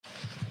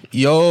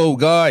Yo,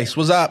 guys,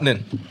 what's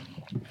happening?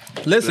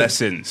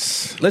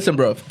 Lessons. Listen,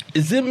 bro.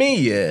 Is it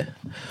me,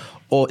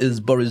 or is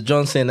Boris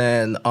Johnson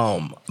and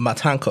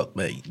Matt Hancock,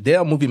 mate? They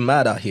are moving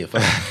mad out here,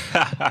 fam.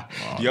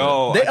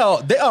 Yo.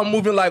 They are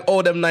moving like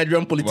all them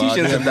Nigerian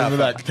politicians and that.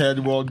 Like third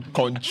world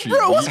country.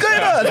 Bro, what's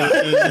going on?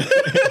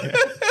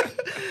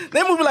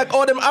 They're moving like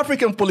all them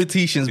African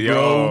politicians, bro.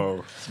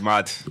 Yo, it's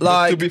mad.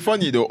 Like, to be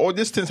funny though, all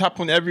these things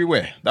happen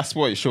everywhere. That's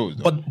what it shows.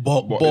 Though. But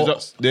it's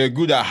just, they're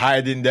good at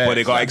hiding there. But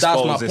they got that's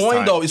exposed my this point,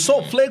 time. though. It's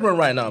so flagrant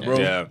right now, bro.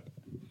 Yeah.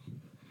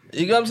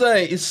 You know what I'm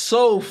saying? It's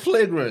so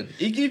flagrant.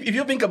 If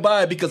you think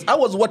about it, because I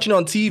was watching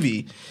on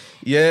TV,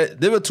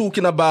 they were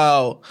talking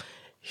about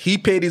he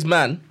paid his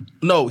man.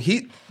 No,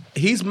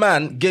 his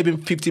man gave him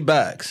 50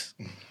 bags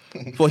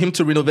for him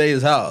to renovate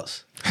his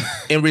house.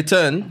 In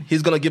return,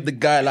 he's gonna give the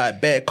guy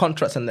like bad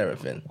contracts and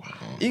everything.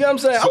 You know what I'm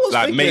saying? So, I was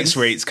like thinking, mates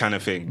rates kind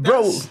of thing.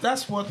 bro.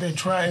 That's what they're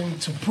trying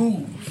to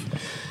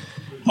prove.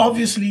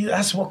 Obviously,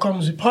 that's what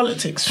comes with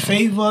politics.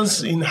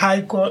 Favors in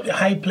high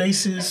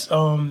places.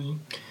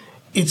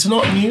 It's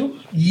not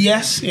new.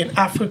 Yes, in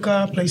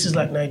Africa, places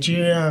like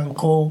Nigeria and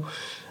co,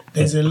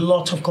 there's a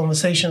lot of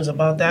conversations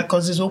about that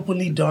because it's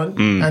openly done,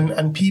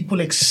 and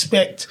people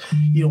expect,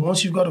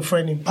 once you've got a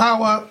friend in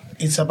power,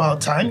 it's about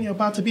time you're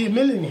about to be a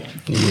millionaire.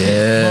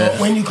 Yeah. But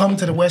when you come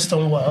to the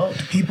Western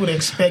world, people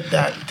expect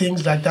that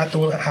things like that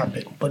don't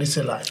happen, but it's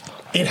a lie.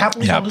 It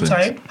happens all the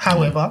time.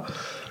 However,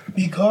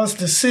 because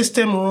the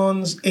system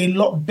runs a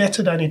lot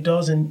better than it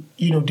does in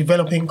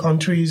developing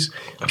countries,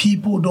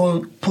 people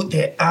don't put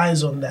their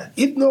eyes on that.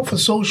 If not for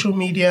social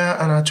media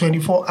and our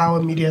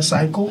 24-hour media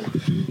cycle,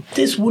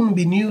 this wouldn't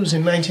be news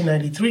in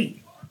 1993.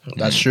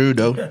 That's true,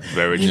 though.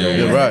 Very true.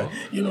 You're right.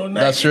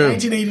 That's true.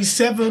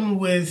 1987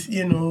 with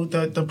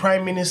the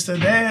prime minister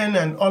then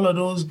and all of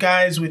those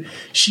guys.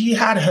 She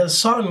had her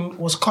son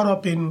was caught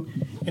up in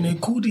a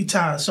coup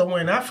d'etat somewhere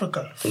in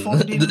Africa.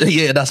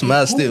 Yeah, that's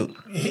mad still.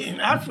 In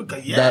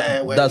Africa,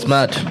 that's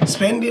mad.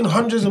 Spending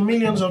hundreds of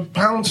millions of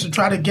pounds to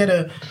try to get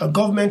a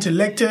government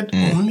elected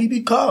only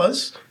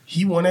because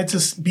he wanted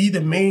to be the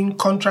main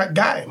contract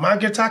guy.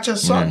 Margaret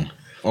Thatcher's son.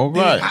 All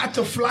right. They had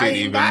to fly Didn't him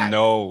even back.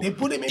 know. They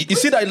put him in You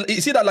see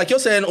that like you're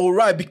saying, all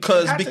right,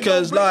 because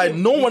like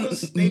no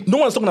one's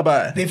talking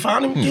about it. They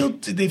found him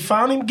guilty. They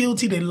found him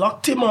guilty. They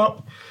locked him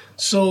up.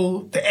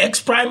 So the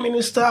ex-prime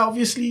minister,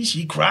 obviously,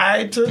 she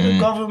cried to the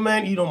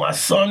government. My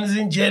son's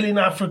in jail in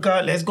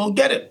Africa. Let's go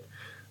get him.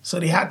 So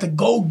they had to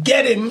go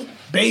get him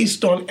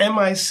based on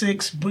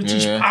MI6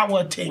 British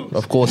power thing.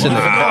 Of course,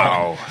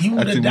 wow. He would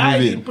Had have to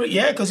died move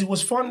in because he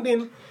was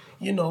funding.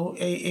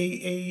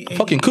 A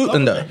fucking coup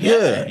in that.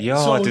 Yeah. Yo,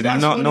 So I did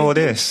that's not what know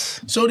they do. this.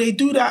 So they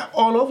do that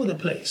all over the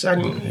place.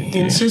 And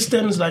in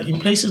systems like in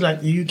places like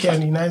the UK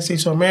and the United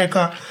States of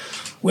America,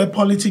 where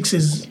politics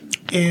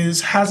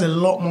has a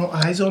lot more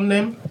eyes on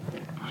them,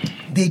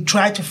 they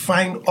try to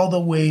find other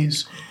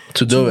ways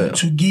to do it.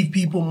 To give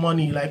people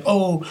money. Like,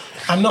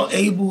 I'm not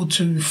able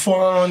to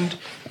fund,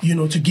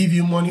 to give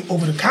you money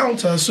over the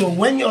counter. So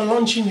when you're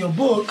launching your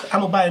book, I'm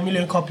going to buy 1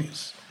 million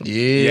copies.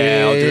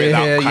 Yeah, I'll do it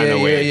that kind of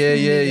way.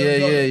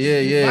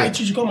 Yeah. Invite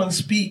you to come and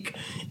speak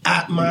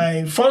at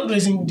my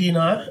fundraising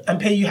dinner and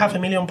pay you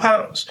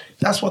 £500,000.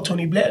 That's what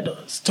Tony Blair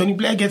does. Tony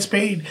Blair gets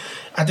paid.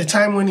 At the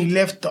time when he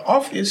left the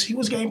office, he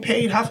was getting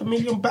paid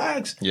 £500,000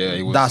 bags. Yeah,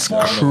 he was. That's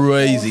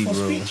crazy, for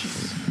bro.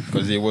 speeches.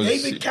 Because he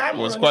David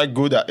Cameron was quite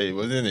good at it,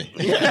 wasn't he?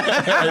 He went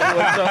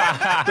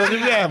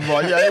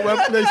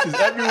places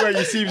everywhere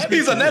you see him.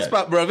 He's an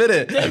expert, bro, isn't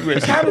it?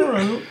 David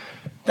Cameron,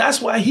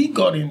 that's why he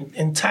got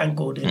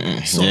entangled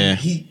in some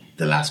heat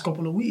the last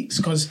couple of weeks,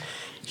 because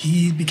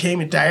he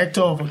became a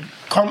director of a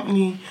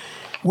company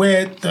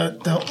where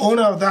the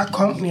owner of that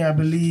company, I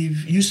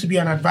believe, used to be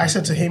an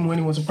advisor to him when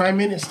he was a prime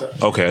minister.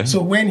 Okay. So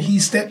when he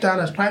stepped down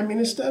as prime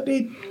minister,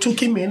 they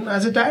took him in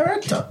as a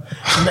director.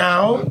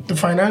 Now, the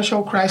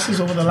financial crisis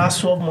over the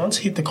last 12 months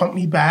hit the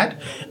company bad,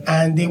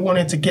 and they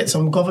wanted to get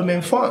some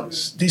government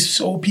funds. This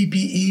whole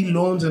PPE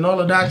loans and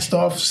all of that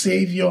stuff,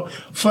 save your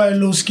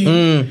furlough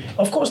scheme.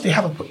 Of course, they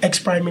have an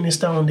ex-prime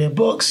minister on their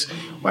books.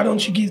 Why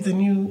don't you give the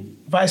new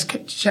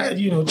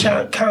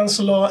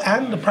chancellor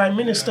and the prime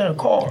minister a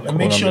call and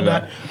make sure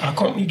that our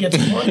company gets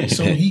money?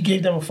 So he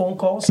gave them a phone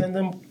call, send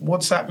them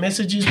WhatsApp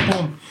messages,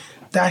 boom.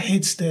 That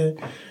hits the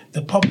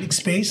public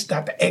space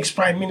that the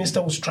ex-prime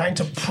minister was trying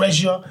to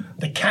pressure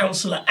the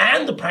councillor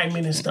and the prime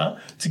minister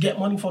to get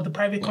money for the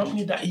private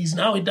company that he's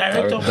now a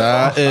director of.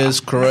 That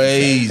is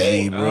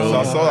crazy,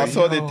 bro. So I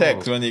saw the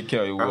text when he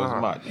came. It was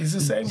mad. It's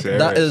the same.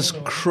 That is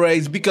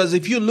crazy, because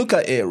if you look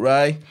at it,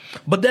 right?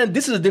 But then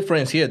this is the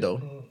difference here,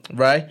 though.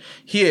 Right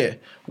here,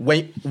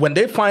 when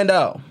they find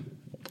out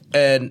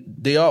and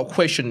they are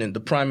questioning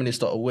the prime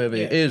minister or whoever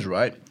it is,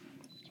 right?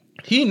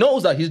 He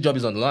knows that his job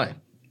is on the line.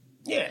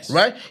 Yes.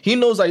 Right? He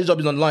knows that his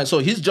job is on the line. So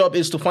his job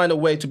is to find a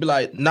way to be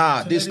like,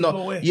 nah, this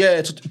not.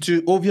 Yeah,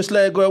 to obviously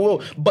let it go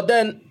away. But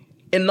then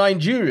in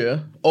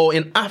Nigeria or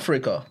in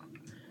Africa,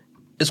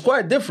 it's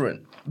quite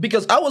different.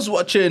 Because I was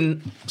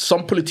watching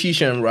some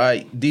politician,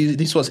 right?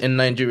 This was in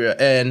Nigeria,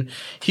 and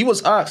he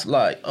was asked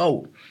like,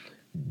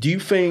 do you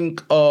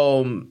think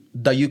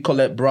that you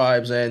collect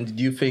bribes and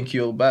you think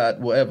you're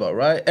bad, whatever,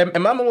 right? And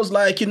my mom was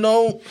like,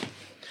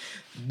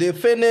 the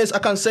thing is, I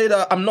can say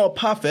that I'm not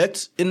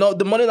perfect. The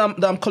money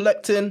that I'm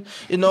collecting,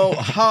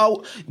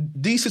 how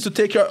this is to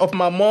take care of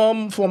my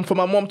mom, for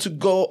my mom to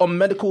go on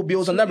medical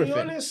bills and everything.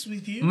 To be honest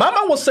with you,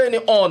 Mama was saying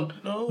it on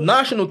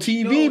national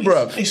TV,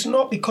 bruv. It's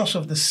not because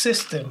of the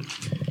system.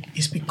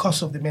 It's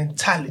because of the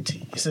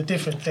mentality. It's a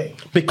different thing.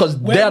 Because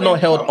they are not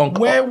held on.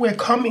 Where we're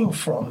coming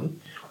from,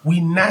 we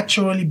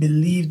naturally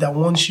believe that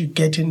once you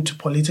get into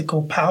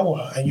political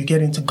power and you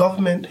get into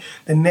government,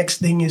 the next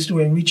thing is to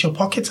enrich your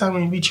pockets and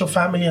enrich your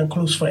family and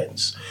close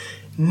friends.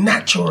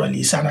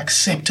 Naturally, it's an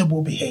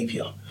acceptable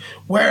behavior.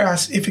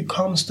 Whereas if it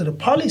comes to the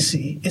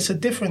policy, it's a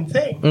different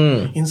thing.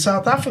 In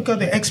South Africa,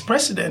 the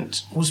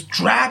ex-president was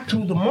dragged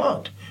through the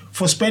mud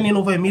for spending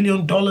over $1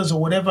 million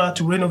or whatever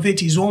to renovate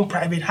his own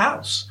private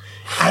house.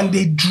 And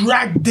they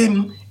dragged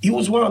him. He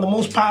was one of the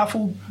most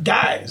powerful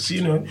guys,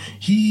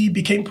 He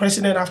became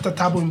president after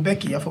Thabo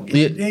Mbeki. I forget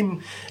his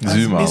name.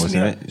 Zuma, wasn't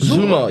it?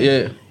 Zuma,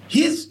 yeah.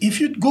 If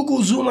you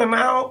Google Zuma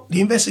now, the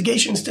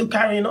investigation is still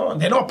carrying on.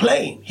 They're not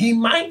playing. He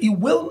might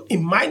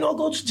not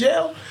go to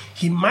jail.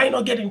 He might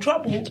not get in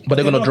trouble. But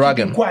they're going to drag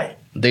him. Quiet.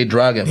 They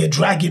drag him. They're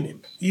dragging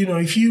him.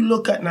 If you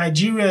look at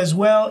Nigeria as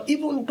well,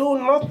 even though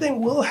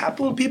nothing will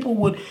happen, people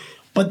would.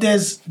 But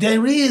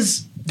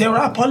there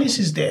are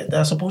policies there that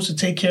are supposed to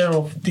take care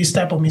of this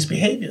type of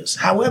misbehaviors.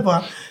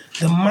 However,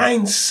 the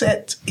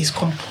mindset is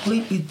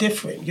completely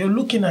different. You're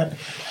looking at,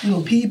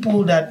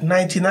 people that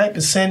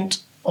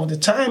 99% of the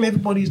time,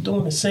 everybody's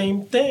doing the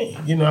same thing.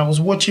 I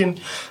was watching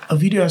a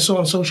video I saw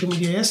on social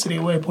media yesterday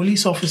where a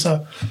police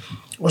officer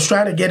was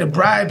trying to get a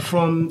bribe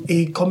from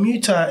a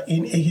commuter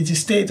in Ekiti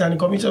State, and the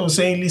commuter was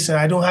saying, listen,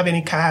 I don't have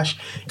any cash.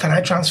 Can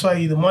I transfer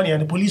you the money?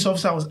 And the police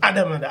officer was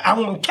adamant that I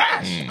want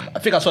cash. I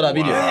think I saw that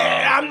video.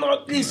 Yeah, I'm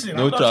not taking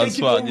no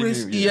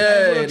risk.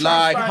 Yeah,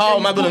 like, how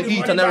am I going to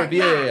eat and everything?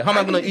 Yeah, how am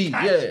I going to eat?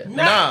 Yeah,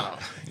 nah.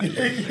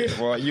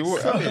 Well,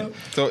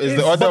 so it's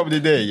the order of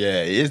the day.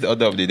 Yeah, it is the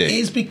order of the day.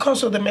 It's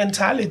because of the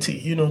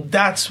mentality.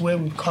 That's where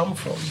we come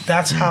from.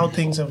 That's how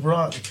things have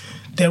run.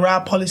 There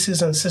are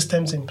policies and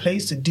systems in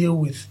place to deal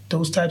with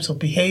those types of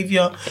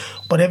behavior,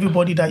 but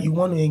everybody that you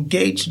want to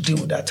engage to deal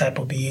with that type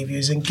of behavior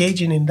is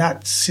engaging in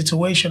that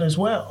situation as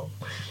well.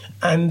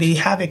 And they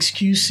have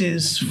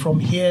excuses from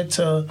here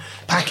to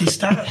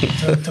Pakistan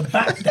to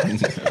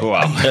Baghdad.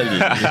 Wow.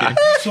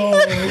 So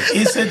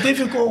it's a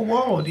difficult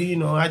world,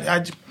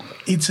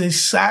 it's a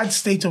sad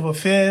state of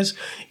affairs.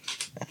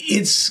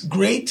 It's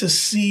great to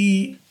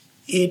see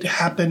it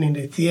happen in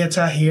the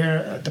theater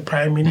here at the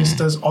Prime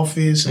Minister's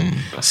office and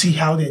see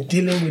how they're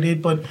dealing with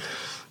it. But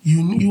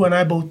you and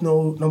I both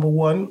know, number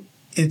one,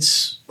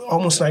 it's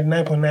almost like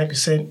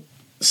 9.9%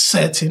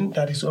 certain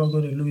that he's not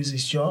going to lose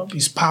his job.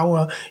 His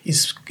power,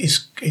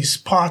 his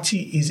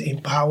party is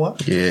in power.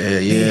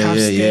 They have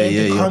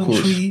steered the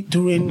country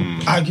during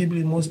arguably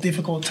the most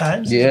difficult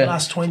times in the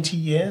last 20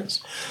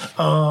 years.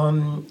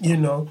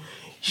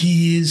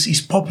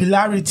 His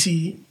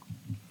popularity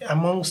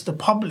amongst the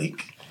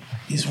public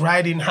is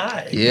riding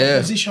high. The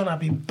opposition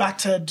have been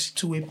battered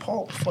to a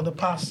pulp for the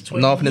past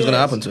 20 years. Nothing is going to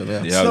happen to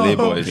him. So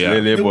Labour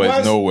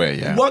is nowhere.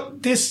 Yeah.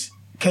 What this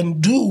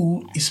can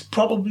do is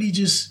probably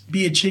just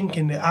be a chink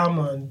in the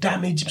armor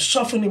and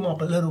soften him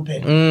up a little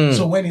bit.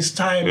 So when it's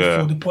time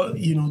for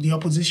the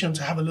opposition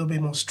to have a little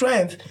bit more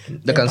strength,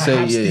 they can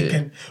say, they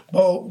can.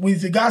 But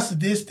with regards to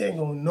this thing,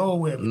 going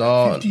nowhere.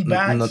 No, 50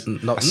 bags.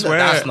 I swear,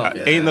 that's not.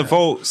 Ain't the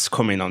votes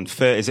coming on?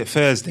 Is it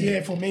Thursday?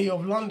 Yeah, for Mayor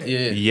of London.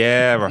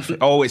 Yeah, roughly.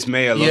 Oh, it's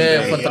Mayor of London.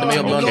 Yeah, for the Mayor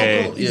of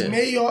London. It's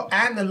Mayor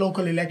and the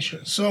local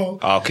election. So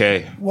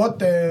what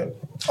the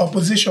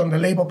opposition, the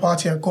Labour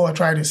Party and co are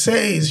trying to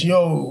say is,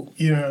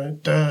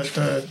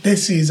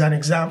 this is an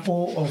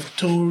example of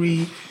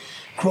Tory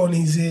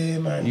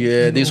cronyism and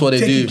this is what they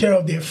taking do. care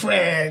of their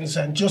friends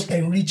and just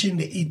enriching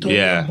the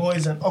Ethiopian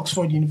boys and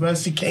Oxford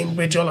University,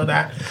 Cambridge, all of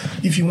that.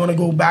 If you want to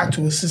go back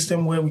to a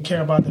system where we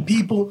care about the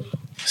people,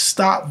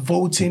 start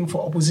voting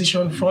for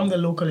opposition from the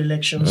local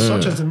elections,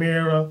 such as the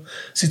mayoral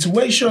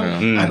situation,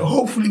 and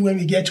hopefully when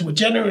we get to a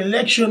general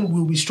election,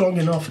 we'll be strong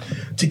enough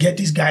to get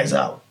these guys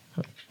out.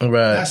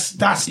 Right.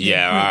 That's the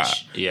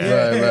approach. Right.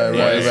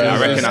 I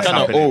reckon it's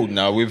kind of old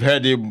now. We've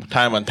heard it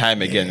time and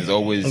time again. It's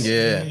always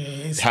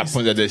it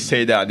happens that they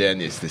say that,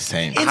 then it's the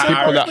same.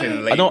 I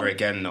reckon Labour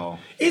again, though.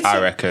 I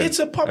reckon it's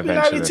a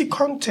popularity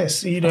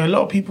contest. A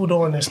lot of people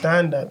don't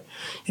understand that.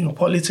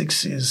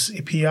 Politics is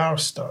a PR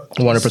stunt.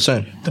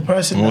 100%. The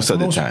person that's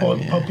most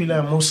popular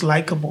and most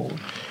likable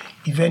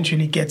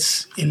eventually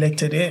gets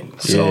elected in.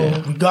 So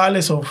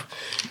regardless of,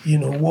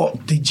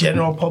 what the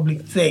general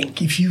public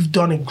think, if you've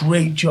done a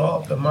great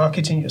job at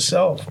marketing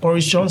yourself,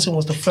 Boris Johnson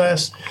was the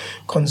first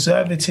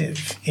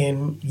Conservative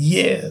in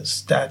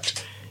years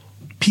that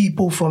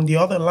people from the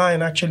other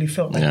line actually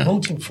felt like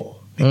voting for.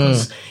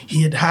 because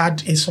he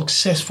had a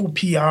successful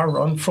PR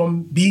run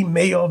from being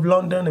mayor of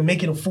London and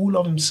making a fool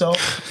of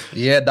himself.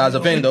 Yeah, that's the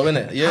thing, though, isn't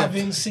it? Yeah,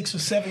 having 6 or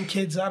 7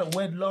 kids out of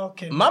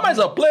wedlock. And, Mama's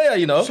a player,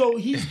 you know. So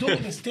he's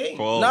doing his thing.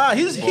 Nah,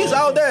 he's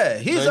out there.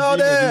 He's out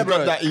there,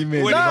 bro. That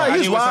email. Nah,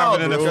 he's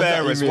wild, having an bro.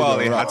 affair as well.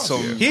 He had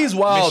some. He's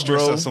wild,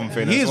 mistress bro. or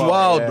something He's as well.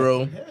 wild,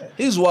 bro.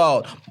 He's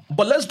wild.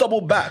 But let's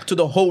double back to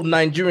the whole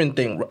Nigerian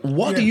thing.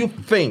 What do you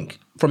think,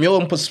 from your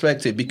own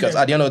perspective? Because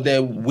at the end of the day,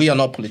 we are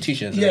not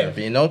politicians.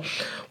 You know,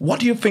 what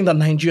do you think that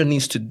Nigeria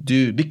needs to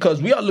do?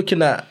 Because we are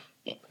looking at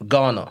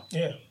Ghana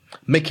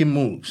making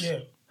moves.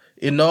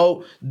 You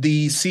know,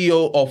 the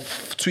CEO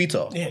of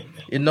Twitter.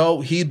 You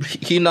know,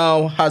 he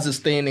now has his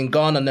thing in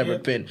Ghana and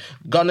everything.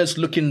 Ghana's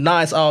looking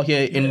nice out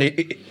here in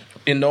the,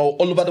 you know,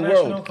 all over the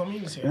world,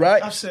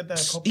 right? I've said that.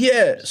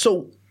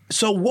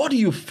 So what do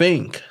you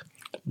think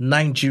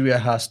Nigeria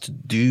has to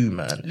do,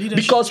 man? Leadership.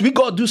 Because we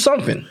got to do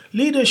something.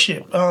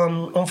 Leadership.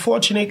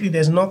 Unfortunately,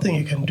 there's nothing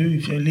you can do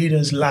if your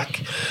leaders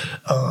lack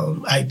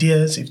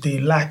ideas, if they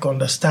lack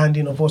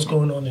understanding of what's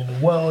going on in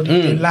the world,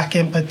 if they lack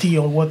empathy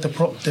on what the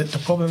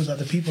problems that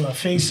the people are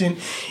facing,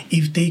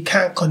 if they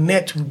can't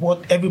connect with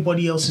what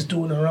everybody else is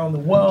doing around the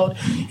world,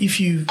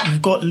 if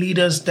you've got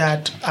leaders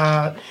that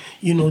are,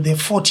 you know, they're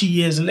 40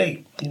 years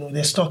late. You know,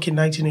 they're stuck in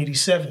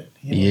 1987.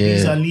 You know,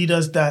 these are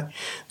leaders that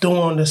don't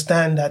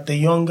understand that the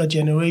younger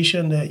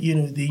generation,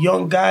 the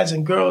young guys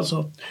and girls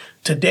of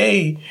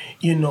today,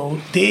 you know,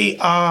 they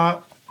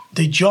are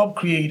the job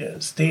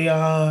creators. They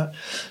are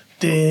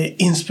the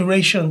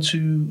inspiration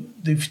to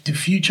the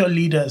future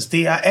leaders.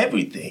 They are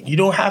everything. You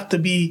don't have to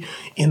be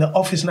in the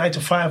office 9 to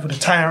 5 with a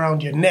tie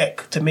around your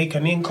neck to make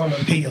an income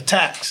and pay your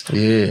tax.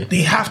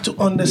 They have to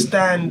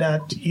understand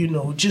that, you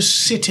know,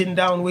 just sitting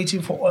down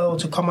waiting for oil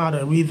to come out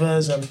of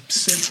rivers and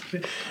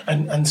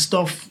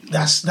stuff,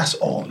 that's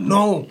all.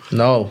 No.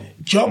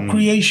 Job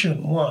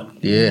creation, one.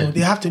 You know, they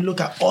have to look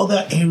at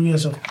other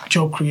areas of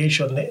job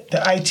creation,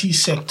 the IT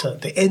sector,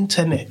 the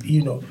internet,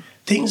 you know.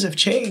 Things have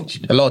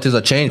changed. A lot of things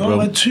have changed, bro.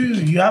 Number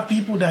 2, you have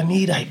people that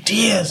need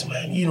ideas,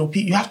 man. You know,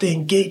 you have to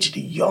engage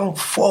the young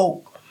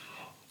folk.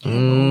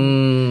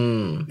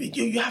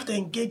 You have to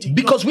engage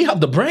because we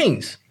have the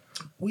brains.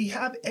 We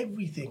have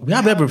everything. We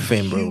have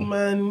everything, bro.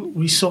 Human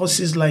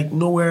resources like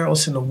nowhere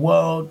else in the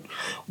world.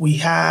 We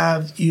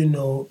have, you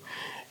know,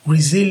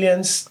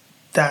 resilience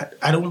that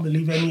I don't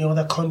believe any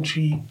other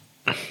country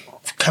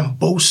can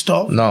boast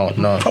of. No.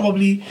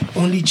 Probably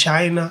only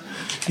China,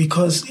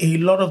 because a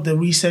lot of the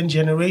recent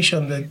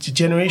generation, the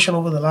generation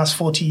over the last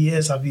 40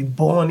 years, have been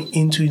born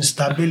into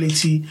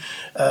instability,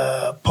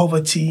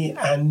 poverty,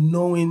 and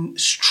knowing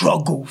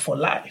struggle for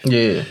life.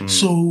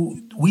 So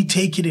we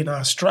take it in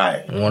our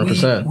stride.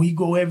 100%. We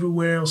go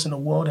everywhere else in the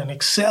world and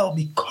excel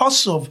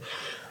because of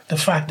the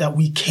fact that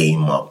we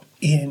came up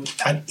in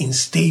an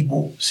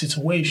unstable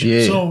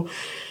situation. So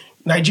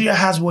Nigeria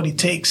has what it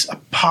takes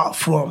apart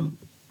from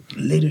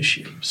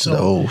leadership.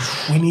 So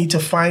we need to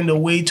find a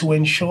way to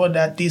ensure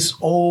that this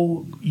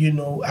old, you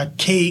know,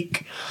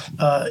 archaic,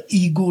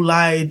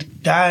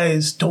 eagle-eyed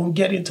guys don't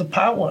get into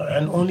power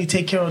and only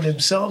take care of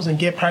themselves and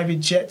get private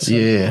jets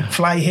and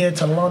fly here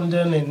to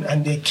London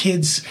and their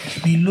kids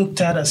be looked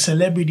at as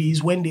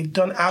celebrities when they've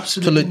done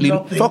absolutely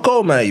nothing. Fuck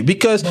all, mate.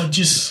 Because but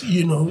just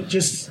eat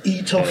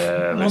off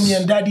mommy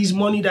and daddy's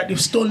money that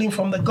they've stolen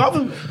from the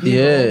government.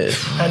 You know?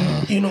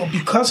 And, you know,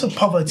 because of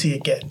poverty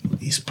again,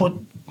 it's put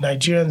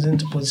Nigerians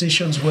into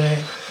positions where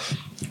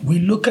we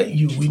look at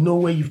you, we know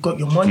where you've got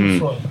your money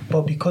from,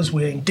 but because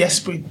we're in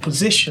desperate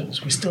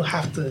positions, we still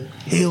have to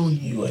hail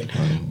you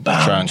and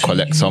try and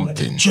collect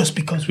something just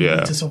because we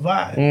need to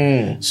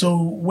survive.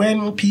 So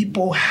when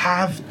people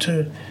have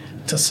to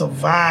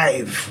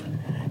survive,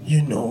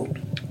 you know,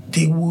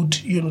 they would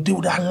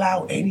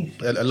allow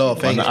anything. A lot of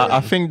things.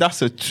 I think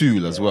that's a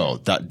tool as well.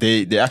 That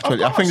they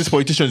actually, I think these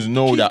politicians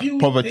know that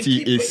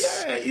poverty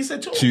is. It's a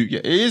tool.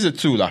 It is a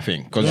tool, I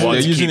think, because they're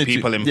using it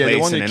people to. In They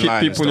place want to and keep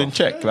in people in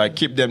check, like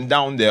keep them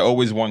down there,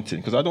 always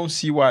wanting. Because I don't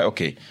see why.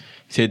 Okay,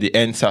 say the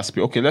NSAS.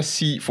 Okay, let's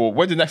see for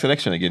when's the next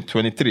election again?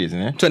 23,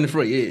 isn't it?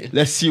 23,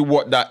 Let's see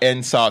what that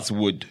NSAS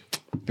would.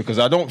 Because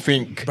I don't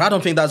think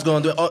that's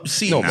going to do.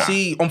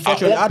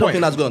 Unfortunately, I don't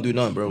think that's going to do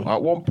nothing, bro.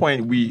 At one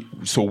point,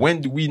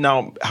 when do we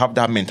now have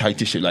that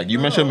mentality shift? Like you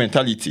mentioned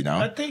mentality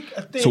now. I think.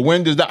 So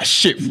when does that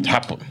shift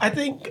happen? I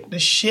think the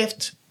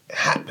shift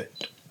happened.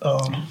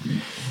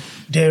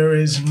 There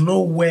is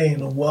no way in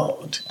the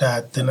world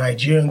that the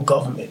Nigerian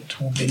government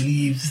will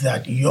believe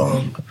that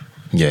young,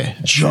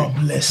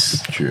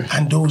 jobless,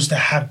 and those that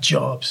have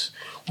jobs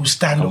will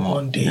stand up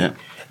one day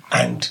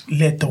and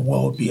let the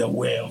world be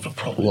aware of the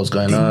problem. What's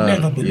going on? They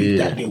never believed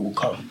that they will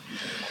come.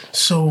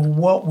 So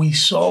what we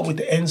saw with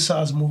the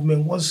NSAS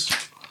movement was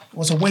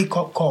a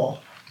wake-up call.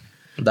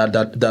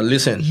 That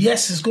listen.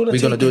 Yes, it's going to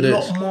take a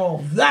lot more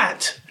of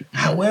that.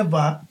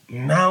 However,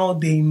 now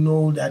they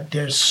know that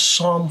there's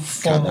some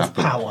form of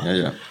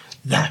power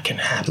that can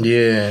happen.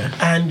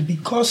 And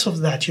because of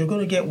that, you're going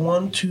to get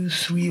 1, 2,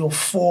 3, or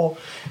 4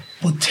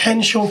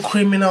 potential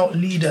criminal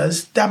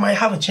leaders that might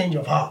have a change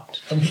of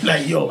heart and be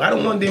like, yo, I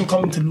don't want them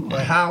coming to loot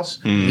my house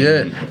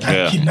and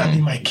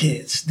kidnapping my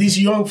kids.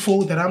 These young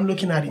folk that I'm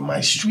looking at in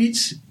my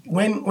streets,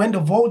 when the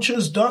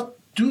vultures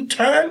do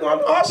turn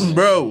on us,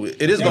 bro,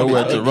 it is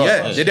going to run.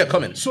 Yeah, they're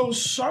coming. So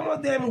some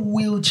of them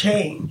will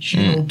change.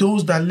 You know,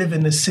 those that live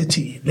in the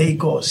city,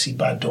 Lagos,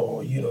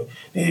 Ibadan, you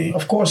know,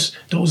 of course,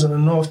 those in the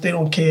north, they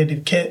don't care.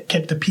 They've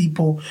kept the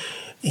people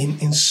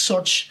in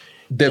such.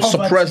 They've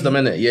suppressed them,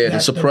 innit? Yeah, they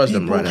suppressed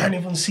them right now. People can't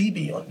even see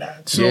beyond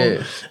that.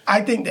 So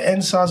I think the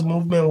EndSARS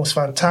movement was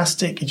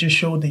fantastic. It just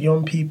showed the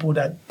young people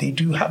that they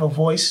do have a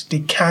voice.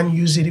 They can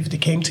use it if they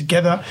came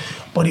together.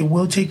 But it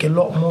will take a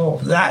lot more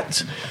of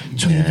that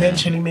to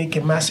eventually make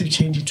a massive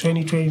change in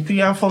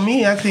 2023. And for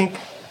me, I think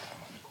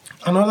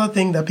another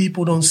thing that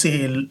people don't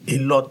say a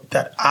lot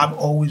that I've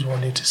always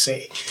wanted to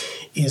say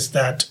is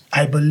that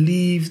I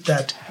believe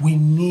that we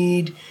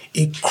need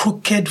a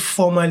crooked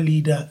former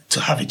leader to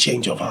have a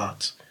change of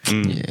heart.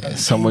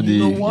 Somebody,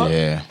 you know what?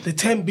 The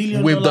 $10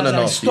 billion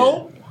I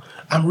stole,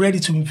 I'm ready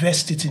to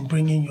invest it in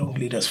bringing young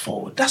leaders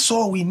forward. That's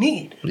all we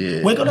need.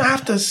 We're going to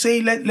have to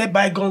say, let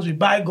bygones be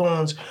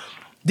bygones.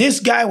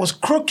 This guy was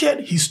crooked.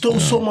 He stole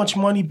so much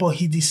money, but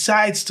he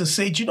decides to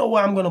say, do you know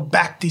what? I'm going to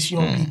back these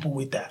young people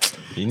with that.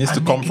 He needs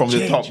to come from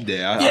the top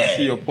there. I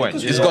see your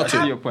point. It's got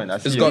to.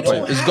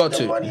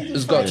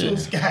 It's got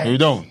to. You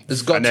don't.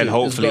 It's got to. And then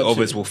hopefully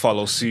others will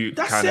follow suit,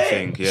 kind of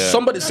thing. Yeah.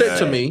 Someone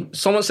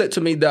said to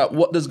me that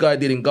what this guy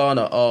did in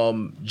Ghana,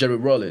 Jerry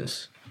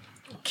Rawlings,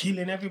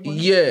 killing everybody.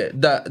 Yeah,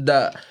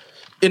 that.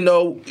 You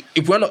know,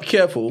 if we're not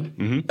careful,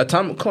 a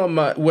time will come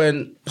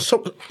when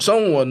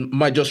someone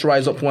might just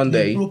rise up one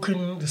day.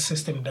 Broken the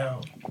system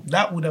down.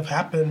 That would have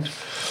happened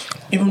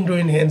even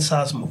during the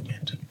EndSARS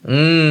movement.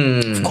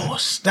 Of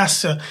course,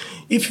 that's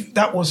if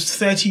that was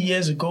 30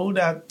 years ago,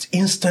 that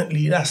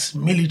instantly that's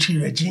military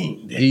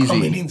regime. They're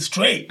coming in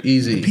straight.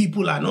 Easy. The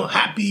people are not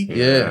happy.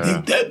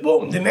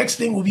 Boom. The next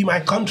thing will be my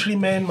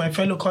countrymen, my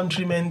fellow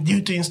countrymen,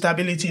 due to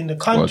instability in the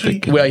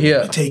country. We are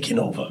here taking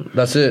over.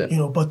 That's it. You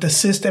know, but the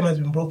system has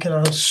been broken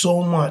down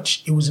so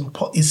much.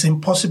 It's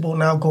impossible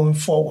now going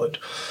forward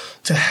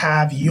to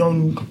have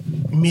young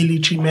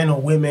military men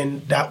or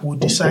women that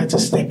would decide to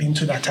step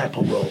into that type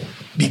of role,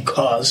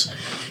 because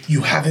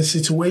you have a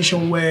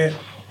situation where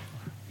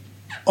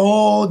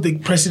all the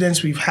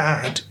presidents we've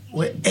had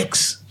were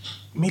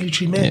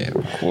ex-military men.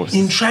 Of course.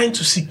 In trying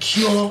to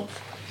secure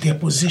their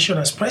position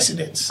as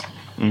presidents.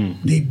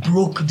 They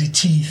broke the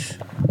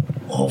teeth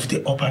of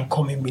the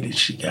up-and-coming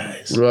military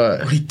guys.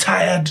 Right.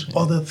 Retired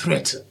other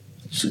threats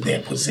to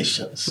their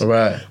positions.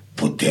 Right.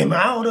 Put them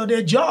out of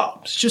their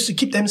jobs just to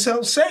keep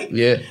themselves safe.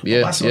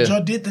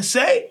 Obasanjo did the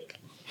same.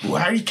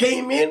 Buhari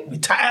came in,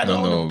 retired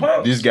all the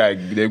pumps. This guy,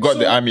 they've got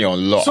the army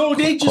on lock. So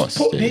they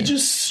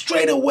just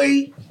straight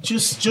away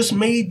just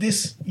made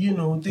this, you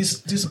know,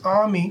 this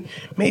army,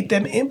 made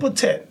them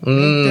impotent,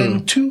 made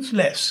them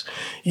toothless.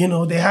 You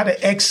know, they had an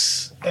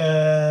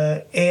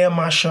ex-air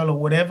marshal or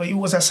whatever. He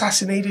was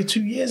assassinated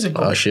 2 years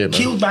ago. Oh, shit,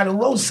 man. Killed by the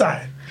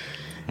roadside.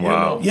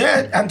 Wow. You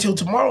know? Until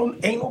tomorrow,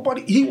 ain't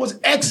nobody. He was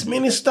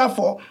ex-minister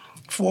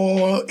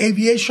for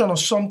aviation or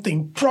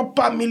something,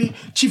 proper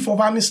chief of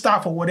army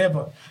staff or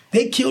whatever.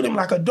 They killed him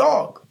like a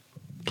dog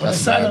on the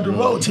side of the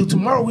road. Till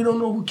tomorrow, we don't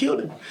know who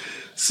killed him.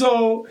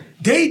 So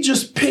they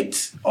just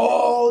picked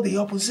all the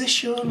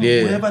opposition,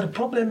 whatever the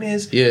problem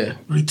is,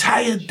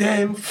 retired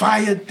them,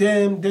 fired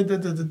them,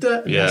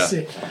 that's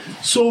it.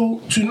 So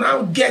to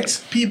now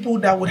get people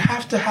that would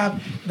have to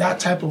have that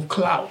type of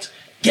clout,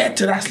 get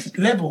to that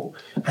level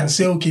and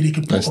say, okay, they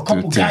can put a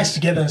couple guys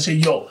together and say,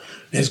 yo,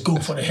 let's go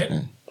for the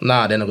head.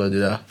 Nah, they're not gonna do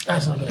that.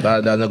 That's not gonna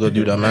That's not gonna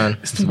do that, man.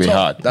 It's too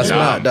hard. That's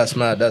mad. That's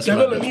mad. They're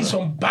gonna need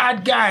some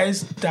bad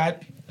guys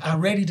that are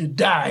ready to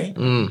die.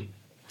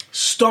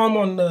 Storm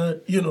on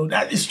the, you know,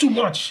 that is too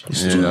much.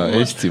 It's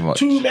too much.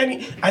 Too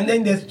many, and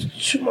then there's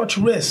too much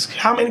risk.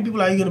 How many people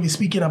are you going to be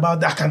speaking about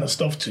that kind of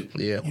stuff to?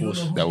 Yeah, of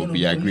course. That would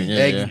be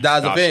agreeing.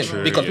 That's the thing,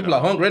 true, because people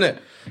are hungry, innit?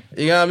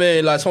 You know what I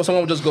mean? Like someone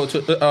would just go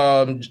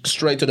to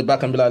straight to the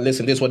back and be like,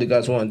 "Listen, this is what you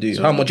guys want to do.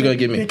 So how much you gonna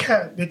give me?" They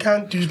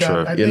can't do that.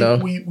 True. I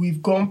think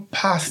we've gone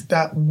past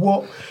that.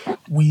 What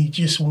we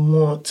just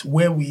want,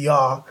 where we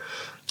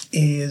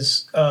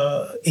is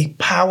a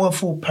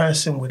powerful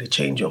person with a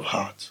change of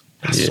heart.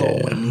 That's all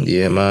we need.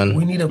 Yeah, man.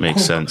 We need a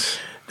Makes crook sense.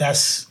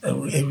 that's a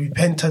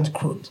repentant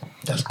crook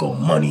that's got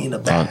money in the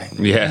bag.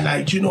 Yeah.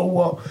 Like, you know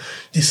what?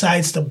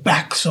 Decides to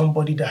back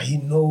somebody that he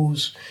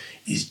knows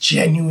is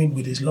genuine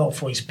with his love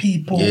for his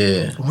people,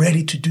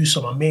 ready to do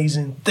some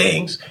amazing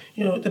things.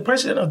 You know, the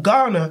president of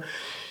Ghana,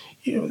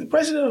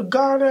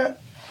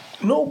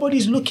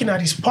 nobody's looking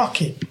at his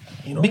pocket.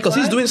 You know, because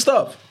he's doing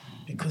stuff.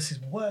 Because he's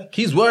working.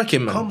 He's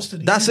working, man. Comes to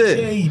the That's UK,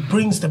 it. He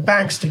brings the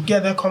banks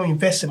together, come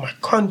invest in my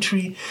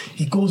country.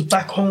 He goes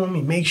back home.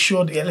 He makes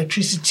sure the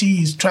electricity,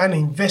 he's trying to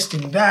invest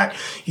in that.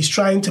 He's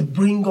trying to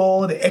bring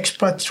all the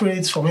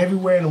expatriates from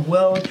everywhere in the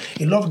world.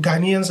 A lot of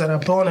Ghanaians that are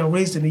born and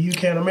raised in the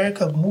UK and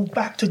America move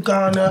back to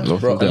Ghana.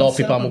 Bro, a lot of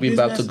people are moving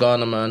back to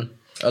Ghana, man.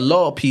 A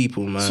lot of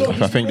people, man. So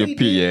I think they've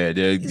got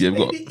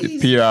the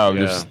PR,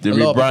 the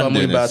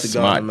rebranding is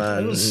smart.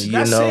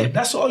 Man.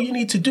 That's all you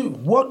need to do.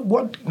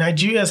 What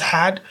Nigeria's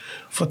had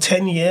for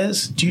 10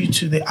 years due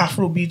to the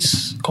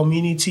Afrobeats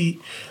community,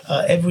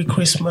 every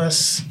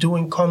Christmas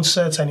doing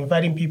concerts and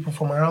inviting people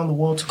from around the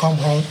world to come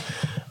home.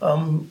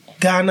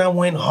 Ghana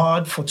went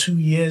hard for 2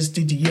 years,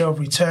 did the year of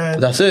return.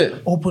 That's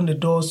it. Opened the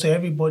doors to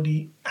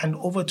everybody and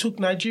overtook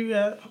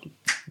Nigeria.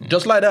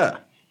 Just like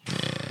that.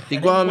 You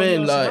know what I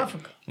mean? Like,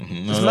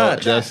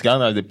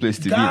 Ghana is the place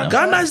to be now.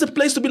 Ghana is the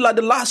place to be like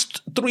the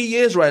last 3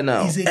 years right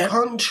now. It's a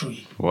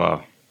country.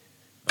 Wow.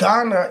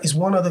 Ghana is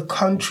one of the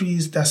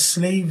countries that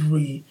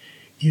slavery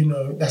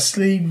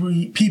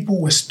people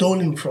were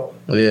stolen from.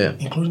 Yeah.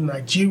 Including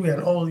Nigeria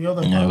and all the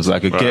other countries. It was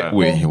like a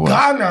gateway.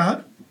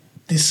 Ghana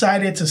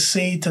decided to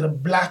say to the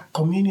black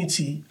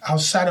community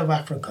outside of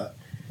Africa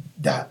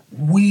that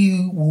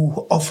we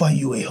will offer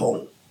you a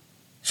home.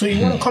 So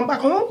you want to come back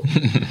home?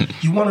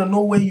 You want to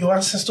know where your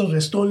ancestors were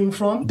stolen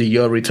from?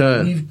 Your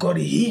return. We've got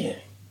it here.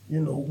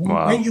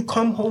 When you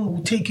come home,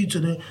 we'll take you to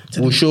the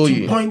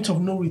point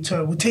of no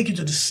return. We'll take you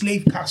to the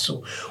slave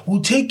castle.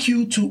 We'll take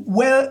you to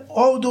where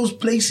all those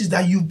places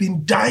that you've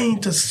been dying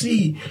to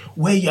see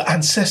where your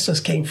ancestors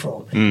came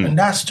from. And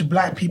that's to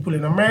black people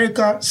in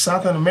America,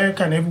 Southern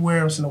America, and everywhere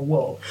else in the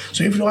world.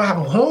 So if you don't have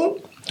a home,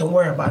 don't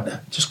worry about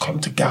that. Just come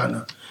to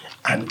Ghana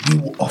and we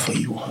will offer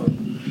you a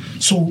home.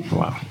 So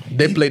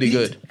they played it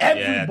good.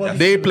 Everybody.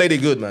 They played it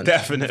good, man.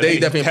 Definitely. They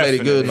definitely played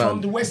it good, man.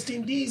 From the West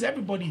Indies,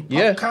 everybody.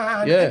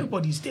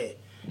 Everybody's there.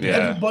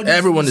 Yeah.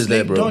 Everyone is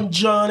there, bro. Don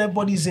John,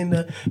 everybody's in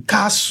the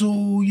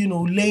castle,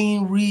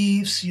 laying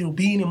reefs,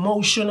 being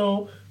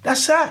emotional.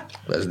 That's that.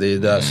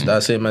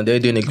 That's it, man. They're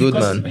doing it good,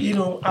 man.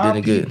 Our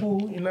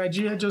people in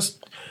Nigeria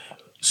just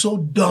so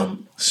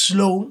dumb,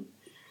 slow,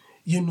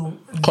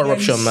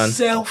 corruption, man.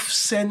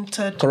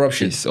 Self-centered.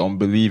 Corruption is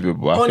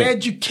unbelievable.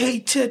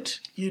 Uneducated,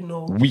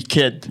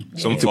 wicked.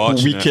 Some people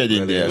wicked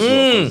in there as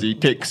well. Because it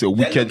takes a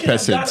wicked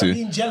person to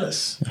being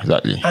jealous.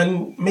 Exactly.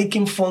 And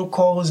making phone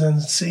calls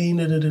and saying,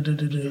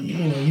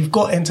 you've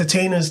got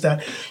entertainers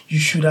that you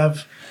should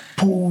have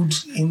pulled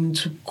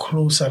into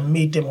close and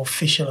made them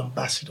official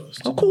ambassadors.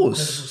 Of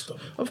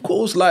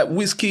course, like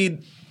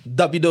Wizkid,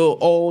 Davido,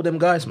 all them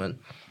guys, man.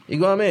 You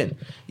know what I mean?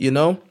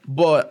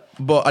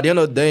 But at the end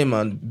of the day,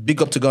 man,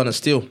 big up to Ghana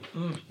still.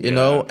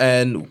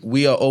 And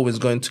we are always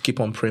going to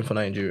keep on praying for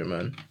Nigeria,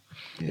 man.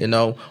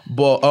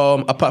 But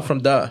apart from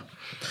that,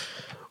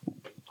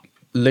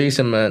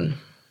 listen, man,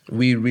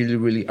 we really,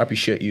 really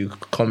appreciate you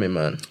coming,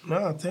 man.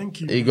 No,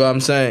 thank you. You know what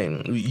I'm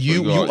saying?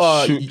 You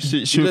are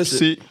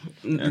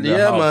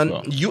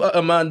man. You are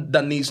a man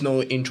that needs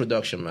no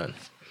introduction, man.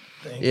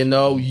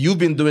 You've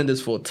been doing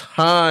this for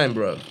time,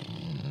 bro.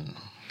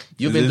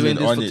 You've been doing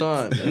this for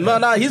time.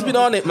 No, he's been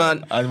on it,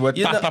 man. And we're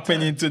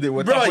tapping into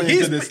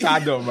the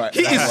stardom, right?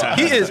 He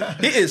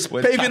is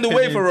paving the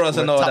way for us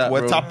and all that.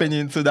 We're tapping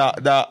into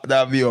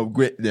that view of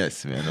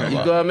greatness, man. You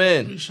know what I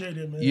mean? Appreciate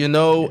it,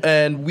 man.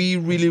 And we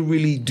really,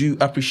 really do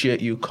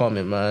appreciate you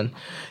coming, man.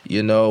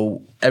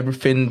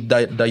 Everything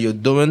that you're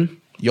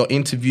doing, your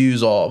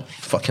interviews are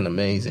fucking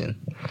amazing.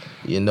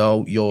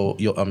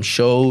 Your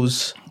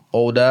shows,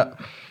 all that.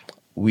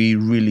 We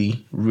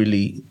really,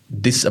 really,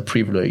 this is a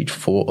privilege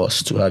for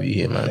us to have you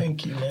here, man.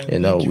 Thank you,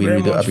 man. We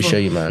really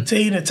appreciate you, man.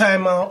 Taking the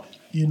time out,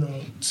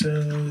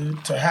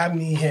 to have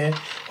me here.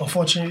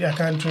 Unfortunately, I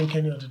can't drink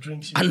any of the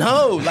drinks. I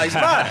know, like, it's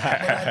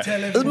mad.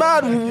 It's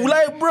mad.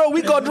 Like, bro,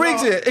 we got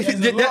drinks here. There's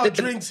a lot of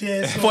drinks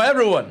here. So for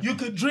everyone. You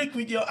could drink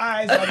with your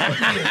eyes. You know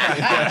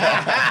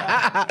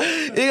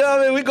what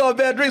I mean? We got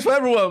bad drinks for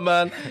everyone,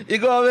 man. You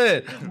know what I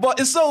mean?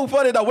 But it's so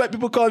funny that when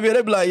people come here,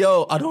 they be like,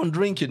 yo, I don't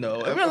drink, And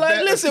we're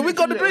like, listen, we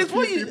got the drinks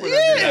for you.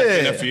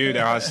 Yeah. A few,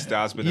 there has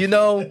been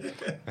a few.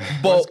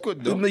 But,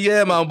 good, though.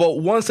 yeah, man. But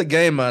once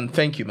again, man,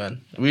 thank you,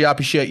 man. We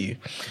appreciate you.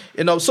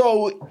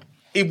 So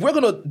if we're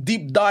gonna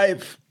deep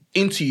dive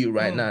into you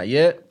right now,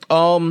 yeah.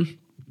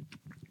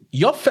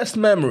 Your first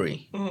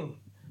memory,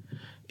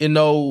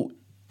 in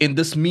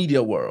this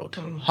media world,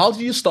 how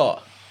did you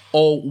start?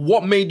 Or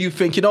what made you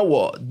think, this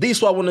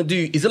is what I want to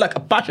do? Is it like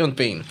a passion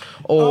thing?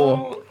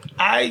 Or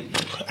I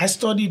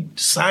studied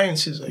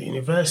sciences at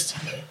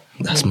university, man.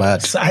 That's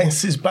mad.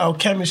 Sciences,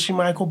 biochemistry,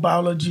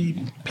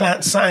 microbiology,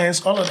 plant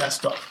science, all of that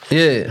stuff.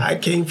 Yeah. I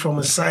came from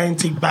a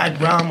scientific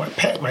background.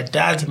 My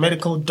dad's a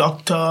medical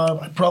doctor.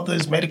 My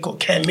brother's medical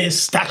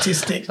chemist,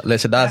 statistics.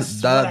 Listen,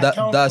 that's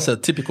a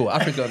typical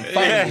African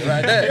family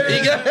right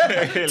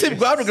there.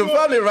 Typical African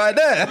family right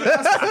there.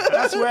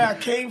 That's where I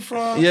came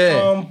from.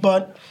 Yeah.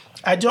 But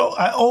I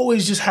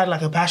always just had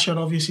like a passion,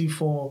 obviously,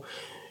 for...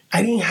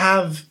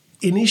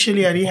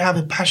 Initially, I didn't have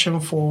a passion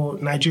for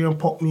Nigerian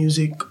pop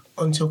music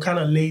until kind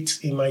of late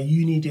in my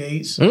uni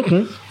days.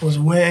 Was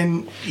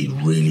when it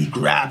really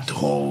grabbed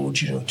hold,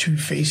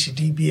 Two-Face,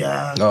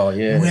 DBR,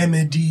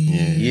 Remedy,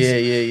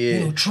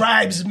 Yeah.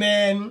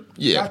 Tribesmen,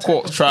 Yeah, of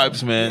course,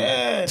 Tribes, man.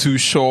 Yeah. Too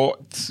Short,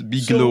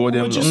 Big Low,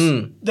 them.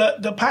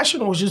 The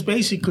passion was just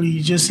basically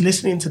just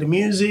listening to the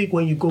music.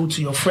 When you go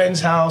to your friend's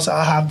house,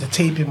 I have the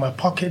tape in my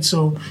pocket,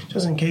 so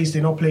just in case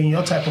they're not playing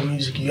your type of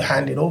music, you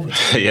hand it over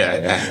to them.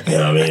 Yeah. You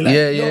know what I mean? Like,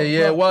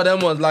 yeah. Well, them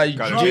was like,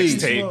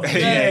 geez,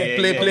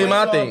 play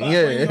my thing.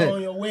 Yeah.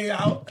 On your way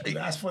out,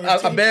 ask for your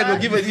I beg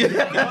you, give it. You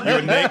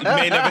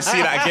may never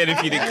see that again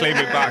if you didn't claim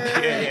it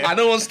back. Yeah. I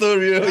know one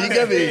story. You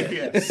get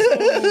me?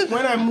 So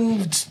when I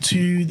moved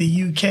to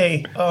the UK,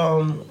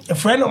 a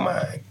friend of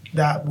mine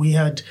that we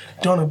had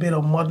done a bit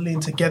of modeling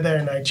together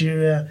in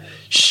Nigeria,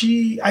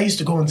 I used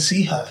to go and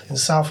see her in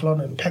South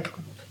London,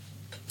 Peckham.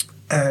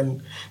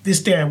 And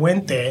this day I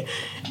went there,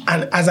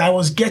 and as I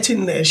was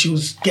getting there, she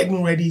was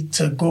getting ready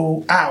to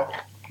go out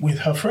with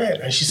her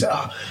friend, and she said,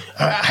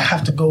 I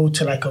have to go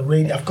to like a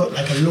radio. I've got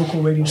like a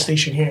local radio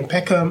station here in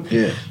Peckham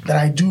that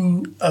I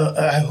do.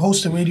 I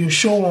host a radio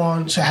show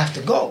on, so I have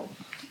to go.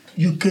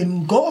 You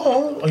can go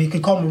home, or you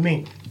can come with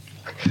me.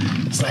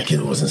 It's like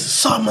it was in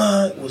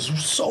summer. It was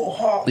so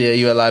hot. Yeah,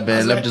 you were like,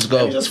 man, let me just go.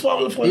 Let me just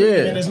follow for you,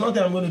 man. There's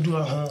nothing I'm going to do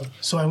at home.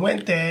 So I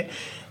went there.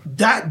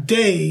 That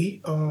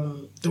day,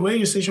 the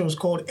radio station was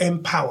called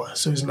Empower.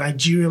 So it's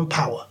Nigerian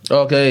Power.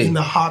 Okay. In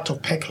the heart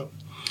of Peckham.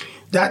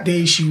 That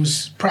day, she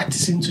was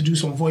practicing to do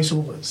some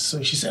voiceovers.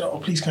 So she said,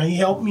 please, can you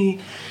help me?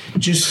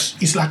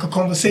 It's like a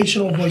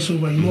conversational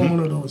voiceover. You know, one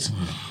of those.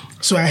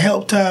 So I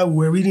helped her.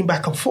 We were reading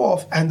back and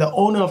forth. And the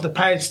owner of the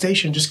pirate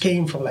station just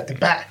came from like the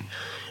back.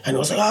 And I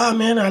was like,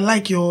 man, I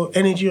like your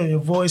energy on your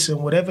voice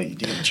and whatever you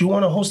do. Do you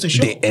want to host a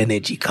show? The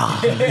energy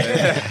god.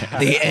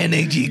 The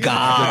energy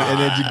god.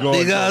 The energy god.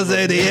 They gotta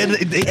say the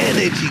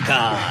energy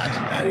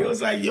god. And he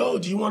was like,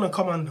 do you want to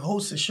come and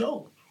host a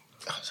show?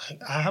 I was like,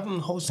 I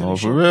haven't hosted a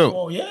show for real?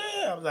 before.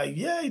 Yeah. I was like,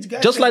 yeah. The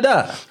guy Just said, like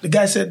that? The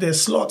guy said,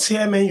 there's slots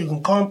here, man. You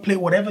can come play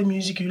whatever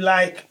music you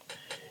like.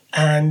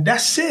 And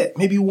that's it.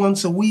 Maybe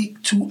once a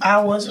week, 2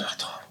 hours. I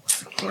thought,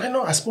 I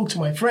know. I spoke to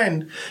my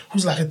friend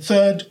who's like a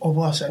third of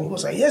us, and he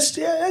was like, yes,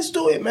 let's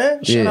do it,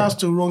 man. Shout out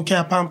to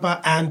Ronke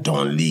Pampa and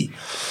Don Lee.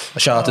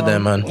 Shout out to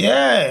them, man.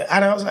 Yeah.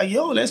 And I was like,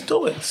 let's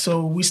do it.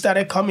 So we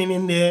started coming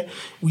in there.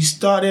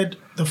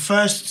 The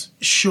first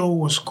show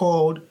was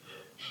called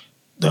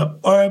the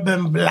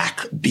Urban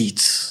Black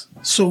Beats.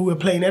 So we were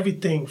playing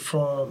everything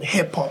from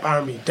hip-hop,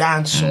 R&B,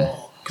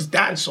 dancehall, because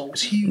dancehall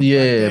was huge.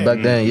 Yeah,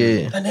 back then,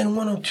 yeah. And then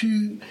one or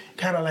two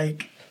kind of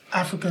like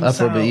African Afrobeat,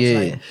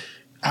 sounds, like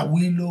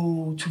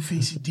Awilo,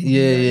 Two-Face D.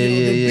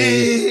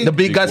 Yeah. The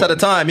big guys at the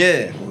time,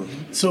 yeah.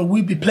 So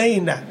we'd be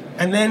playing that.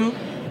 And then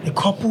a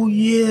couple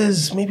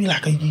years, maybe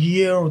like a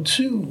year or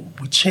two,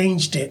 we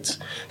changed it.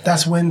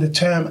 That's when the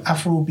term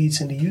Afrobeats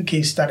in the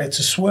UK started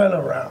to swirl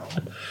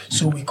around.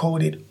 So we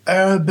called it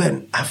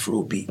Urban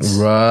Afrobeats.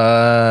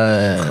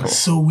 Right.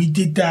 So we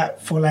did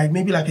that for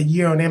maybe a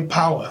year on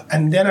Empower.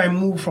 And then I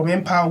moved from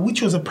Empower,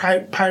 which was a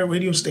pirate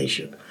radio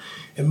station,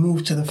 and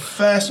moved to the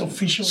first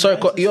official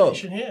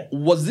station here.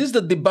 Was this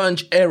the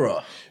D'banj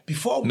era?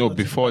 Before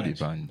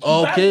D'banj.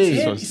 Okay.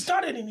 It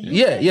started in the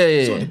UK.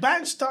 Yeah. So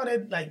D'banj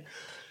started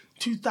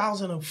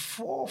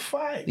 2004,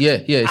 5. Yeah,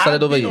 it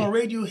started over here. I've been on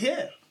radio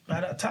here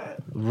by that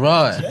time.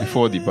 Right. Yeah.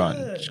 Before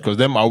D'banj. Because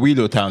them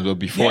Awilo times were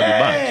before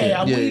D'banj.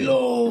 Yeah,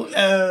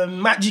 Awilo,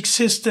 Magic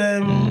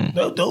System,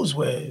 those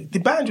were.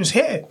 D'banj was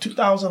here,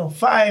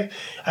 2005.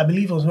 I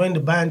believe it was when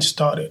D'banj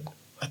started.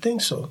 I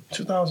think so,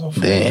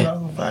 2004,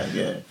 2005,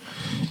 yeah.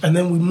 And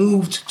then we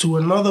moved to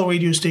another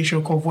radio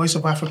station called Voice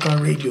of Africa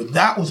Radio.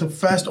 That was the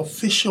first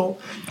official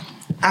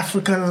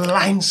African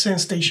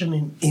licensed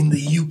station in the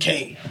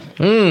UK.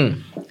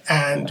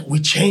 And we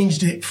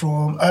changed it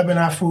from Urban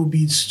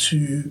Afrobeats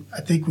to,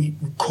 I think we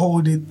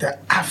called it the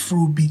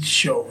Afrobeat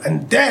Show.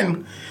 And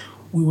then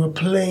we were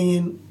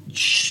playing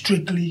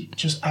strictly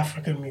just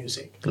African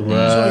music. Right.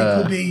 So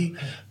it could be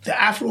the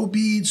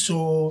Afrobeats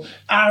or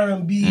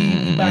R&B,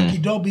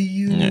 Baki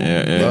W,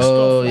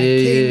 stuff like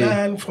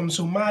K-Man from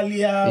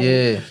Somalia.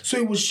 Yeah. So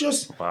it was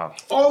just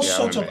all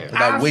sorts of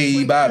African.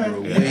 Way back,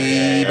 bro.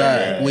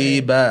 Way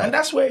back. And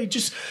that's where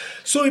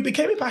it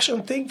became a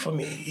passion thing for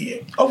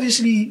me.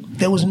 Obviously,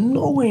 there was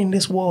nowhere in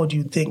this world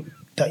you'd think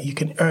that you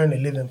can earn a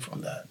living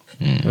from that.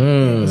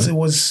 Because it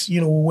was, we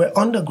were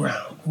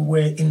underground. We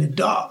were in the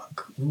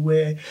dark. We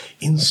were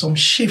in some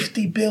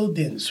shifty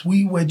buildings.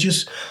 We were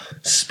just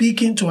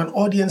speaking to an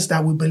audience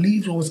that we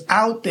believed was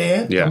out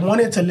there and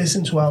wanted to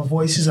listen to our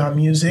voices, our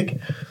music,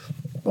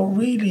 but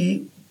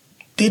really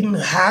didn't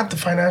have the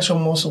financial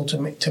muscle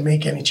to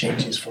make any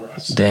changes for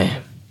us.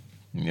 Damn.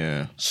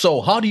 Yeah.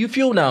 So how do you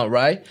feel now,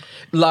 right?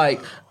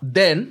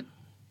 Then,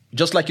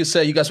 just like you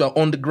said, you guys were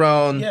on the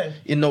ground,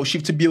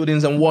 shifty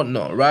buildings and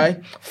whatnot,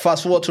 right?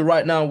 Fast forward to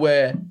right now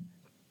where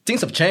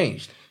things have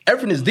changed.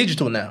 Everything is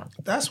digital now.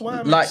 That's why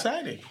I'm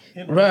excited.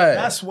 Right.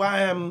 That's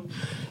why I'm,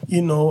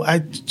 I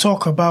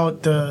talk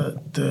about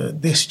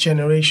this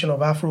generation of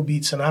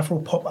Afrobeats and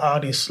Afropop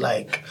artists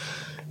like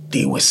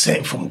they were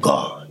sent from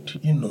God,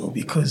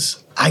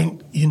 because I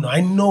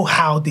know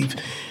how they've,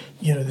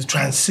 the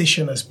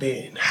transition has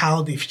been,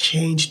 how they've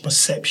changed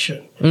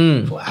perception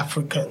for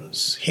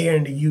Africans here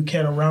in the UK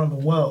and around the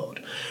world.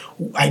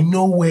 I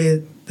know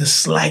where the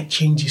slight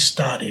changes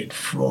started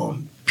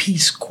from P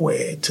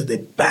Square to the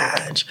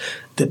badge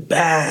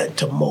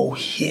to more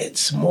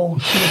hits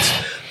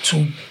to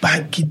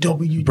Banky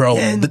W. Bro,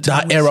 then that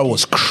to era Whiskey.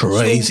 was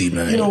crazy, So,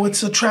 man. You know,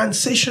 it's a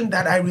transition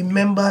that I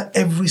remember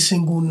every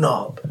single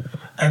knob.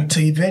 And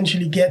to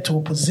eventually get to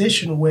a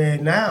position where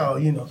now,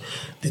 you know,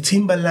 the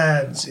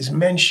Timberlands is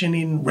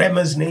mentioning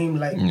Rema's name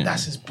like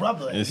that's his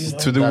brother. It's you know?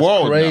 to the That's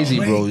world now. crazy,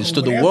 bro. It's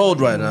to the Whatever. world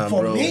right now,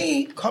 For bro.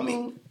 me,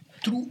 coming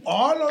through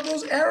all of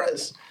those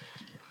eras,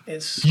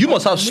 it's You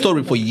must have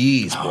story for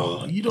years,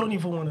 bro. Oh, you don't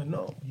even want to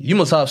know. You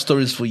must have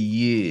stories for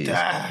years.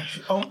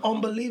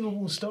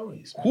 Unbelievable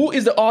stories. Who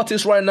is the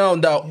artist right now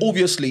that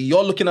obviously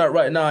you're looking at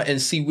right now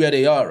and see where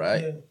they are,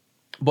 right? Yeah.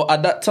 But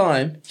at that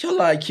time, you're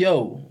like,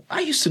 yo,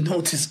 I used to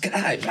know this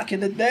guy back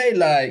in the day.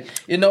 Like,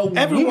 you know, we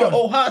Everyone. were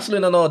all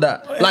hustling and all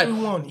that.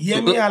 Everyone.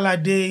 Yemi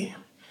Alade,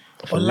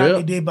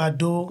 Olamide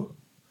Bado,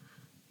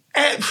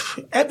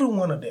 every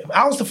one of them.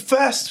 I was the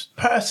first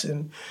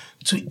person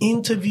to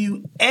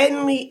interview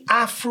any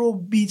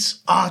Afrobeats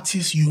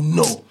artist you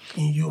know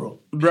in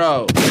Europe.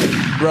 Bro,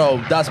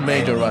 that's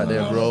major right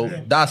there, bro.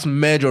 That's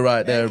major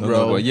right there, No,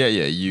 bro. but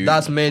you.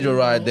 That's major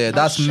right there.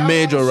 That's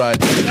major right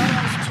there. Shout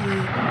outs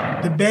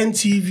to the Ben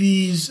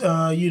TV's, the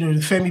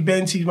Femi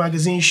Ben TV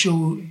magazine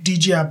show,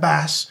 DJ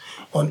Abbas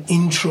on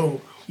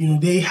Intro. You know,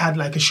 they had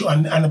like a show,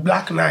 and the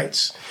Black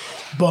Knights.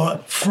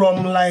 But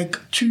from like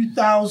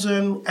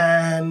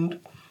 2008,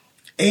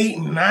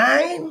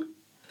 9,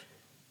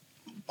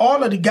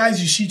 all of the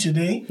guys you see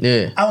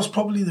today, I was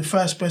probably the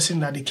first person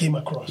that they came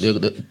across.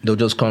 They'll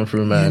just come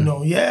through, man. You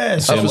know, yeah.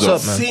 So That's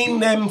what's up, man. seeing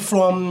them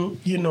from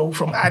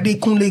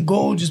Adekunle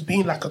Gold, just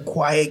being like a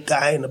quiet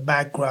guy in the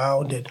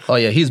background. And Oh,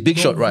 yeah, he's big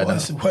shot right now.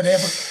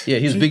 Whatever. Yeah,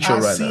 he's big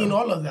shot right I've seen now.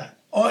 all of that.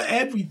 Or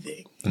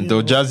everything. And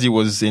Don Jazzy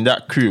was in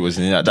that crew,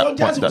 wasn't he, at that Don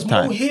point, Jazzy that was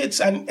time? more hits,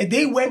 and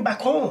they went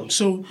back home.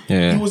 So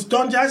Yeah. it was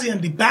Don Jazzy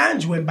and the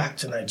band went back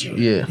to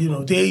Nigeria. Yeah. You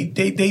know,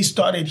 they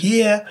started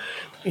here.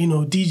 You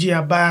know, DJ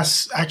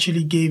Abbas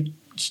actually gave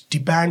the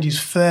band his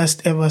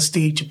first ever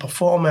stage to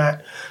perform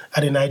at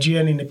the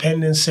Nigerian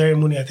independence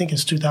ceremony. I think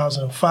it's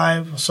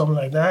 2005 or something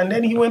like that. And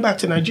then he went back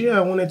to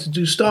Nigeria and wanted to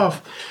do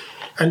stuff.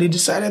 And they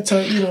decided to,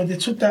 they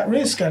took that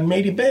risk and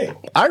made it big.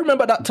 I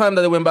remember that time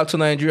that they went back to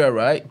Nigeria,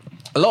 right?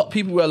 A lot of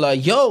people were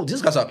like, yo,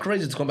 these guys are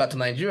crazy to come back to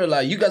Nigeria.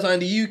 Like, you guys are in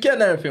the UK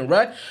and everything,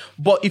 right?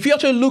 But if you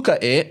actually look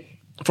at it,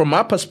 from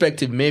my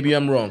perspective, maybe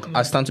I'm wrong.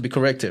 I stand to be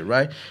corrected,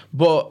 right?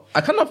 But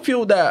I kind of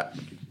feel that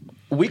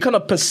we kind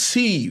of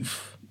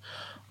perceive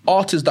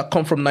artists that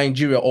come from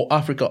Nigeria or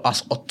Africa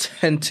as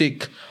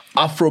authentic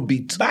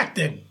Afrobeat Back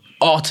then.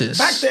 artists.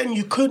 Back then,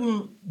 you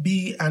couldn't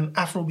be an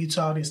Afrobeat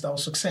artist that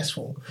was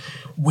successful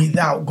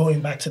without going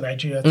back to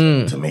Nigeria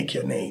to make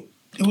your name.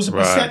 It was a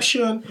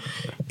perception.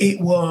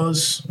 It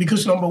was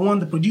because, number one,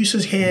 the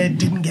producers here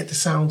didn't get the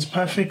sounds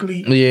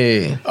perfectly.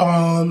 Yeah.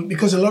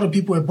 Because a lot of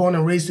people were born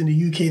and raised in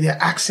the UK, their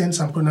accents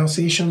and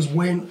pronunciations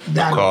weren't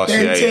that Of course,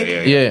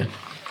 authentic. Yeah.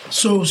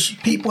 So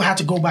people had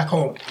to go back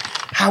home.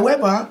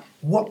 However,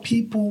 what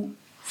people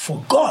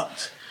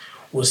forgot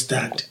was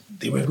that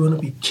they were going to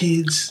be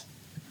kids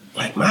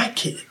like my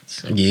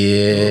kids.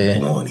 Yeah.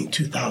 Born in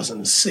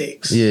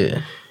 2006.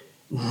 Yeah.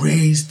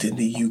 Raised in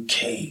the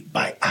UK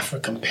by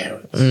African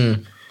parents.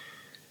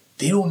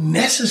 They don't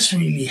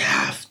necessarily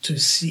have to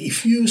see.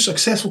 If you're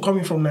successful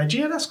coming from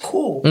Nigeria, that's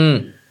cool.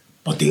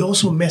 But they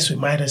also mess with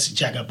Midas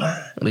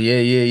Jagaban. Yeah.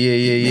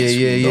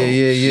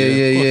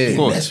 They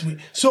mess with-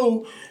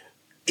 So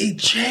it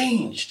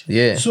changed.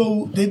 Yeah.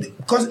 So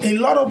because a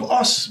lot of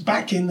us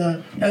back in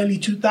the early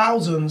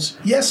 2000s,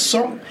 yes, a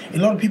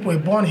lot of people were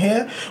born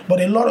here, but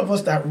a lot of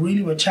us that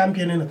really were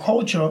championing the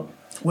culture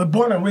were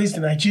born and raised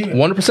in Nigeria.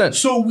 100%.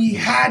 So we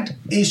had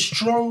a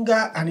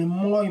stronger and a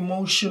more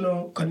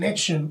emotional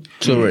connection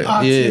To with it,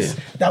 artists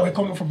that were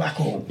coming from back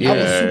home. I was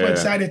Yeah, super yeah.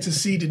 excited to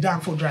see the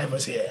Danfo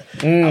drivers here.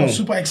 I was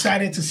super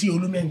excited to see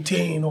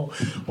Olumentain or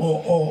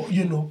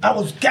I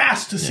was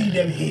gassed to see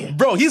them here.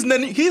 Bro, he's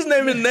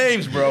naming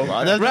names, bro.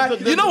 Right?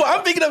 You know what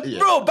I'm thinking of?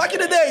 Bro, back in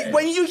the day,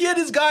 when you hear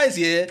these guys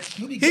here,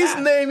 he's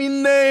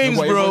naming names,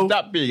 But it bro. was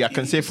that big. I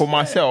can say for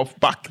myself,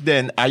 back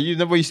then, I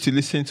never used to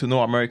listen to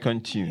no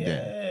American tune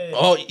then.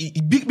 Oh,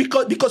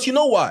 because you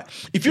know what?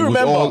 If you It was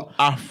remember, all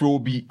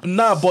Afrobeat.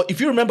 nah, but if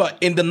you remember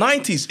in the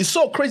 90s, it's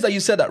so crazy that you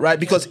said that, right?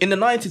 Because in the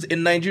 90s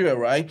in Nigeria,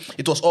 right,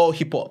 it was all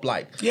hip hop,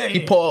 like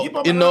hip hop,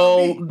 Hip-hop you and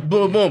know, R&B.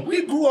 boom, boom.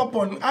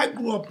 I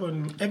grew up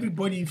on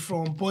everybody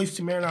from Boyz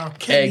II Men,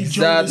 Kelly,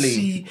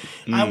 Exactly.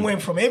 Jodeci. I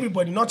went from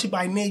everybody, Naughty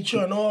by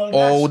Nature and all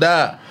All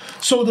that.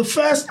 that. So the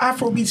first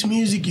Afrobeats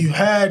music you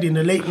heard in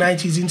the late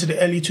 90s into the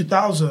early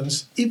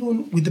 2000s,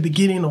 even with the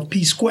beginning of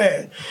P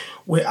Square,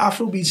 were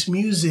Afrobeats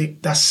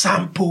music that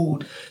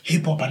sampled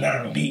hip hop and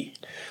R&B.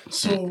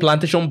 So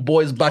Plantation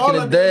Boys back all in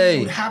the of them day.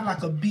 would have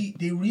like a beat.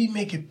 They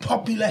remake a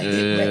popular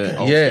hit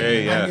record,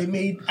 Yeah. and they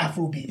made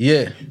Afrobeat.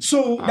 Yeah.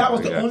 So that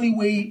was the only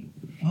way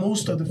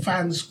most of the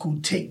fans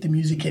could take the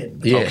music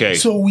in. Yeah. Okay.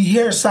 So we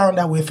hear a sound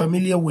that we're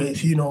familiar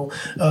with,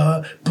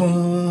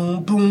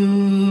 boom,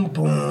 boom,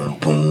 boom,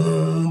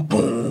 boom,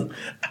 boom.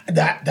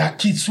 that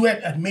Keith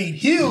Sweat had made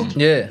huge.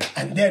 Yeah.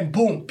 And then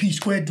boom, P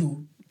Square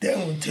do their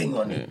own thing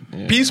on it.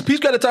 Peace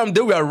at the time,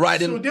 they were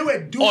riding So they were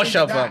doing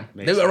Usher, fam.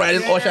 They were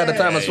riding Usher at the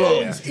time as well.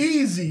 It's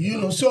easy,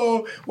 you know.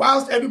 So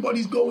whilst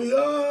everybody's going,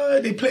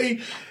 they play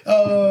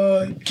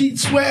Keith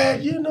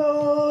Sweat, you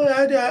know,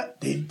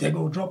 they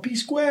go drop P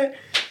Square.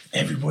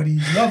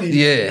 Everybody's loving it.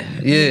 Yeah.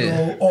 You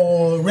know,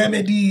 or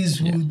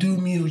Remedies will do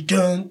music.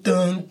 Dun,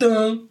 dun,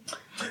 dun.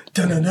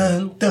 Dun, dun,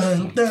 dun,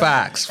 dun, dun.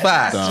 Facts.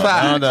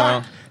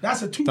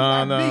 That's a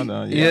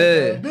 2-5 beat.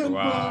 Yeah.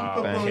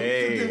 Wow.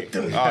 Okay.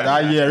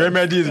 That year,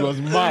 Remedies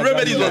was mad.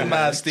 Remedies was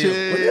mad still.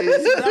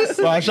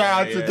 Shout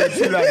out to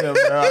Texila,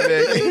 bro.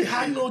 They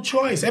had no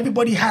choice.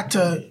 Everybody had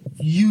to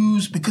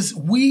use, because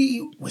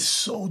we were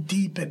so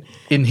deep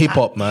in hip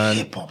hop, man.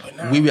 Hip-hop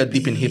and We were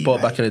deep in hip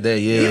hop back in the day.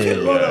 Even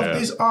a Yeah. lot of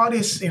these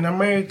artists in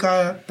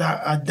America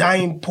that are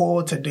dying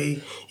poor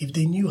today, if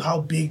they knew how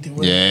big they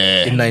were,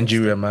 In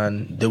Nigeria,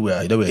 man, they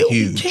were they would be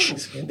huge.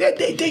 kings.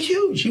 They're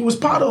huge. He was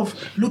part of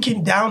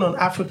looking down on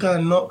Africa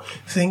and not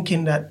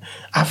thinking that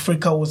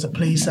Africa was a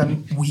place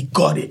and we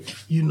got it,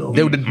 you know.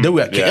 They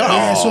were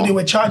Yeah, so they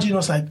were charging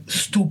us like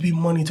stupid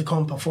money to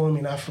come perform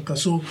in Africa.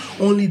 So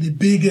only the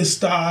biggest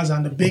stars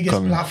and the biggest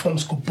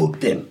platforms could book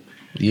them.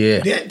 Yeah.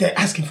 They're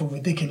asking for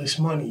ridiculous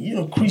money. You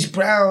know, Chris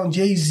Brown,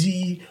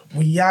 Jay-Z,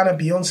 Rihanna,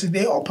 Beyonce,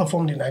 they all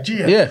performed in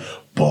Nigeria. Yeah.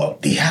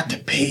 But they had to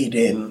pay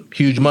them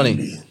Huge money.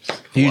 millions.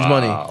 Huge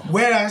money.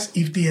 Whereas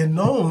if they had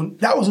known,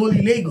 that was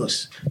only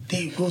Lagos.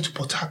 They could go to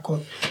Port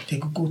Harcourt, they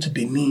could go to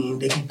Benin,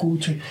 they could go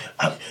to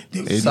South,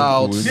 they would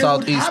Southeast,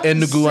 have the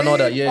Enugu and all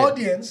that, same yeah.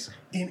 audience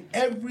in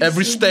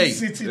Every single state.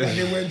 city that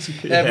they went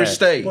to. Every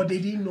state. But they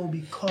didn't know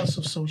because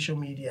of social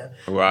media.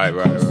 Right.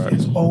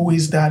 There's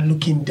always that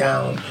looking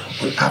down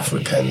on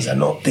Africans and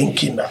not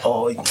thinking that,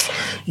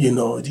 you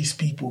know, these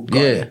people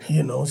got it,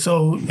 you know.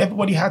 So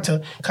everybody had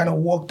to kind of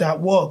walk that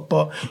walk.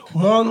 But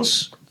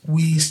once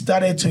we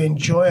started to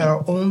enjoy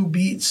our own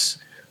beats,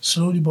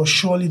 slowly but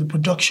surely the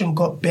production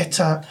got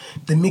better,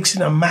 the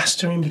mixing and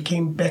mastering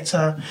became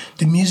better,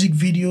 the music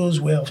videos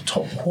were of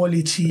top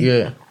quality.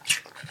 Yeah.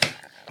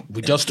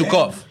 We just took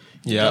off.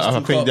 Yeah, I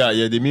think that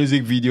the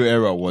music video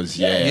era was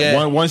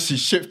Yeah. Once you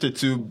shifted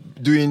to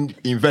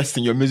invest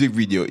in your music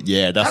video,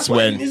 that's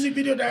when the music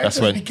video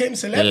directors became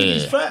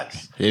celebrities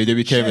first. Yeah, they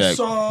became Chef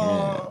like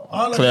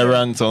all of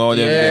Clarence and all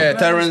them. Yeah.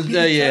 Terrence,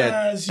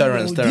 Peters,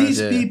 Terrence, these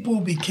yeah.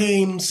 people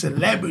became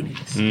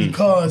celebrities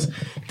because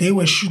they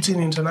were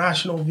shooting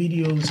international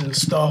videos and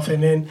stuff,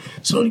 and then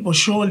slowly but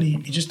surely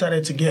it just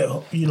started to get,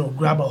 you know,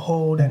 grab a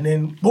hold, and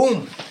then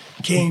boom.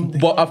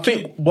 But I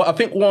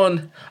think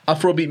one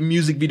Afrobeat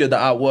music video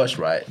that I watched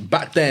right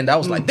back then, that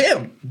was like,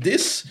 damn,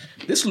 this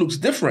looks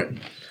different.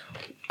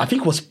 I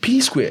think it was P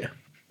Square.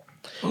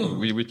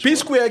 P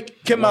Square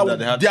came out with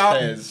their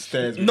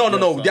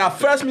their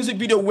first music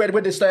video where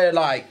they started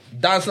like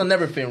dancing and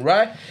everything,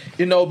 right?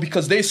 You know,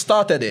 because they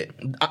started it.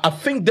 I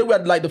think they were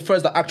like the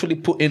first that actually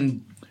put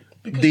in.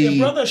 Because their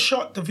brother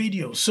shot the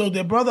video, so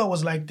their brother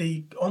was like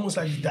almost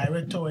like the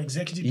director or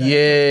executive director.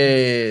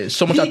 Yeah,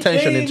 so much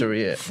attention came into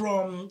it. Yeah.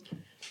 From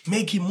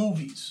making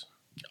movies.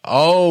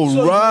 Oh,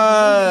 So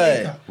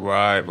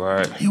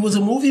Right. he was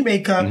a movie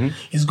maker.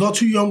 He's got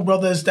two young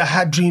brothers that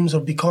had dreams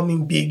of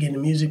becoming big in the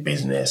music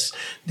business.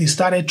 They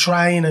started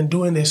trying and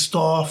doing their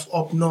stuff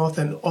up north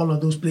and all of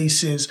those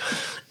places.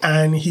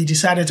 And he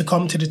decided to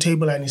come to the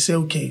table and he said,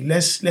 okay,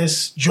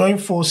 let's join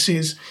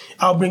forces.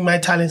 I'll bring my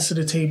talents to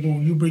the table.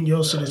 You bring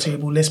yours to the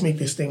table. Let's make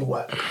this thing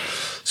work.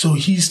 So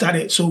he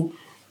started. So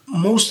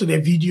most of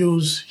their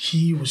videos,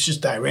 he was just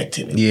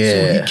directing it. Yeah.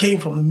 So he came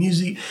from the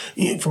music,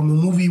 from the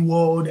movie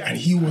world, and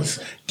he was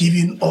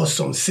giving us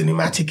some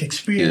cinematic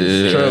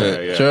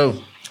experience.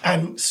 True.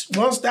 And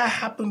once that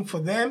happened for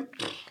them,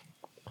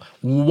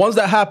 once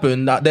that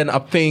happened, then I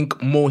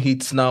think more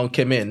hits now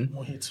came in.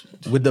 more hits.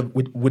 With the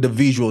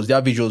visuals.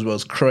 Their visuals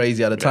was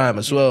crazy at the time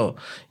as well.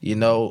 You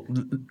know,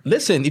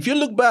 listen, if you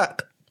look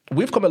back,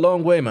 we've come a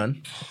long way,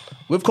 man.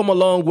 We've come a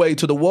long way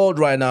to the world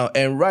right now.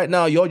 And right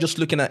now, you're just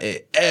looking at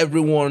it.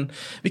 Everyone,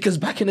 because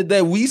back in the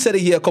day, we said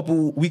it here a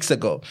couple weeks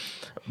ago.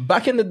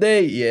 Back in the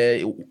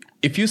day,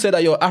 if you say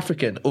that you're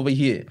African over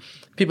here,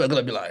 people are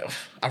going to be like,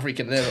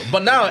 African.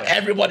 But now,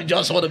 everybody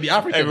just want to be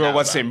African. Everyone now,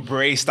 wants to man.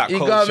 embrace that You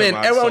culture, know what I mean?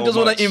 man, Everyone so just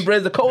want much. to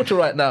embrace the culture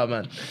right now,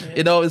 man.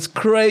 You know, it's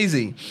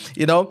crazy.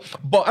 You know,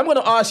 but I'm going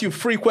to ask you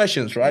 3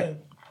 questions, right?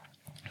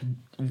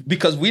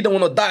 Because we don't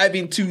want to dive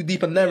in too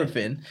deep and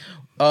everything.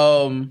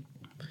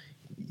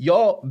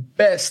 Your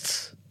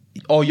best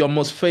or your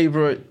most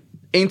favorite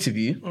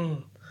interview,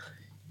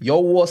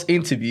 your worst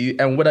interview,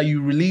 and whether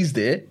you released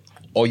it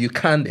or you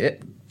canned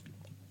it,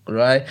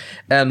 right?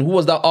 And who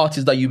was that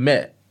artist that you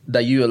met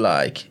that you were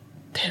like,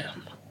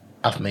 damn,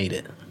 I've made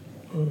it?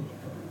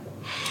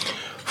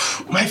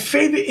 My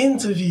favorite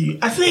interview,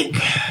 I think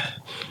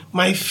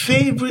my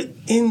favorite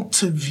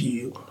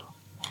interview,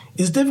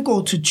 it's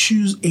difficult to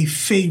choose a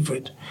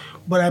favorite,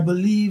 but I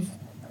believe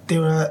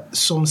there are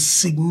some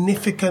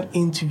significant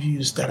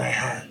interviews that I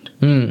had.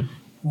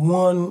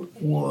 One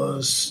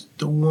was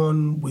the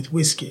one with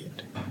Wizkid.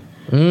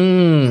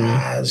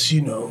 As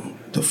you know,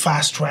 the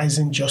fast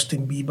rising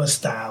Justin Bieber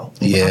style.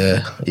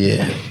 Yeah,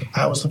 yeah.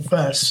 I was the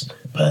first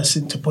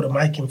person to put a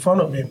mic in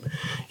front of him,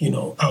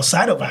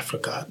 outside of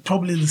Africa.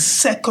 Probably the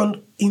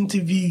second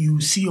interview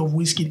you see of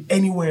Wizkid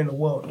anywhere in the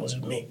world was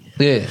with me.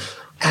 Yeah.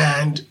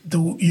 And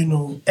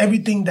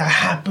everything that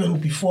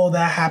happened before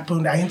that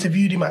happened, I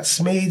interviewed him at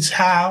Smade's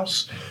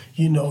house.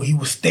 He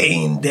was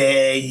staying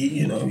there.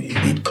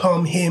 He'd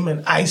come, him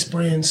and Ice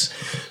Prince.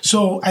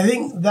 So I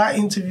think that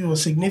interview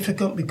was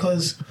significant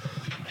because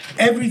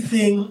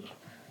everything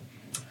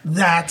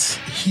that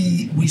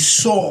we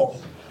saw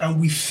and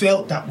we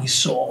felt that we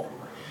saw,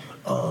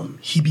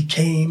 he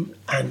became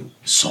and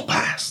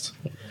surpassed.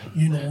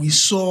 We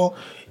saw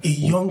a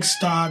young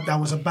star that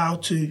was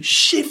about to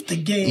shift the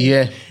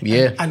game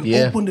and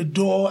open the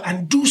door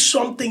and do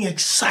something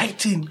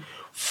exciting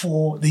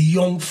for the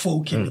young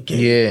folk in the game.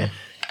 Yeah.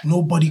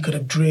 Nobody could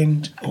have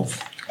dreamed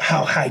of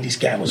how high this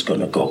guy was going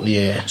to go.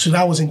 Yeah. So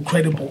that was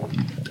incredible.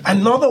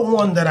 Another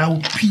one that I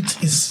would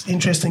repeat is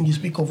interesting. You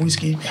speak of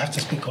Wizkid, you have to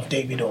speak of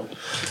Davido.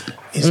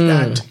 Is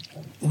that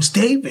it was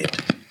David,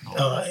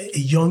 a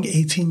young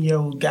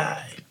 18-year-old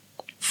guy.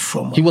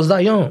 He was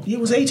that young? He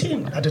was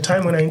 18 at the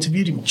time when I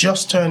interviewed him,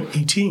 just turned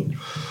 18.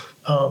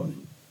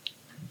 From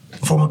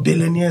a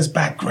billionaire's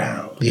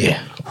background. Yeah.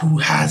 Who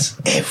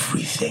has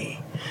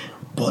everything,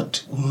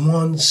 but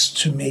wants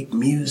to make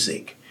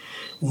music,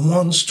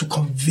 wants to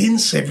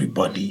convince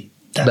everybody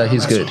that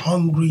he's I'm good. As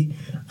hungry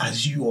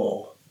as you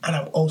all, and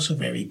I'm also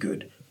very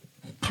good.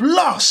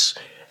 Plus,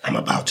 I'm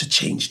about to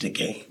change the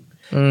game.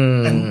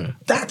 And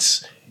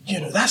that's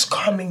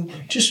coming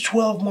just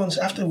 12 months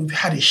after we've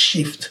had a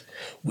shift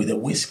with a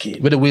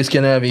Wizkid. With a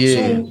Wizkid, yeah.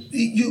 So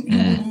you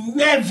would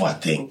never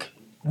think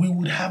we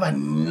would have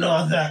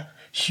another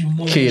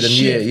humongous kid, and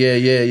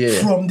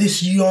shift from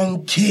this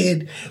young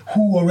kid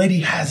who already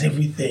has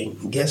everything.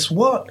 And guess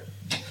what?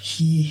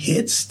 He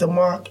hits the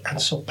mark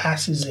and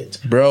surpasses it.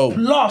 Bro.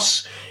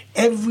 Plus,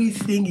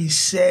 everything he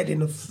said in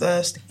the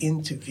first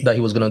interview. That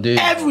he was going to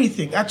do.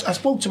 Everything. I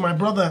spoke to my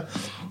brother.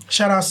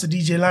 Shout outs to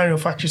DJ Larry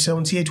of Factory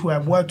 78 who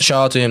I've worked with.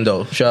 Shout out to him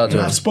though.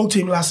 I spoke to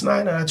him last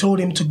night and I told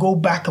him to go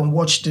back and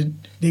watch the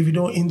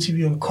Davido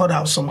interview and cut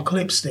out some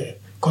clips there.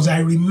 Because I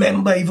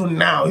remember even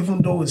now,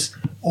 even though it's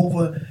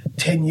over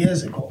 10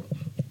 years ago,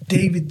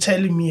 David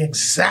telling me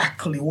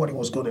exactly what he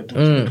was going to do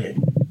to the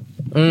game.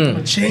 I'm going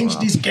to change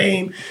this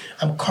game.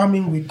 I'm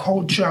coming with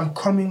culture. I'm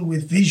coming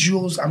with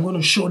visuals. I'm going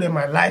to show them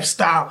my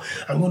lifestyle.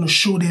 I'm going to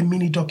show them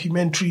mini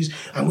documentaries.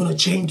 I'm going to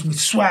change with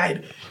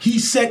swag. He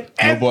said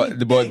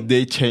everything. But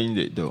they changed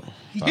it though.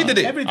 He did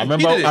it. I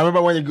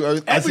remember when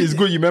as it's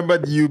good. You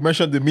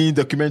mentioned the mini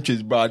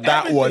documentaries, but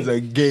that was a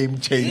game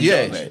changer.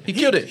 Yeah, man. he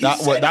killed it.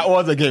 That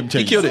was a game changer.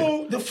 He killed it.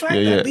 So the fact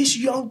that this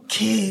young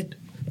kid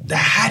that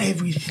had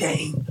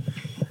everything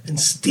and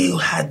still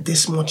had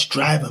this much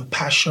drive and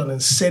passion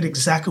and said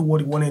exactly what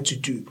he wanted to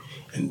do,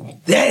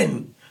 and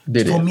then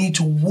me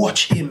to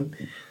watch him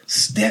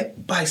step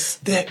by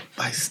step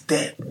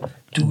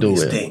do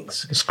these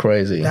things. It's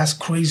crazy. That's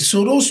crazy.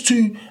 So those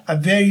two are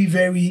very,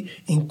 very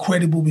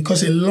incredible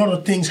because a lot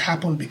of things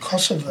happen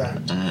because of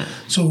that.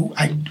 So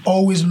I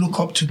always look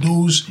up to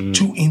those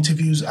two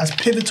interviews as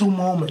pivotal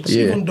moments,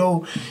 even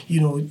though,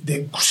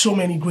 there are so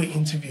many great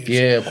interviews.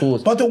 Yeah, of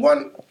course. But the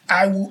one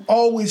I will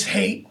always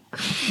hate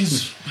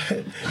is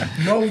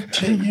no cat.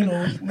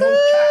 It's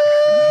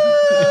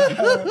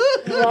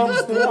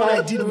the one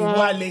I did with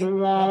Wale.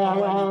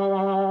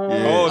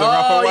 Oh, the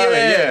rapper Wale,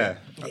 yeah.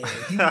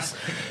 He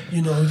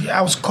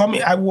was,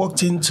 I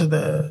walked into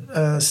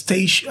the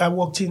station. I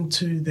walked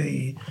into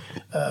the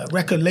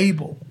record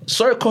label.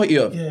 Sorry, cut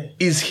you up. Yeah.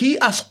 Is he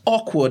as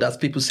awkward as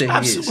people say he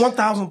is?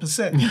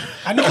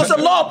 1,000%. Because a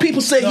lot of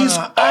people say he's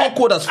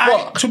awkward as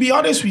fuck. To be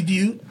honest with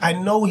you, I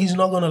know he's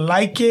not going to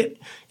like it.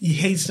 He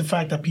hates the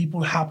fact that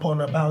people harp on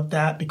about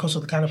that because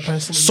of the kind of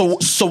person he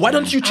is. So why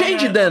don't you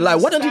change it then?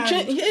 Like, why don't you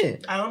change? Yeah.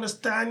 I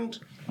understand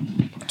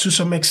to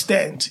some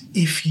extent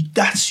if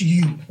that's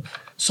you.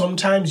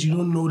 Sometimes you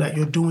don't know that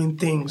you're doing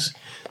things.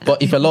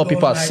 But if a lot of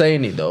people are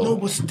saying it though. No,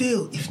 but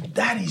still, if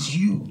that is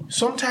you,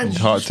 sometimes it's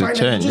you hard just to find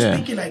change, just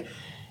thinking like,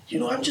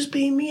 I'm just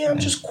being me. I'm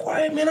just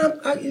quiet, man. Man,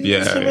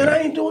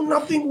 I ain't doing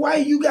nothing. Why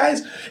you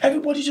guys,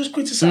 everybody just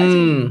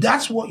criticizing me?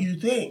 That's what you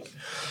think.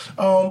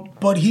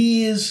 But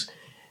he is,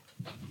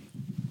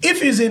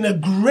 if he's in a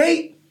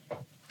great,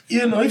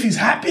 if he's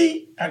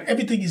happy and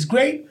everything is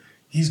great,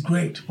 he's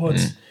great.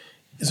 But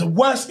it's a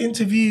worst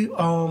interview.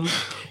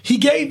 They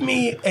gave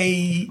me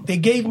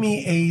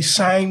a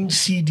signed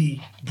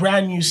CD,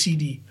 brand new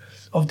CD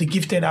of the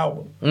Gifted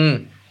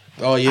album.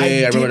 Oh yeah,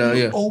 I remember that.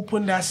 Yeah.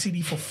 Open that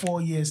CD for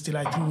 4 years till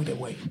I threw it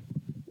away.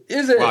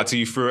 Is it? Wow, till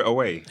you threw it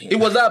away. It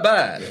was that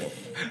bad. It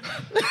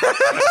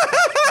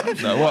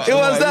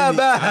was that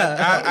bad.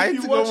 I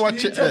didn't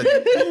watch it.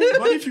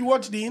 But if you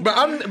watch the interview,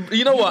 but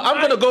you know what? I'm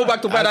gonna go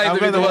back to that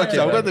interview.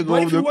 I'm gonna go.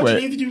 But if you watch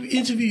the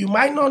interview, you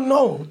might not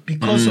know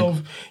because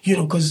of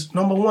because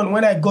number one,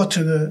 when I got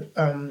to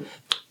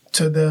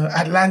the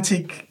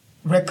Atlantic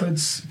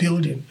Records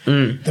building.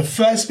 The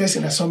first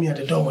person that saw me at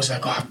the door was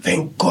like, "Oh,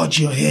 thank God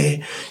you're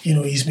here. You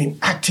know, he's been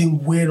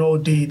acting weird all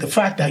day. The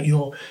fact that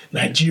you're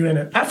Nigerian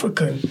and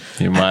African,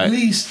 at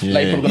least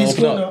he's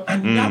gonna."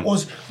 And that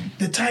was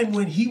the time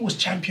when he was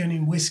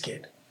championing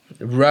Wizkid.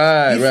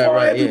 Before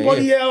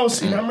everybody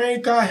else in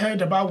America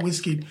heard about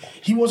Wizkid,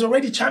 he was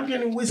already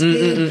championing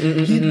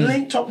Wizkid. He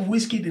linked up with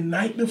Wizkid the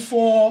night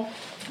before.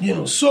 You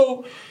know,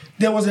 so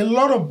there was a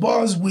lot of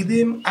buzz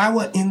within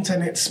our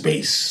internet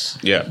space.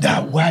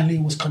 That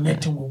Wale was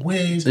connecting with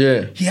Wiz.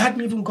 He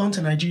hadn't even gone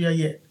to Nigeria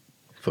yet.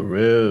 For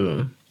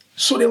real.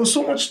 So there was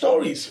so much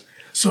stories.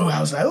 So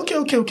I was like,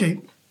 okay.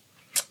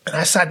 And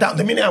I sat down.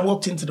 The minute I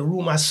walked into the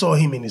room, I saw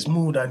him in his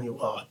mood. I knew,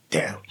 oh,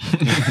 damn.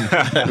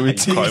 We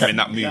caught him in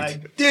that mood.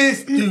 Like,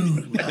 this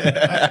dude.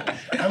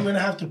 I'm going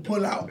to have to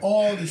pull out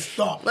all the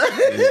stuff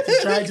to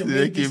try to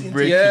make this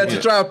interview.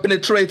 To try to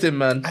penetrate him,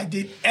 man. I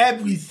did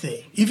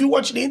everything. If you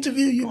watch the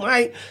interview, you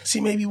might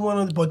see maybe one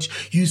of the, but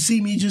you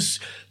see me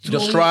just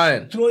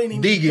throwing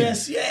in digging,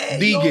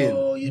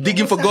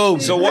 digging for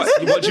gold. So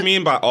what do you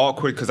mean by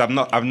awkward? Because I've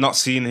not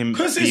seen him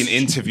being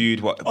interviewed.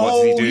 What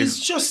does he do?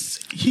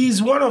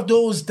 He's one of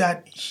those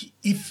that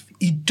if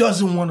he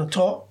doesn't want to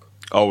talk.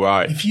 Oh,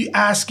 right. If you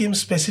ask him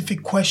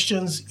specific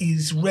questions,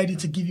 he's ready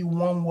to give you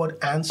one word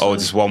answer. Oh,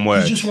 just one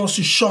word. He just wants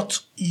to shut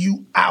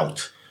you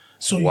out.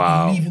 So you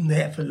can leave him the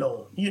F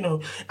alone, you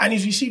know. And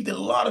he's received a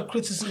lot of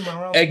criticism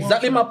around.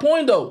 Exactly my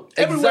point, though.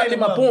 Exactly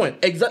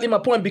my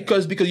point.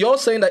 Because you're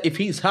saying that if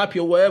he's happy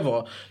or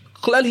whatever,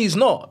 clearly he's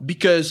not.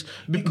 Because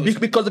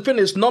the thing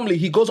is, normally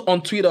he goes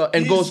on Twitter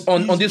and goes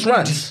on these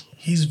rants.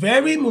 He's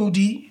very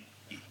moody.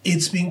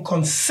 It's been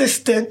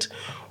consistent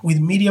with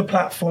media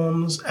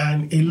platforms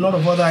and a lot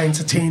of other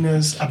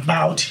entertainers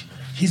about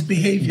his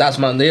behavior. That's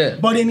man,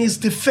 But in his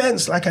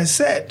defense, like I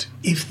said,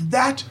 if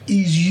that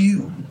is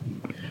you,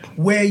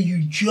 where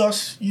you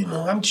just, you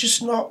know, I'm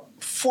just not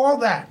for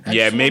that.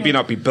 Maybe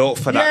not be built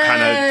for that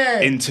kind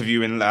of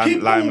interview in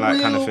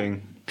limelight kind of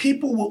thing.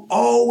 People will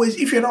always,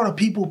 if you're not a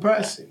people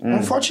person,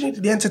 unfortunately,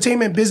 the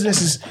entertainment business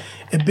is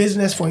a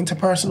business for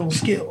interpersonal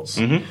skills.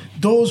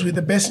 Those with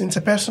the best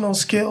interpersonal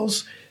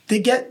skills, they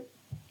get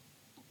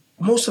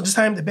most of the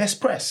time the best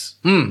press.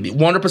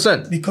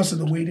 100%. Because of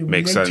the way they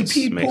relate to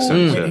people,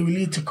 the way they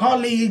relate to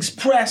colleagues,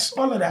 press,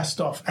 all of that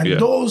stuff. And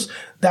those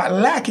that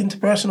lack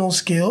interpersonal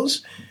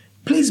skills,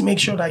 please make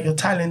sure that your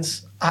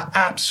talents are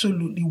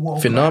absolutely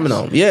world-class.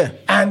 Phenomenal,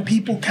 and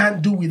people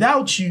can't do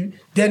without you,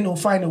 then they'll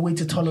find a way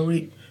to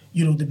tolerate,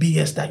 you know, the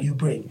BS that you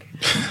bring.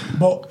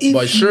 But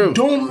if you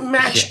don't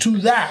match to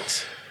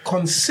that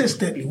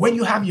consistently, when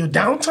you have your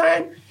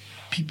downtime,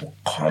 people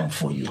come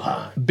for you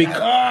hard.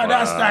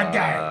 That's that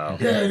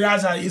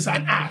guy. He's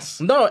an ass.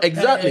 No,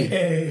 exactly.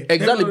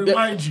 Exactly.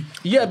 Remind you.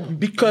 Yeah,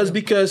 because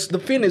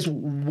the thing is,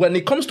 when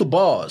it comes to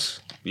bars,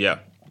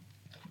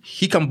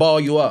 he can bar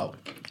you out.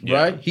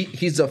 Right?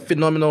 He's a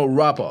phenomenal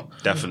rapper.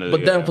 Definitely.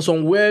 But then for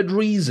some weird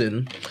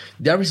reason,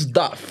 there is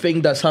that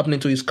thing that's happening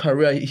to his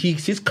career.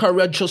 His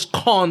career just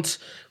can't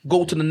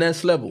go to the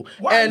next level.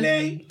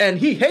 And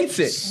he hates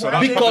it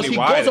because he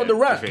goes on the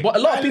rap. But a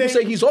lot of people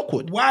say he's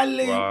awkward.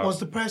 Wale was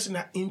the person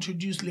that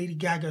introduced Lady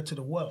Gaga to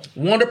the world.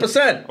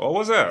 100%. What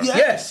was that?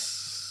 Yes.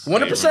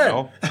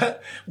 100%.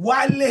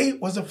 Wale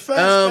was the first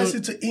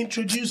person to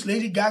introduce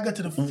Lady Gaga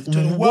to the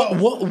world.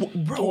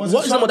 What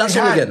is the name of that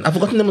song again? I've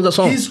forgotten the name of the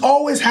song. He's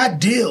always had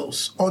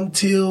deals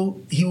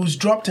until he was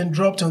dropped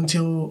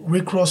until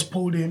Rick Ross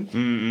pulled him.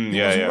 He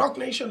was in Rock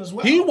Nation as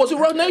well. He was in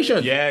Rock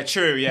Nation. Yeah,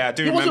 true. Yeah, I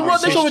do remember. He was in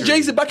Rock Nation with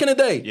Jay-Z back in the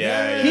day.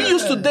 He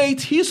used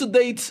to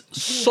date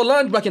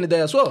Solange back in the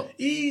day as well.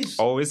 Is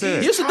it?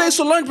 He used to date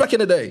Solange back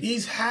in the day.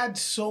 He's had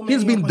so many.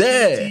 He's been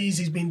there.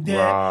 He's been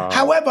there.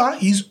 However,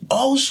 he's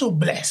also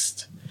blessed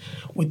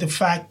with the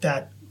fact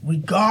that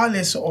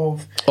regardless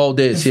of all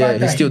this,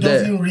 he's still there.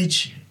 He doesn't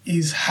reach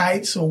his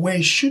heights or where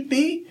he should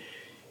be.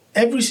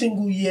 Every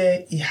single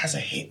year, he has a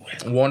hit.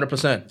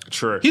 100%.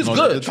 True. He's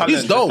good.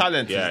 He's dope. The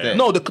talent is there.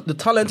 No, the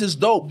talent is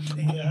dope.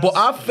 But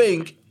I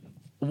think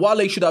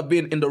Wale should have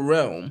been in the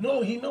realm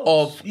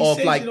of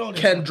like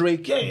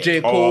Kendrick,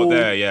 J. Cole.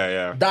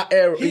 That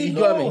era. You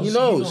know what I mean? He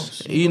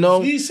knows. You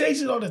know? He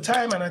says it all the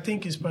time, and I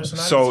think his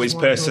personality. So his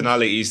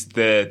personality is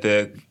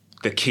the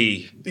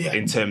key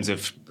in terms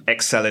of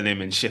excelling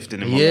him and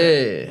shifting him.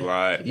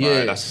 Right.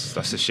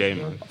 That's a shame,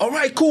 man. All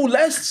right, cool.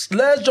 Let's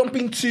jump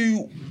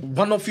into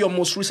one of your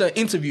most recent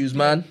interviews,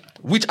 man.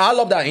 Which I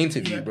love that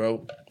interview,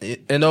 bro.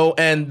 You know,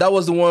 and that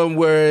was the one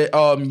where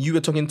you were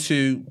talking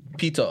to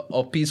Peter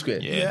of P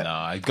Square.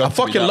 I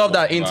fucking love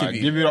that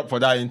interview. Give it up for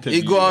that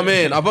interview. You go,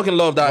 I fucking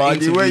love that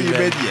interview. The way you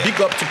made Big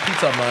up to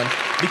Peter, man,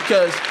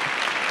 because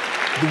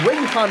the way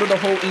you handled the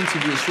whole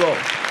interview as well,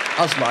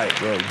 I was like,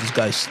 bro,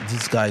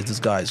 this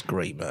guy is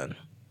great, man.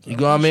 You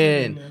know what I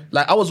mean?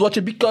 Like, I was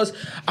watching because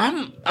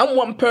I'm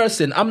one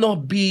person. I'm not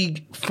a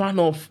big fan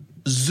of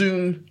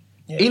Zoom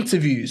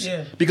interviews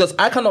because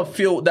I kind of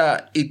feel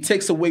that it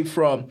takes away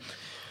from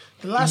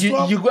the last you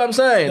get what I'm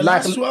saying? The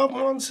last 12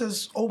 months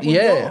has opened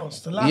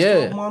doors. The last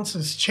 12 months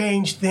has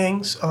changed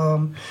things.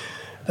 The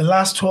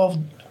last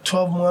 12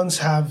 12 months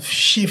have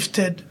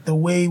shifted the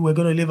way we're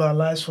going to live our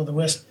lives for the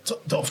rest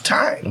of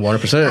time.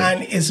 100%.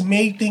 And it's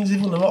made things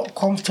even a lot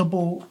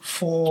comfortable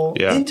for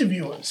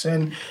interviewers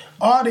and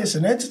artists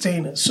and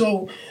entertainers.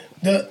 So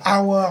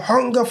our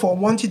hunger for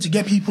wanting to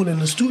get people in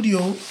the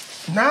studio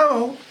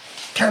now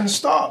can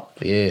stop.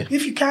 Yeah.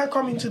 If you can't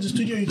come into the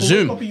studio, you can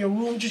Zoom. wake up in your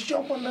room, just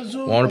jump on the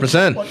Zoom.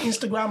 100%. On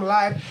Instagram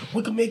Live.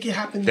 We can make it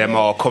happen. They're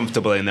more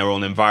comfortable in their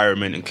own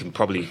environment and can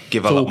probably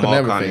give a lot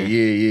more. Can't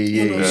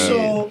Yeah.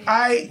 So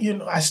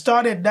I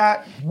started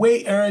that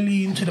way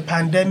early into the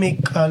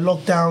pandemic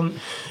lockdown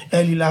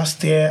early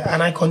last year,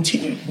 and I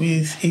continued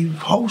with a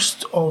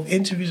host of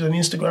interviews on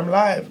Instagram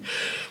Live.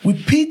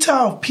 With Peter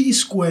of P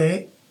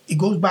Square, it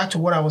goes back to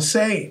what I was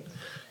saying.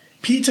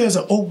 Peter is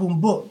an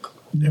open book.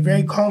 A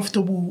very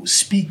comfortable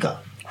speaker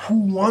who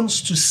wants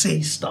to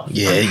say stuff.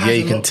 Yeah,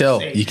 you can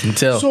tell. You can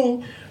tell.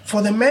 So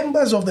for the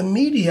members of the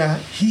media,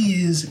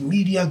 he is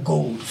media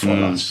gold for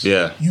us.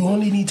 Yeah. You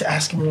only need to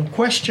ask him one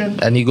question.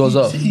 And he goes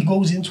up. He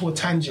goes into a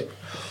tangent.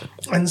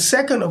 And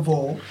second of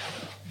all,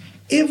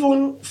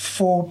 even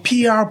for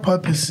PR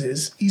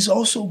purposes, he's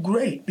also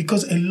great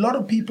because a lot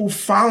of people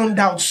found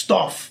out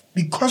stuff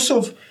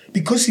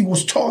because he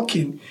was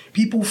talking.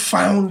 People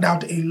found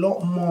out a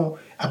lot more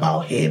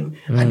about him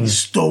and his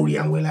story,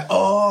 and we're like,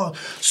 oh,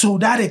 so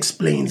that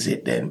explains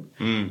it then.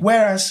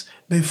 Whereas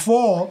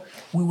before,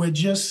 we were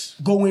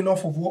just going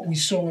off of what we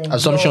saw on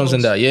assumptions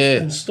and that,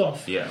 and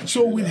stuff. Yeah.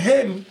 So with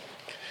him,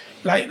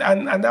 like,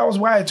 and that was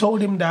why I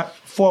told him that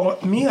for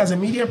me as a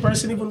media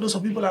person, even though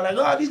some people are like,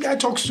 oh, this guy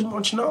talks too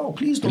much. No,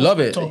 please don't Love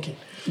stop it. talking.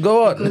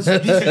 Go on.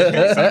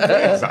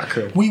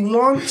 Exactly. We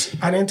want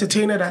an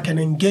entertainer that can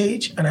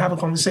engage and have a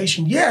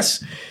conversation.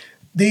 Yes,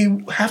 they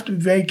have to be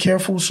very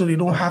careful so they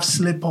don't have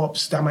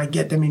slip-ups that might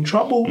get them in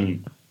trouble.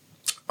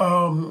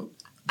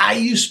 I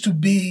used to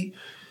be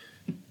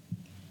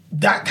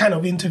that kind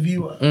of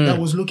interviewer that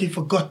was looking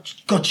for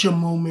gotcha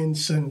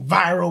moments and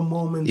viral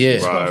moments. Yeah.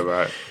 And stuff.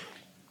 Right.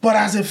 But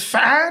as a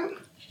fan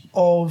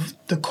of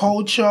the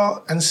culture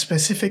and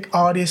specific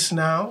artists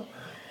now,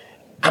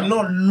 I'm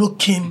not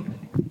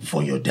looking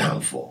for your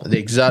downfall.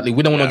 Exactly.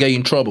 We don't want to get you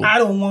in trouble. I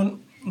don't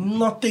want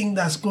nothing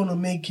that's going to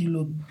make you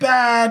look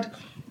bad,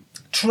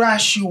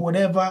 trash you,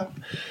 whatever,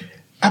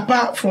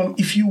 apart from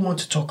if you want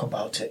to talk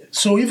about it.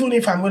 So even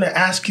if I'm going to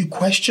ask you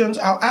questions,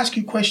 I'll ask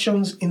you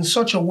questions in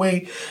such a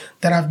way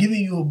that I've given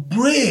you a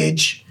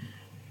bridge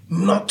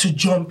not to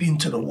jump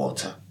into the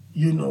water. I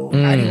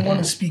didn't want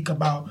to speak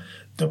about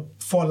the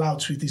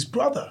fallouts with his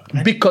brother.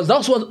 Because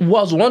that's what I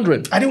was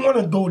wondering. I didn't want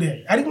to go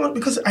there.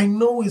 Because I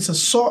know it's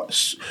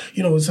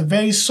it's a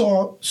very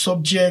sore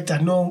subject. I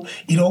know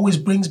it always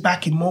brings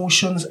back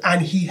emotions,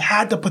 and he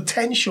had the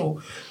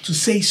potential to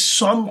say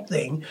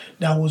something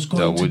that was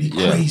going to be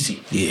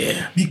crazy.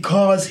 Yeah.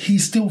 Because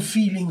he's still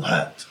feeling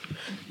hurt.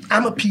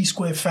 I'm a P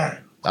Square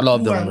fan. I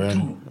love them,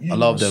 man. I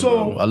love them,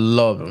 bro. I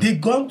love them. They've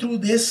gone through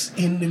this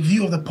in the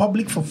view of the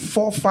public for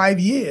 4 or 5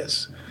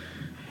 years.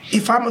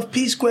 If I'm a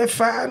P Square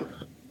fan,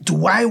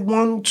 do I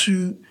want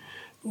to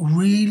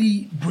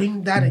really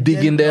bring that again?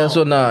 Dig in there,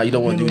 so nah, you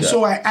don't want to do that.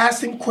 So I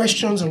asked him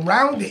questions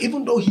around it,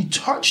 even though he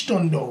touched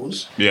on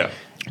those. Yeah.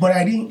 But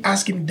I didn't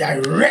ask him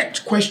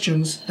direct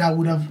questions that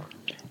would have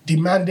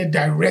demanded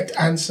direct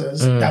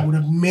answers that would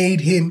have made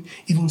him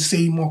even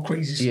say more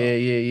crazy stuff.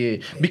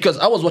 Yeah. Because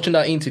I was watching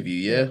that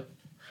interview,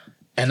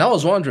 and I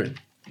was wondering,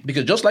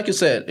 because just like you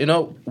said,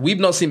 we've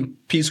not seen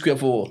P Square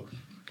for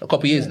a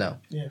couple years now.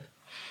 Yeah.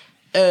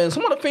 And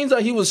some of the things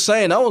that he was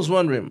saying, I was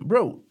wondering,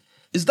 bro,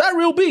 is that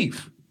real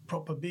beef?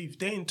 Proper beef.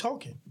 They ain't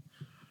talking.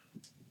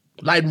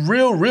 Like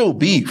real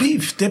beef.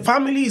 Beef. Their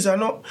families are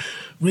not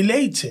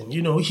relating.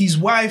 His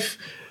wife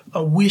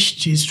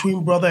wished his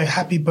twin brother a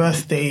happy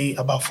birthday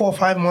about 4 or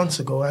 5 months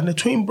ago, and the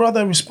twin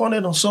brother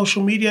responded on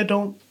social media,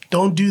 Don't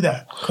do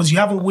that, because you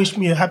haven't wished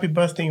me a happy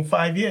birthday in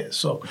 5 years.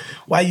 So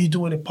why are you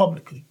doing it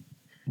publicly?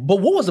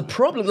 But what was the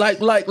problem? Like,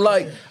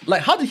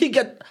 how did he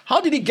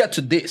get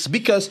to this?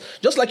 Because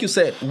just like you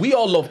said, we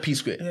all love P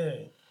Square.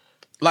 Yeah.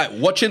 Like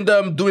watching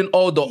them doing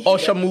all the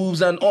usher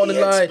moves and all the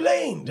like. He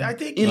explained. I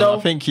think I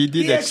think he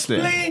did explain.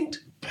 He explained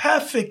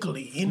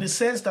perfectly in the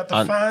sense that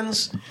the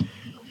fans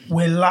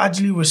were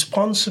largely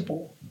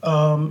responsible.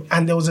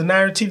 And there was a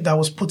narrative that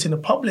was put in the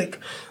public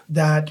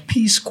that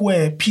P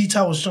Square,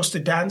 Peter was just a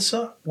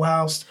dancer,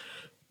 whilst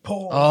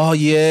Paul... Oh,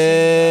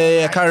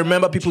 yeah. I can't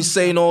remember people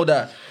saying all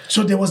that.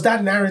 So there was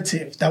that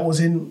narrative that was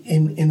in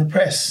the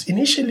press.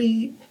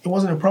 Initially, it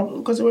wasn't a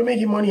problem because they were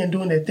making money and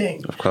doing their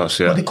thing. Of course,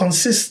 yeah. But the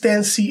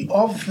consistency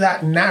of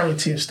that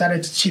narrative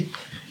started to chip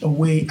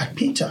away at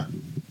Peter.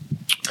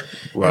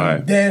 Right.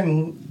 And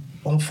then,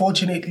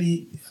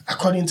 unfortunately,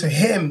 according to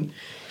him,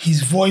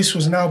 his voice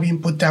was now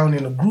being put down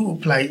in a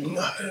group. Like,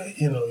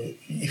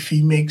 if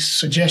he makes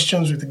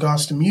suggestions with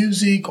regards to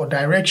music or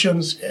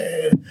directions,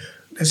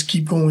 let's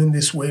keep going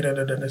this way.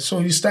 So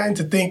he's starting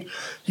to think,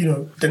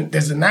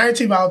 there's a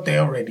narrative out there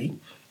already.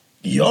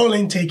 Y'all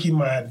ain't taking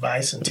my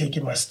advice and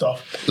taking my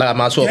stuff. Like I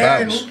might as well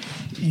bounce.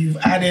 You've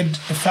added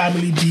the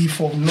family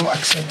beef of not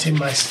accepting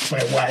my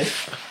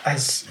wife.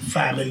 as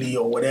family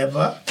or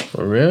whatever.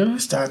 For real?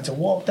 It's time to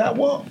walk that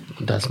walk.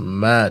 That's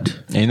mad.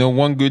 And you know,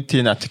 one good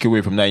thing I took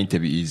away from that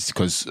interview is,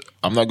 because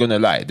I'm not gonna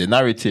lie, the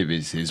narrative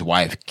is his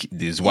wife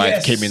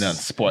came in and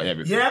spoiled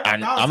everything. Yeah,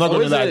 and I'm not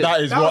gonna lie,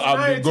 that is what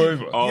I've been going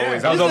for.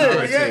 Always. Yeah, That was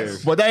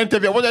narrative. But that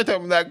interview, what I tell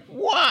him, like,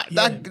 what?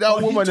 Yeah. That But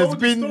he woman has told the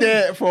been story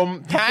there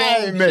from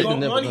time, mate. got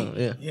Never money.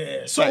 know,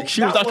 Yeah. So Like,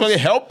 she was that actually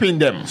helping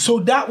them. So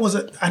that was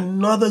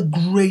another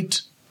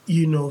great,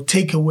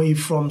 takeaway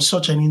from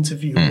such an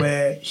interview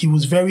where he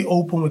was very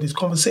open with his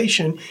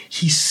conversation.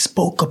 He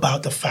spoke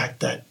about the fact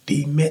that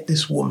they met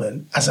this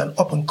woman as an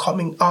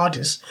up-and-coming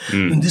artist,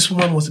 and this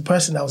woman was the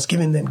person that was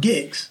giving them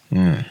gigs.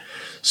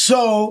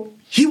 So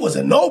he was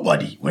a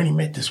nobody when he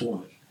met this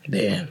woman.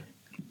 Damn.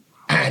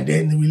 And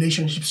then the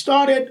relationship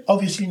started.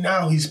 Obviously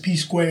now he's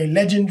P-Square,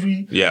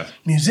 legendary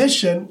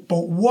musician.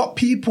 But what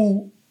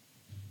people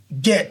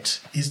get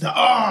is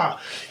that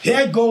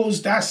here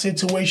goes that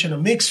situation. A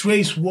mixed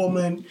race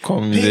woman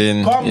comes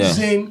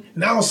in,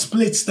 now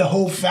splits the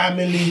whole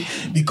family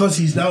because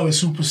he's now a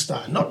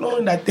superstar. Not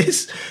knowing that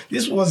this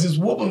was his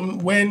woman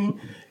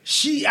when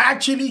she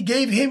actually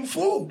gave him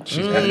food.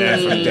 She's been there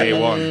from day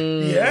one.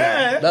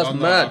 Yeah, That's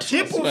mad.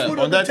 she put food On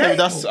on the that time, table.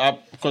 that's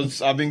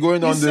because I've been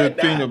going on the said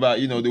thing that. about,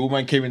 the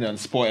woman came in and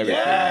spoiled everything.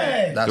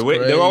 Yeah. That's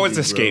They're always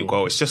the crazy, bro.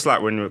 scapegoat. It's just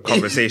like when we were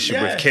conversation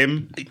Yeah. with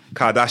Kim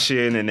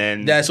Kardashian, and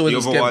then That's always the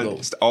the other scapegoat.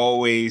 ones.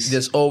 Always,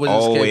 There's always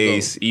a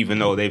scapegoat. even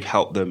though they've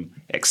helped them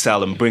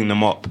excel and bring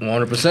them up.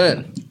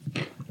 100%.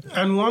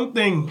 And one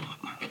thing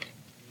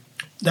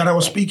that I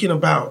was speaking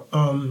about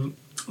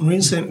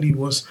recently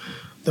was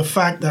the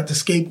fact that the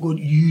scapegoat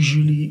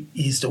usually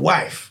is the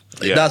wife.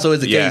 Yeah. That's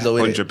always the case, though,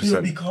 isn't it?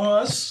 100%.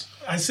 Because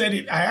I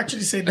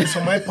actually said this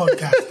on my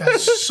podcast, that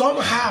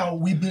somehow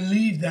we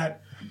believe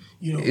that,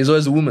 It's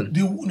always a woman.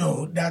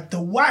 that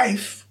the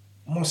wife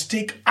must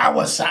take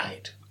our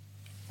side.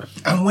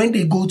 And when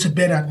they go to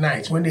bed at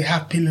night, when they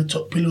have pillow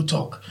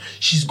talk,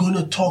 she's going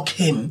to talk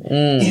him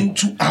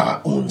into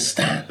our own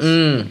stance,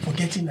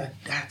 forgetting that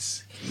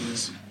that's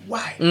his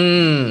wife.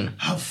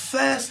 Her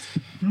first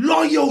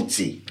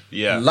loyalty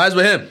Lies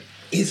with him.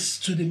 is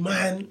to the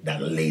man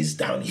that lays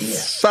down here.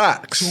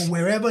 Facts. So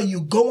wherever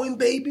you're going,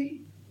 baby,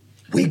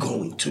 we're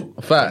going to.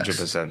 Facts.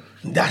 100%.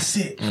 That's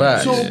it.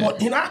 Facts. So,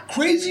 but in our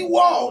crazy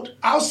world,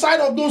 outside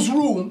of those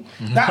rooms,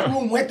 that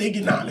room we're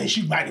taking now, and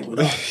she's riding with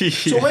us.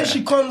 So when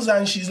she comes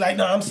and she's like,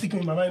 "No, I'm sticking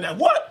with my mind." Like,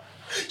 what?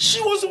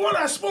 She was the one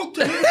I spoke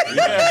to.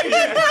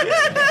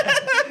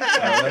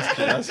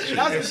 That's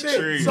the thing.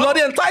 true. So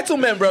Bloody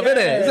entitlement, bro, isn't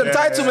it? It's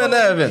entitlement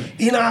there, man.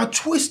 in our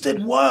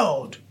twisted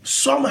world,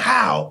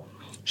 somehow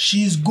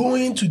she's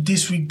going to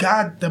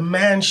disregard the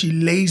man she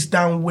lays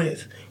down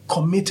with,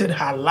 committed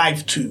her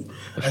life to,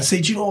 and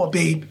said, "You know what,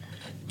 babe?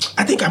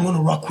 I think I'm going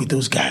to rock with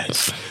those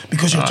guys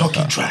because you're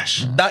talking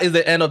trash." That is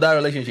the end of that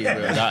relationship, bro.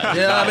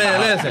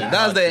 Listen,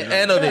 that's the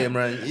end of it,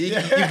 man. You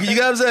get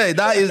what I'm saying?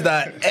 That is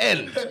the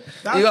end.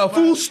 You got a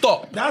full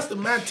stop. That's the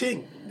mad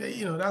thing.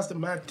 That's the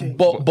mad thing.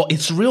 But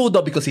it's real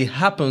though, because it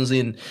happens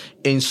in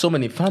so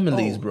many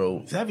families, bro.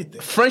 It's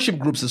everything. Friendship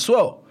groups as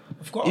well.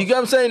 Of course. You get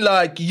what I'm saying?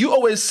 Like, you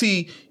always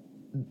see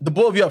the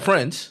both of you are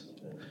friends.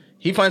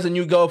 He finds a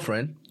new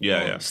girlfriend.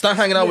 Yeah. Start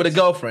hanging out with a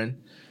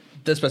girlfriend.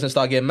 This person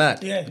start getting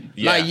mad. Yeah.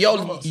 Like,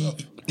 y'all,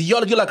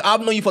 you're like,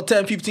 I've known you for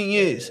 10, 15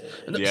 years.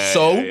 Yeah,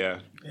 So, yeah.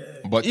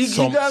 But You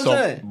get what I'm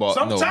saying?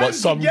 Sometimes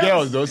some the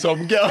girls- girls though,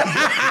 some girls.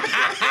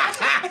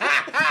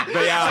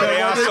 They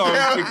are some.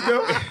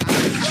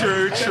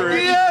 True.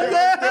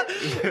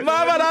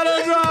 My man, I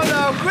don't drive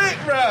now. Quick,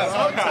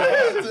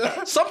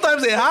 bro.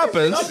 Sometimes it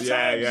happens. Sometimes,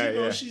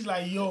 Yeah. she's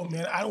like, "Yo,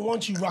 man, I don't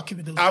want you rocking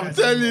with those I'm guys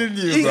telling anymore."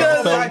 you, You bro. guys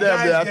Some That of them,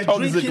 guys they are get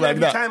toxic drinking like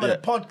every that. time Yeah. on the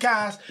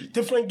podcast.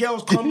 Different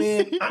girls come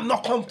in. I'm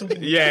not comfortable.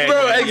 Yeah.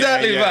 Bro,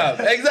 exactly, yeah.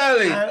 fam.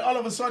 Exactly. And all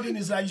of a sudden,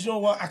 it's like, you know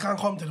what? I can't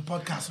come to the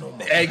podcast no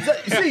more.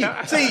 Exactly.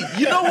 See,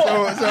 you know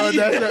what? So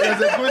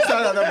there's a good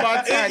side and a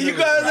bad side. You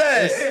guys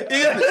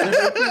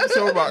say.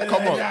 So, but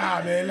come on.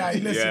 Nah, man.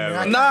 Like, listen,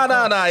 Yeah, man.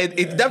 Nah.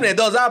 It definitely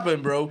does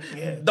happen, bro.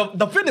 Yeah.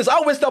 The thing is, I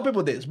always tell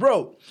people this,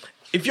 bro.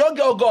 If your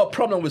girl got a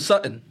problem with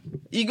something,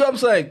 you know what I'm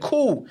saying?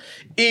 Cool.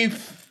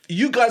 If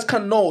you guys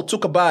cannot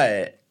talk about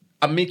it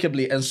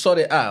amicably and sort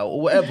it out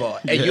or whatever,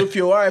 and you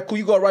feel, all right, cool,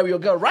 you got to ride with your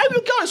girl. Ride with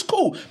your girl is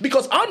cool.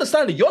 Because I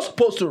understand that you're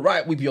supposed to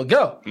ride with your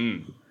girl.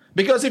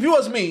 Because if it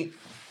was me,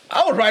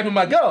 I would ride with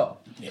my girl.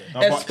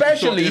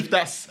 Especially So if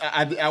that's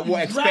at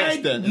what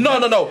expense then?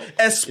 No.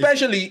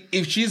 Especially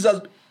if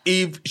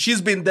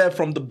she's been there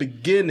from the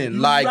beginning,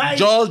 like Right.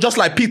 just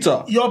like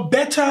Peter. You're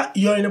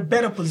in a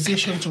better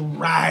position to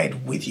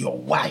ride with your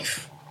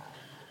wife.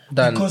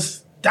 Then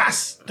Because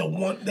that's the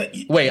one that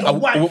wait, your are,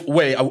 wife.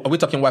 are we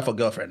talking wife or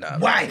girlfriend now?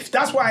 Wife.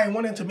 That's why I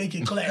wanted to make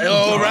it clear.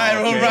 All right.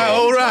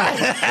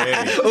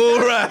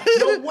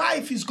 Your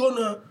wife is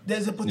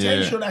there's a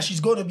potential that she's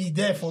gonna be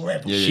there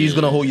forever. She's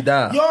gonna hold you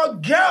down. Your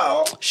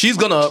girl, She's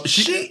gonna.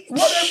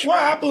 what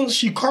happens?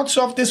 She cuts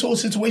off this whole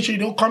situation.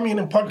 You don't come in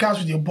and podcast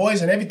with your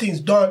boys and everything's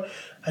done.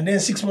 And then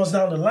 6 months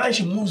down the line,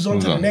 she moves on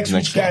to the next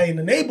rich guy in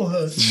the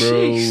neighborhood.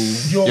 Bro.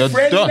 You're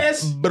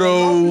friendless.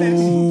 Bro.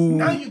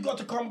 Now you got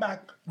to come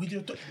back with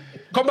your...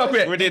 Come back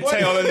here. With the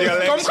tail on your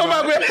legs. Come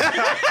back here.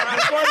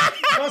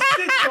 Your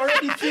seats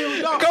already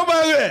filled up. Come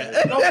back here.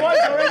 Your boys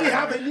already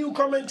have a new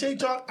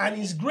commentator and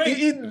he's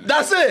great.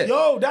 That's it.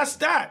 Yo, that's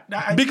that.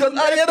 Because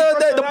at the end of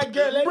the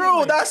day,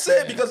 bro, that's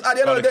it. Because at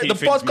the end of the day, the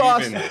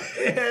podcast...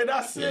 Yeah,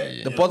 that's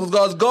it. The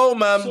podcast go,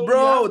 man. So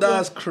bro,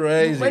 that's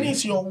crazy. When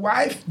it's your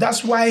wife,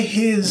 that's why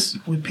his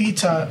with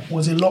Peter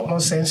was a lot more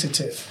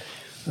sensitive.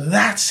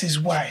 That's his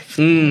wife,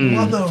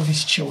 mother of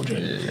his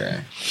children.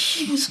 Yeah.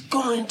 He was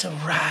going to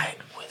ride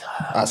with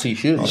her. As he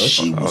should.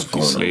 She was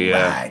going to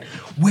ride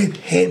with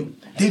him.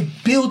 They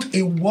built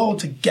a world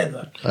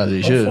together. As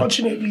he should.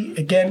 Unfortunately,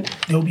 again,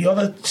 there'll be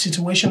other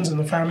situations in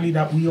the family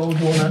that we all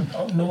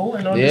don't know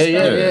and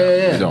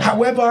understand. Yeah.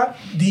 However,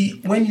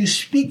 when you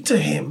speak to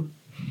him,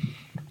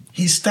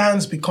 his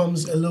stance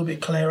becomes a little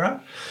bit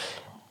clearer,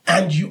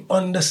 and you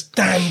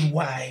understand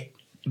why.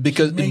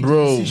 Because, the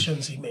bro,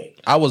 decisions he made.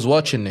 I was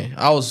watching it.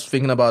 I was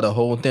thinking about the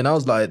whole thing. I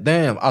was like,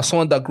 damn, as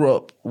someone that grew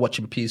up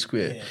watching P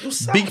Square. Yeah,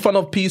 big fan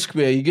of P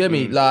Square, you get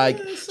me? Like,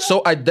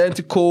 so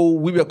identical.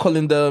 We were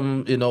calling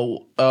them,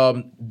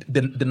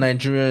 the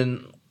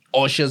Nigerian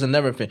ushers and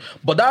everything.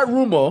 But that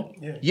rumor,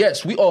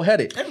 yes, we all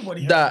heard it.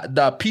 Everybody heard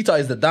that Peter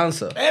is the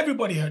dancer.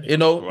 Everybody heard it.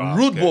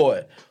 Rude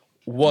Boy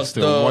was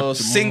the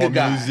singer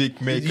guy.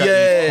 Music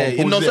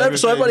maker.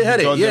 So everybody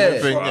had it.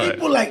 Yeah.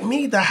 People like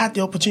me that had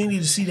the opportunity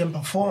to see them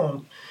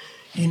perform,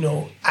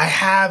 I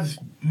have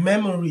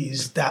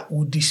memories that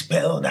would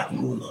dispel that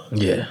rumor.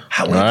 Yeah.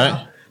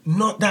 However,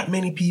 not that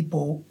many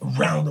people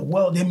around the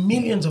world. There are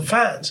millions of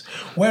fans,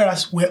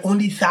 whereas we're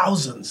only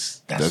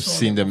thousands that's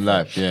seen them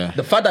live. Yeah.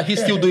 The fact that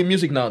he's still doing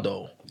music now,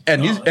 though,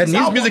 and his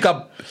music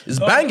is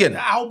banging.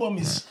 The album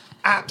is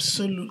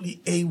absolutely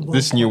A1.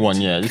 This new one,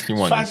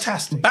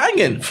 fantastic,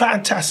 banging,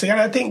 fantastic, and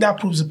I think that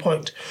proves the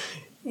point.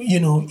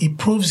 It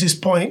proves his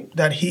point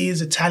that he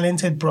is a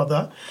talented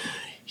brother.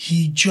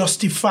 He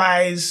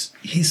justifies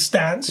his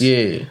stance.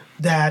 Yeah.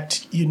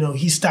 That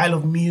his style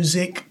of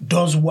music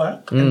does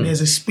work, and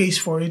there's a space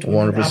for it.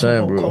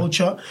 100%, bro.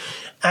 Culture,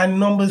 and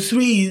number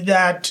 3,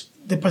 that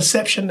the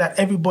perception that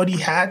everybody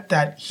had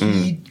that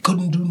he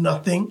couldn't do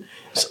nothing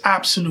is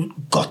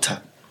absolute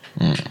gutter.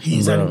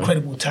 He's an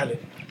incredible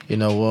talent. You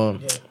know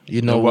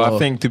what? I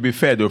think, to be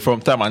fair though, from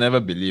time I never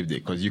believed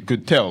it because you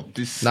could tell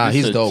this.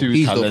 He's dope.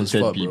 He's dope as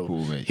fuck, people, bro.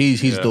 Man.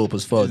 He's dope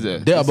as fuck.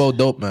 They're about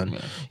dope, man.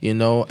 And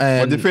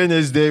but the thing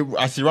is,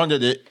 as around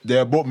it,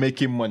 they're both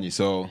making money,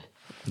 so.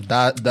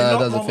 That's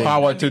the thing.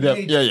 Power to them.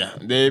 Yeah.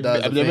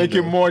 They're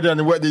making more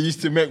than what they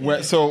used to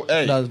make. So,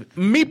 hey.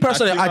 Me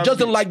personally, I just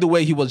don't like the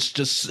way he was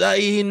just,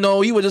 he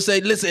would just say,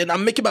 listen,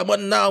 I'm making my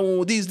money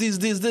now, this.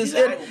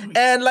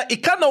 And like, it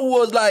kind of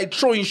was like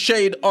throwing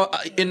shade on,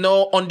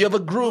 on the other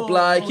group.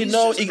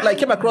 It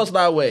came across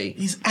that way.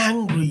 He's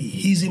angry.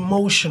 He's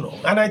emotional.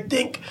 And I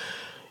think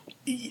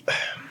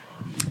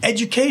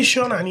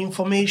education and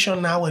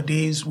information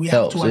nowadays, we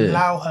have to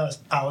allow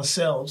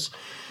ourselves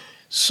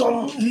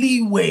some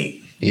leeway.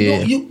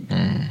 Yeah.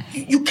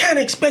 You can't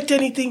expect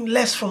anything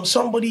less from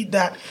somebody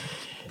that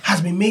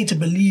has been made to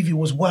believe he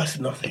was worth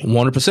nothing.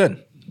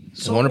 100%.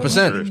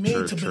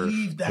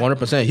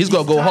 100%. He's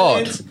gonna go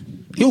hard.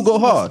 He'll go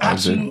hard.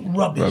 Absolute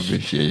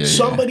rubbish. Yeah.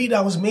 Somebody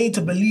that was made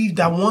to believe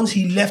that once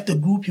he left the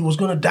group, he was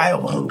gonna die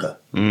of hunger.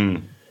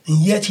 And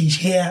yet he's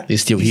here.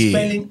 He's still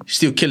here.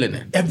 Still killing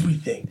it.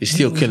 Everything. He's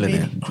still killing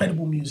it.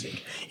 Incredible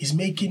music. He's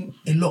making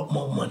a lot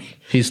more money.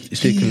 He's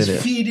still killing it.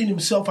 He's feeding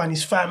himself and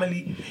his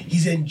family.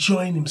 He's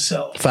enjoying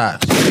himself.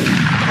 Facts. I'm a little bit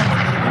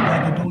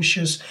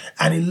braggadocious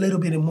and a little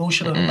bit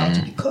emotional about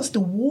it because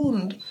the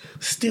wound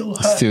still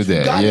hurts. Still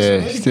there.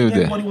 Still there.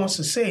 Everybody wants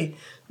to say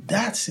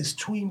that's his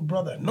twin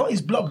brother, not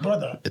his blood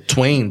brother. The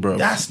twin, bro.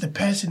 That's the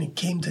person he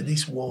came to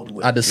this world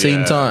with. At the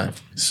same time.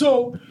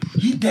 So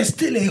there's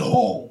still a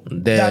hole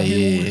that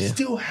they will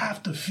still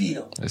have to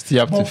feel. They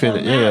still have to feel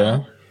it,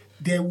 now,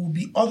 there will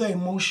be other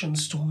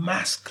emotions to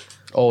mask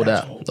all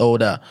that. At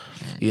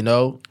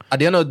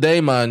the end of the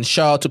day, man,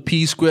 shout out to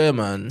P Square,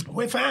 man.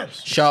 We're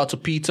fans. Shout out to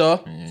Peter.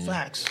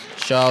 Facts.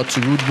 Shout out to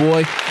Rude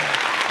Boy.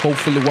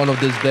 Hopefully one of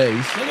these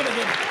days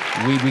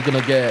we're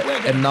gonna get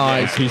a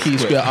nice P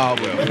Square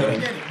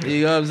album.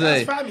 You know what I'm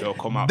saying?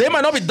 They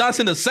might not be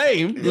dancing the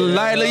same. You know what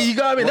I mean?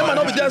 They might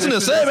not be dancing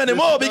the same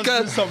anymore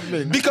because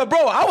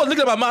bro, I was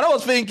looking at my man, I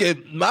was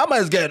thinking, my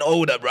man's getting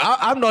older, bro.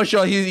 I'm not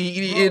sure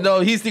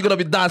he's still gonna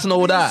be dancing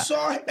all that. I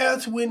saw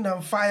Earth, Wind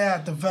and Fire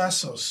at the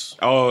Versus.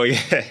 Oh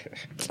yeah.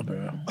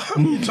 What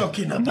are you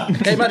talking about?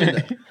 Hey,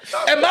 man,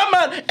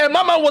 and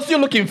my man was still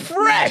looking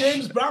fresh.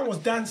 James Brown was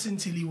dancing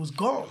till he was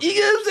gone. You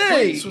know what I'm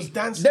saying? Prince was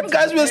dancing. Them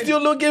guys were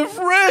still looking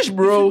fresh,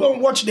 bro. If you go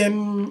and watch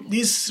them,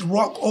 this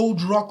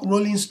old rock,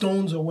 Rolling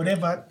Stones or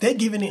whatever, they're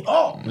giving it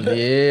up.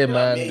 Yeah,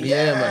 man.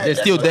 Man. They're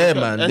still there,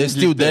 man. They're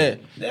still there.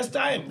 There's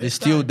time. They're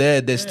still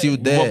there. They're still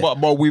there.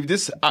 But with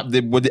this,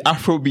 with the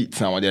Afro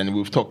beats now and then,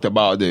 we've talked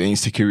about the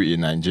insecurity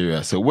in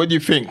Nigeria. So what do you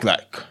think,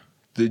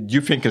 do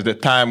you think is the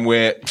time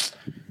where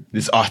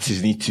these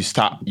artists need to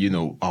start,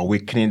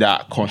 awakening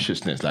that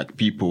consciousness, like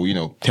people,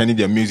 turning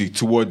their music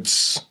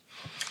towards.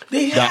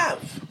 They have.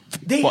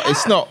 But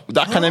it's not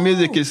that kind of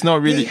music. It's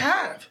not really. They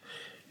have.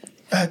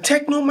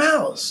 Techno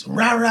Mouse,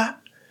 Rara,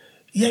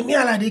 Yemi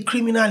Alade,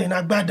 Criminal in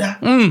Agbada,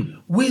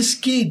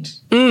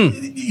 Wizkid,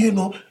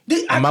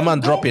 Mama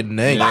dropping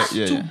names. Back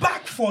to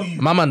back for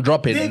you. Mama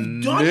dropping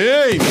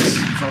names.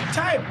 From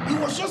time. It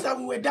was just that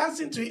we were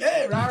dancing to it.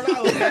 Hey, Rara.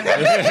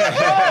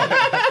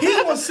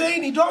 He was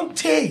saying he don't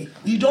take.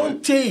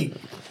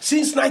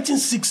 Since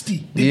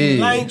 1960, they've been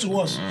lying to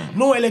us.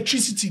 No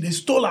electricity. They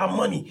stole our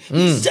money.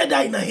 He said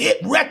that in a hit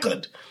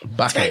record.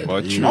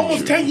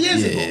 Almost 10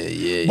 years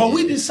ago. But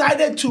we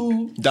decided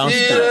to dance to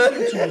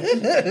it.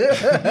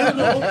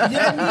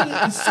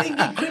 Yemi is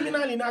singing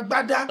Criminal in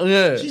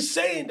Agbada. She's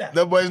saying that.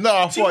 No, but it's not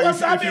our fault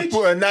if you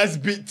put a nice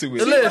beat to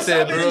it.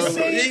 Listen, bro.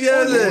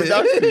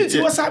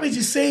 Tiwa Savage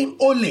is saying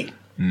Ole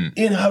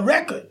in her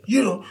record.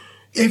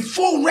 A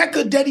full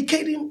record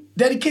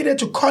dedicated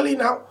to calling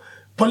out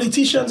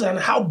politicians and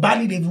how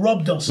badly they've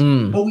robbed us.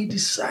 But we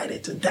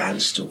decided to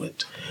dance to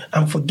it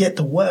and forget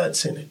the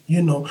words in it.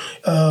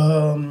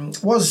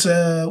 What's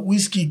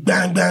Whiskey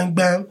Bang Bang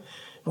Bang?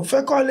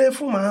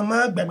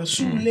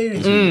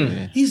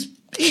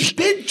 He's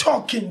been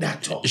talking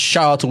that talk.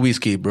 Shout out to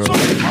Whiskey, bro.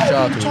 Shout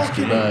out to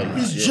Whiskey, man.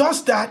 It's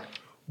just that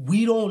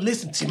we don't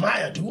listen.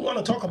 Timaya, do we want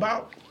to talk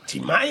about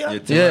Timaya?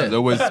 Timaya's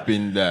always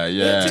been there,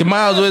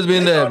 Timaya's always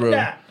been there, bro.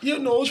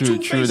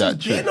 True that.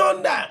 Been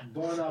on that.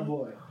 Burna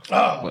Boy.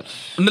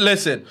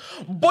 Listen,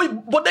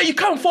 but then you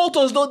can't fault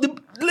us though.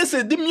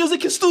 The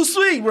music is too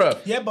sweet, bro.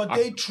 Yeah, but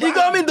they try. You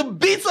know what I mean? The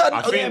beats are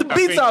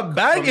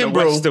banging, from the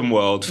bro. Western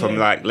world, from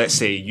like let's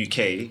say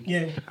UK.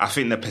 Yeah. I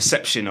think the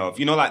perception of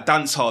like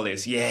dance hall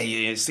is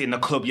it's in the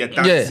club you're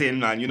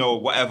dancing and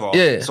whatever.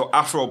 Yeah. So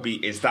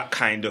Afrobeat is that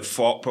kind of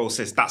thought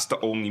process. That's the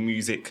only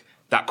music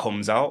that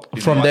comes out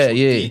from there.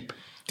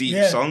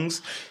 Deep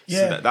songs.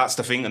 Yeah. So that's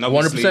the thing. And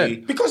obviously,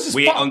 100%. Because it's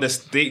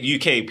the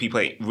UK people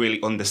ain't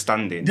really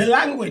understanding the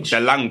language.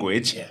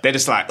 Yeah. They're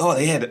just like,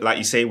 like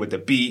you say, with the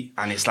beat,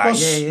 and it's like, But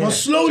Do you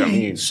know what I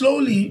mean?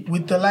 slowly,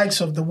 with the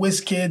likes of the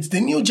Wizkids, the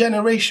new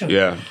generation,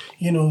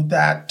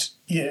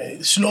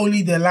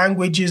 slowly their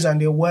languages and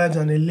their words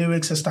and their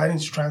lyrics are starting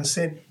to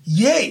transcend.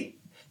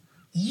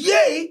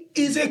 Yay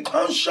is a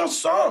conscious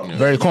song.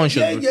 Very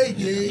conscious.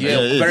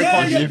 Very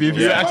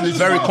conscious.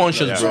 Very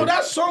conscious, bro. So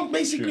that song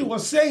basically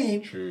was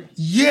saying,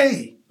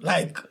 yay,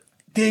 like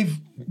they've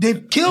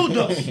killed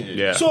us.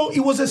 So it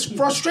was a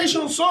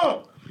frustration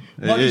song.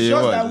 But it's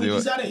just that we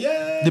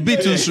decided, the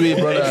beat too sweet,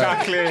 brother.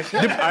 Exactly.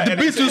 The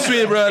beat too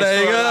sweet, brother.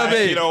 You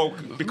know what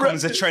I mean?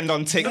 Becomes a trend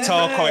on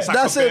TikTok or it's like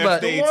That's a it, man.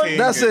 birthday thing.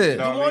 That's it.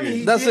 The one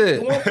he That's did, it.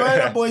 The one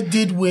Burna Boy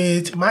did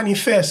with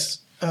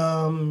Manifest.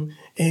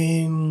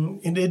 In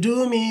they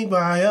do me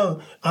by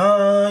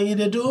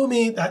they do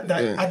me at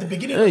the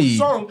beginning of the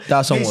song.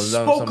 That song they was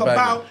spoke some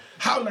about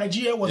how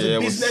Nigeria was a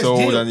business sold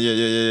deal.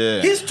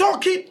 And He's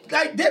talking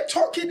like they're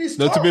talking this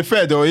talk. To be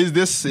fair though,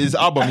 his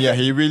album,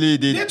 he really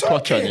did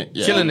touch on it.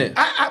 Killing it.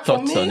 For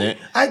me,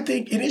 I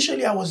think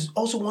initially I was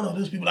also one of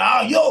those people.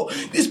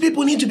 These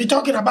people need to be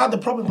talking about the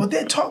problem, but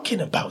they're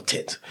talking about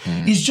it.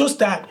 It's just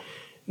that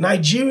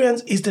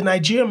Nigerians is the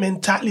Nigerian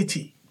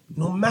mentality.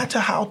 No matter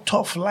how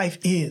tough life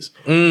is,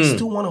 you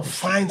still want to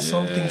find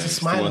something to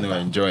smile about.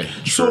 Want to enjoy.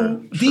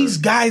 So these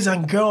guys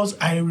and girls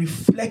are a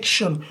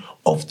reflection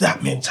of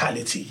that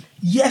mentality.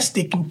 Yes,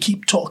 they can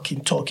keep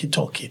talking,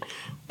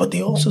 but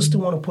they also still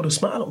want to put a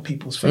smile on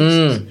people's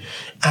faces.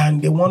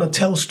 And they want to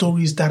tell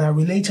stories that are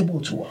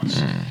relatable to us.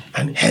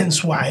 And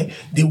hence why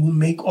they will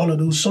make all of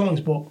those songs.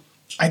 But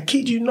I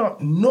kid you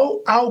not,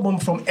 no album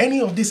from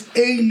any of these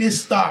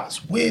A-list stars,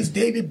 Wiz,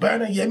 David,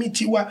 Burna, Yemi,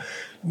 Tiwa,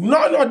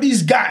 none of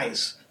these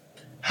guys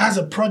has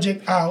a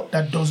project out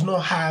that does not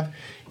have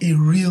a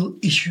real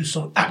issue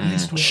song, at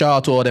least. Shout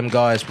out to all them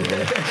guys, bro.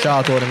 Shout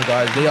out to all them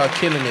guys. They are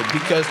killing it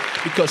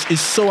because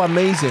it's so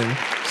amazing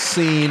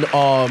seeing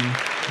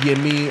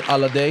Yemi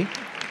Alade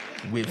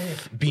with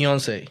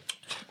Beyonce.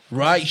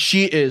 Right?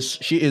 She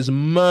is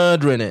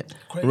murdering it.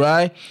 Crazy.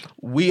 Right?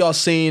 We are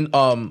seeing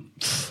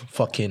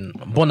fucking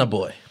Burna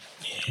Boy.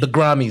 The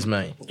Grammys,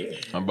 man.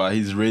 But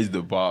he's raised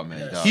the bar,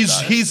 man.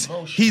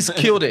 He's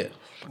killed it.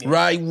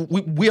 Right,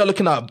 we are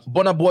looking at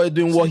Burna Boy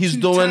doing what he's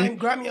doing.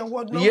 Grammy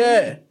Award,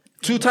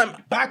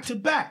 2-time back to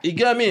back. You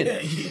get me?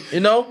 You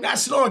know,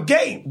 that's not a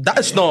game.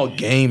 That's not a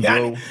game,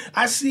 bro.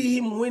 I see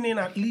him winning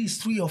at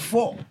least 3 or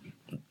 4.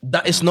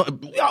 That is not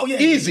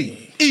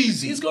easy.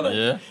 He's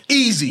gonna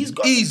easy. He's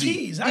got the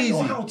keys. I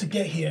know how to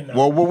get here now.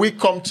 Well, when we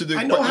come to the,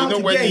 I know how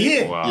to get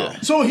here. Wow. Yeah.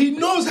 So he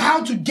knows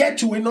how to get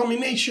to a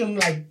nomination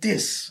like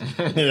this.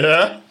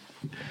 Yeah.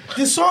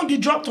 The song he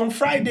dropped on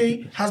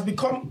Friday has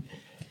become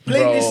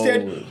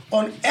playlisted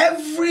on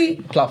every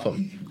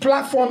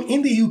platform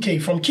in the UK,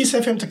 from Kiss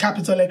FM to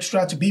Capital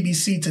Extra to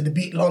BBC to The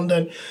Beat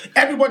London.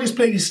 Everybody's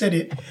playlisted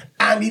it,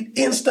 and it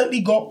instantly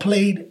got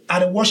played at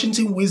the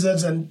Washington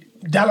Wizards and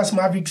Dallas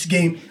Mavericks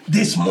game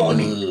this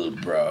morning.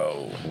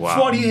 Bro. Wow.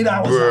 48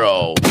 hours.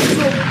 Bro.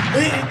 So,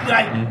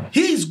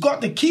 he's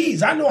got the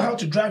keys. I know how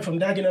to drive from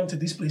Dagenham to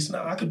this place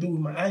now. I could do it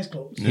with my eyes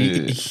closed.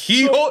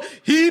 He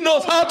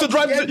knows how to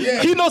drive.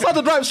 He knows how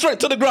to drive straight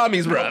to the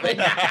Grammys, bro. he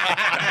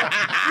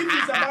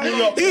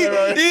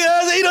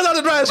knows how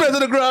to drive straight to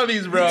the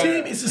Grammys, bro. The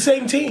team is the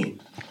same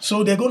team.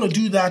 So they're going to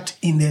do that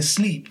in their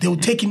sleep. They'll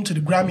take him to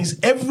the Grammys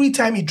every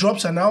time he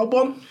drops an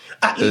album.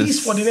 At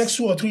least for the next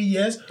 2 or 3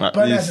 years,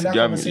 Burna has in that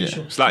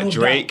conversation. Yeah. It's like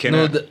Drake, just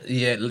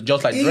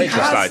like Drake.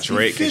 Just like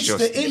Drake. He fits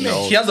the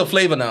image. He has a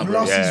flavor now,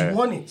 bro. Plus, he's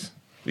won it.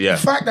 Yeah.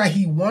 The fact that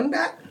he won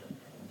that,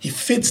 he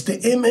fits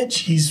the image.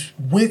 He's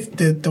with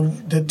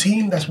the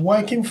team that's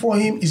working for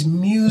him. His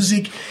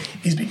music,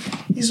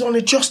 he's on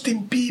a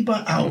Justin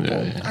Bieber album.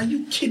 Yeah. Are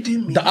you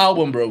kidding me? The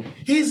album, bro.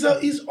 He's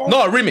on,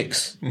 not a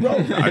remix. Bro,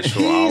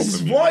 his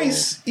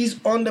voice is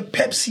on the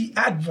Pepsi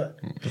advert.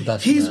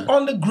 He's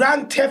on the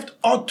Grand Theft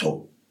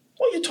Auto.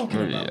 What are you talking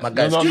about? My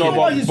guy's but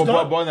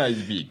Burna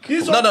is big.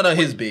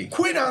 He's big.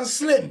 Quid and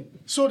Slim.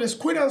 So there's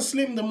Quid and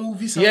Slim, the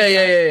movie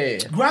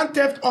soundtrack. Yeah. Grand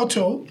Theft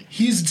Auto,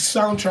 he's the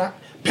soundtrack.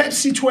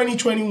 Pepsi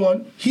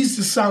 2021, he's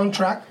the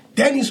soundtrack.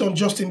 Then he's on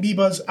Justin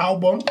Bieber's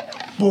album.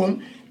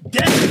 Boom.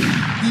 Then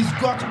he's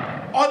got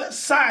other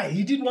Psy.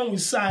 He did one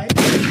with Psy. He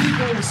did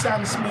one with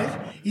Sam Smith.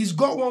 He's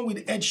got one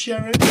with Ed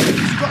Sheeran.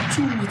 He's got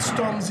 2 with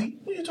Stormzy.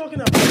 What are you talking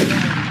about?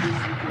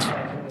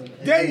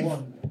 Dave.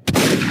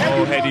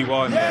 Eddie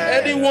One.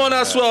 Yeah. Eddie One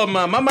as well,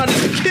 man. My man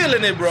is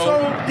killing it, bro.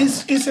 So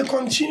it's a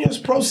continuous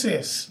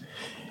process.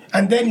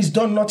 And then he's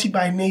done Naughty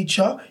by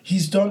Nature.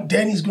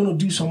 Then he's going to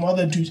do some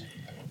other dudes.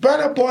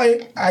 Burna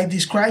Boy, I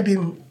describe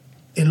him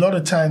a lot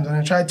of times and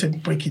I try to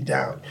break it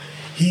down.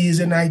 He is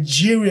a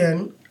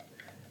Nigerian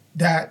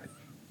that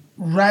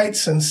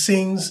writes and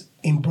sings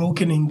in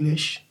broken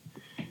English,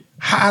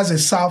 has a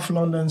South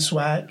London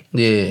swag,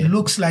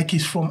 looks like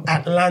he's from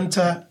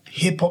Atlanta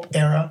hip-hop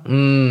era,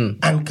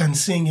 and can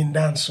sing in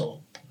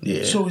dancehall.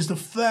 Yeah. So he's the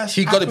first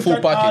He got the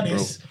full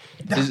package,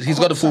 bro. He's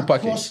got the full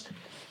package.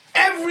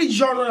 Every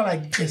genre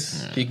like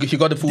this. He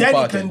got the full then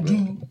package, he can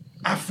do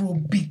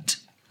Afrobeat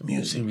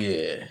music.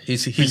 Yeah,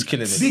 he's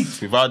killing it.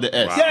 Beat. Without the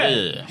S.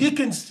 Yeah. He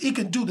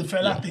can do the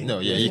fella thing. No,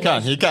 he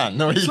can. No, he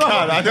can.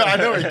 I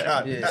know he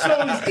can. Yeah. So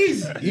it's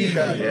easy.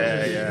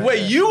 Yeah.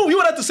 Wait, you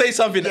wanted to say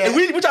something,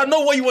 which I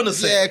know what you want to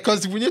say. Yeah,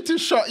 because we need to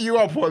shut you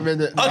up for a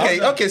minute.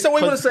 Okay. So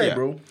what you want to say,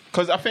 bro?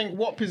 Because I think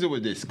what pizza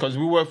with this? Because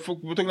we're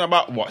talking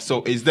about what?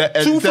 So is there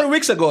 2-3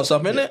 weeks ago or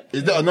something? Isn't it?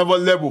 Is there another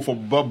level for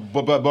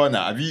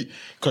Burna?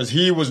 Because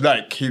he feels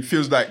like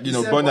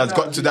Burna's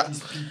got to that.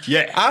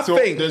 Yeah, I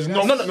think there's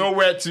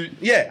nowhere to.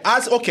 Yeah,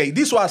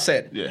 this is what I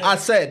said. Yeah. I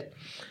said,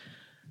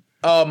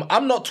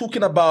 I'm not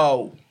talking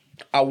about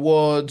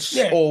awards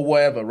or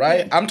whatever,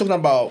 right? I'm talking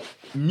about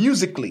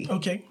musically.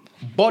 Okay.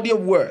 Body of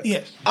work,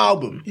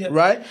 album,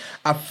 right?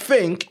 I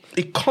think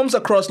it comes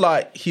across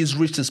like he's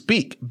reached his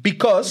peak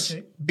because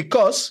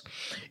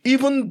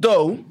even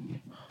though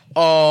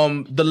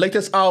the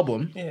latest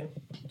album,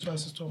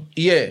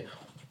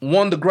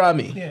 won the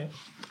Grammy,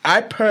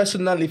 I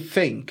personally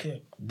think,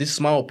 this is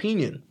my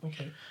opinion,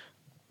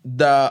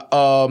 that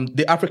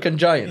the African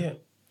Giant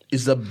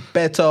is a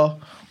better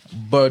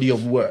body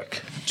of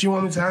work. Do you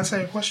want me to answer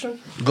your question?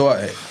 Go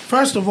ahead.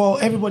 First of all,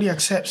 everybody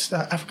accepts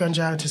that African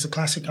Giant is a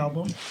classic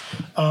album.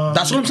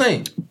 That's what I'm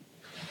saying.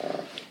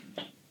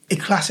 A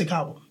classic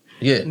album.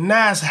 Yeah.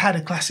 Nas had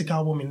a classic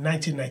album in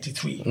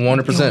 1993.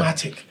 100%.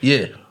 Illmatic.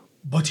 Yeah.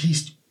 But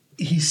he's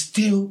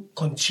still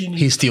continuing.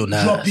 He's still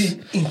Nas.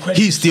 Dropping incredible.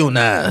 He's still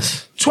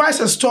Nas. Twice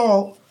as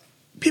Tall.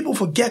 People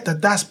forget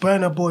that that's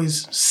Burna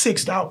Boy's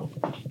 6th album.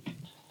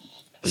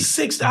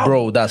 6th album.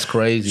 Bro, that's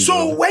crazy.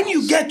 So when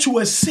you get to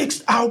a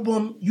 6th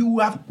album, you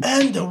have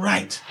earned the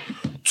right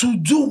to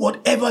do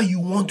whatever you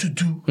want to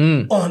do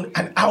on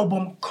an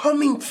album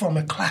coming from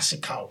a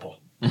classic album.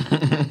 When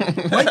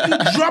you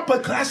drop a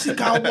classic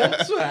album,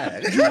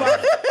 you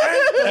have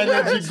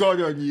energy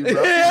god on you,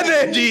 bro.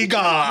 Energy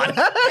god.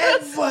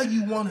 Whatever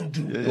you want to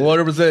do.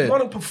 100%. You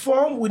want to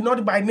perform with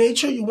Naughty by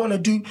Nature, you want to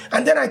do.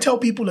 And then I tell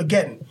people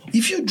again,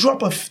 if you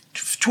drop a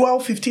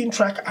 12, 15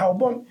 track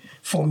album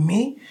for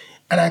me,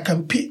 and I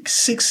can pick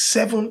 6,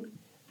 7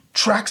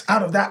 tracks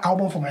out of that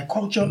album for my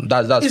culture,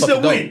 that's it's a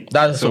win.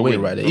 That's a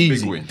win right there.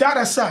 Easy. Win. That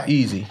aside,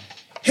 easy.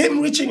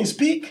 Him reaching his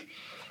peak,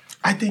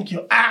 I think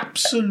you're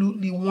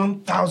absolutely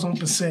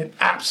 1,000%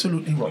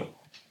 absolutely wrong.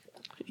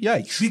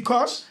 Yikes.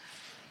 Because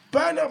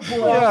Burna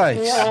Boy.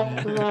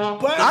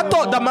 Yikes. I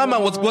thought that my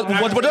man was going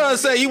to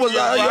say he was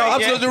you're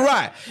absolutely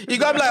right. You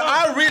got to be like,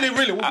 I really.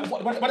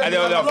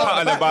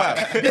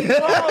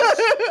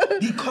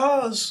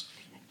 Because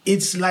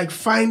it's like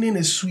finding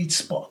a sweet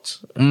spot.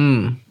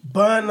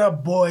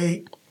 Burna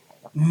Boy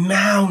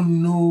now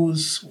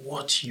knows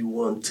what you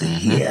want to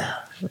hear.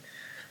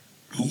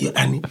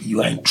 And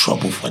you are in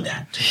trouble for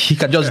that. He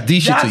can just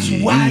dish it to you.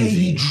 That's why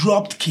he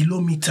dropped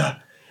Kilometer.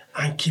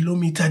 And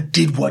Kilometer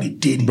did what it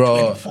did in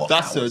 24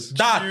 that's hours.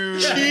 That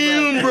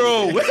tune,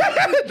 bro.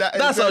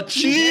 That's a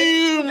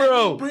tune,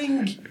 bro.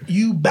 Bring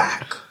you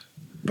back.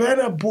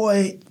 Burna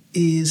Boy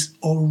is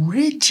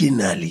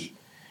originally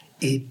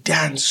a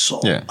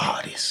dancehall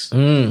artist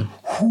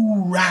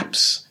who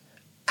raps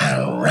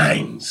and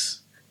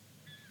rhymes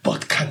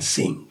but can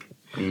sing.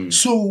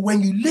 So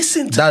when you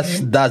listen to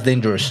him, that's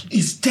dangerous.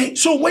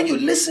 So when you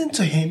listen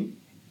to him,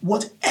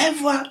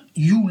 whatever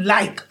you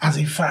like as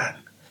a fan,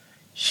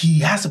 he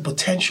has the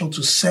potential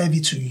to serve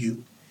it to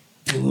you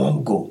in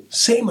one go.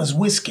 Same as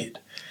Wizkid.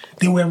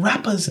 They were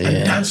rappers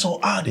and dancehall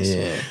artists.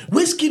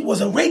 Wizkid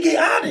was a reggae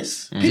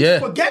artist.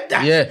 People forget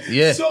that.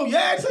 So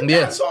it's a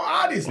dancehall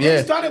artist.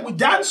 They started with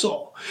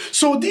dancehall.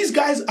 So these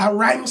guys are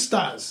rhyme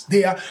stars.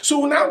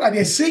 So now that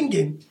they're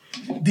singing,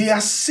 they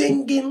are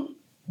singing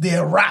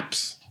their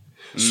raps.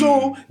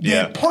 So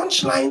their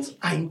punchlines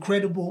are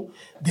incredible.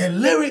 Their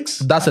lyrics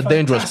That's a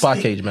dangerous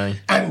package, man.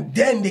 And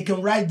then they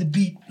can ride the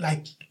beat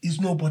like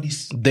it's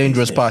nobody's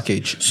dangerous business.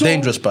 Package. So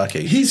dangerous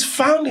package. He's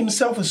found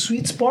himself a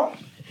sweet spot.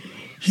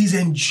 He's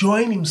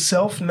enjoying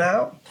himself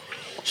now.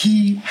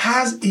 He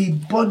has a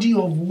body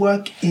of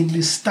work in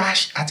the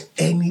stash at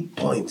any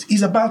point.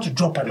 He's about to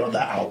drop another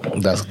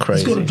album. That's crazy.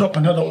 He's going to drop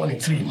another one in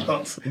 3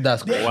 months.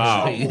 That's crazy.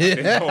 Wow.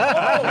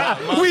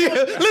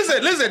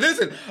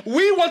 Listen.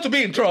 We want to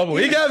be in trouble.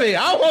 You get me?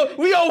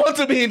 We all want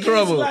to be in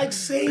trouble. It's like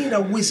saying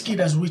that Wizkid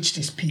has reached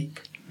his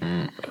peak.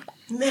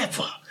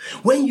 Never.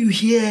 When you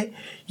hear,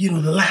 the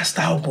last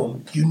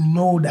album, you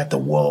know that the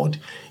world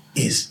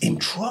is in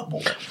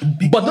trouble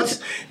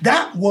because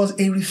that was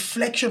a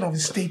reflection of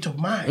his state of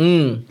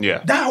mind.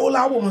 That whole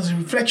album was a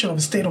reflection of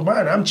his state of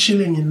mind. I'm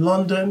chilling in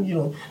London,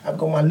 I've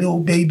got my little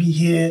baby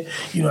here,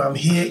 I'm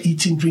here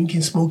eating,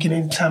 drinking, smoking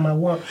anytime I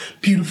want.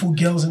 Beautiful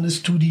girls in the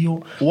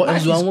studio. What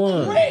else do I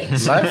want?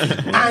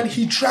 And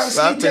he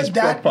translated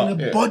that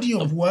in a body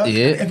of work.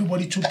 And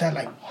everybody took that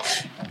like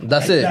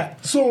that's it.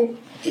 That. So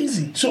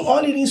easy. So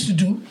all he needs to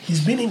do,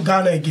 he's been in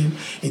Ghana again,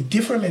 a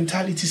different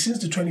mentality since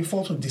the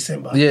 24th of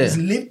December. He's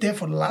lived there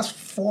for the last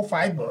 4 or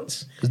 5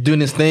 months. He's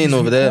doing his thing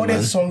over there, man.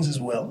 Recorded songs as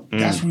well.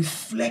 That's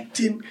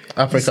reflecting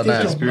African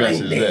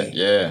experiences there.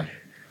 Yeah.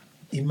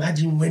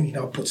 Imagine when he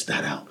now puts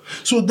that out.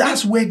 So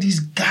that's where these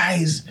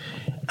guys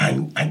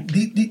and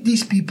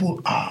these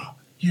people are.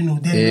 They're in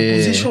a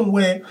position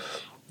where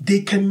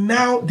they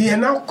are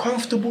now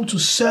comfortable to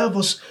serve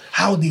us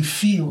how they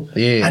feel.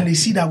 And they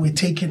see that we're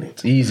taking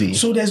it. Easy.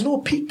 So there's no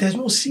peak, there's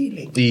no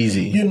ceiling.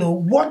 Easy.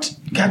 What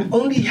can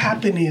only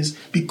happen is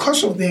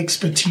because of their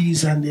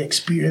expertise and their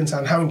experience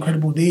and how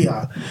incredible they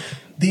are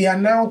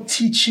now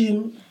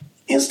teaching,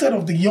 instead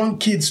of the young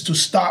kids to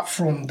start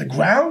from the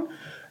ground,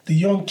 the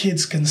young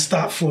kids can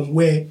start from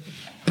where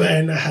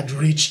Burna had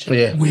reached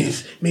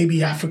with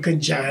maybe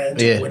African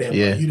Giant or whatever.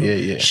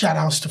 Shout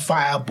outs to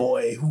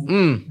Fireboy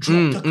who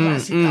dropped a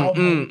classic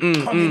album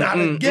coming out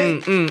of the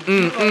gate.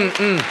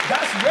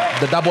 That's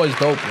rare. That boy is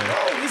dope, man.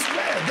 Oh, it's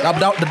rare.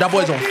 That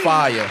boy is on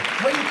fire.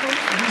 When you come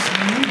to this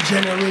new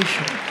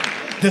generation,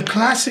 the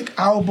classic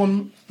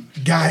album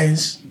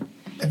guys,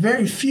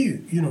 very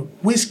few.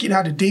 Wizkid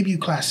had a debut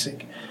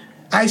classic.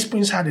 Ice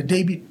Prince had a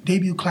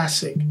debut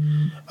classic.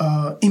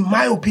 In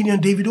my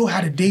opinion, Davido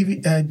had a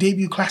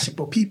debut classic,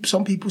 but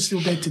some people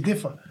still beg to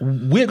differ.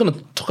 We're going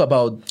to talk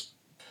about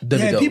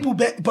Davido. Yeah, people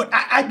bet, but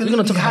I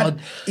believe he had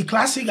a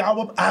classic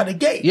album out of the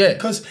gate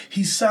because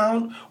his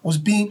sound was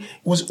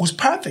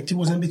perfect. It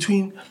was in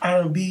between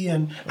R&B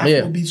and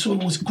Afrobeat, so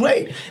it was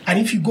great. And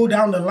if you go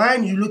down the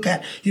line, you look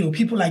at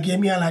people like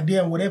Yemi Alade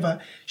and whatever.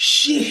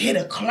 She hit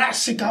a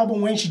classic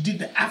album when she did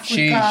the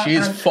Africa.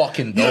 She's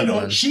fucking dope,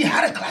 man. She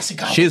had a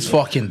classic album. She's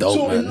fucking dope,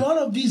 so man. A lot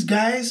of these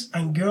guys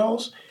and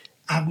girls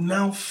have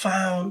now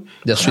found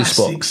their sweet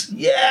spot.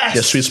 Yes,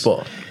 their sweet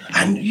spot.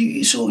 And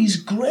so he's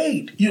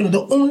great.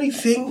 The only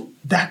thing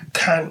that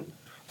can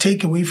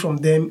take away from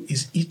them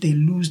is if they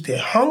lose their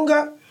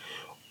hunger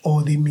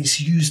or they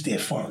misuse their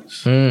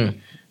funds.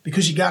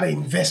 Because you got to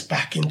invest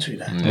back into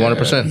that.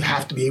 100%. You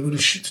have to be able to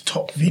shoot the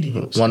top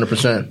videos.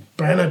 100%.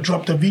 Burna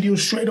dropped a video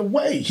straight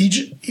away.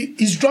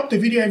 He's dropped a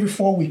video every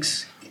 4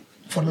 weeks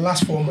for the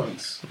last 4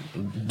 months.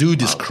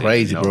 Dude is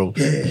crazy, bro.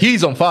 Yeah.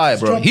 He's on fire,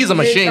 bro. He's a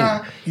machine.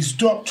 He's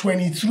dropped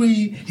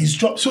 23.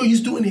 So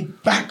he's doing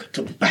it back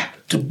to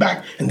back to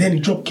back. And then he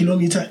dropped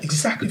Kilometer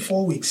exactly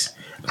 4 weeks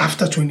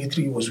after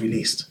 23 was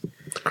released.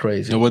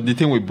 Crazy. No, but the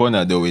thing with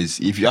Burna though is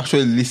if you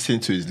actually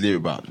listen to his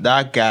lyric,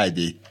 that guy,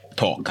 they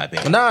talk, I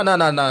think. No.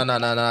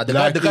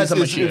 The guy's a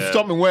machine. It's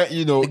something where,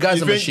 the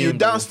guy's a machine, you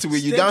dance to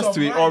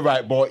it, all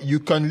right, but you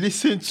can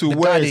listen to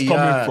where it's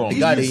coming from. He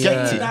get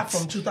that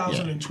from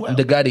 2012.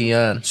 The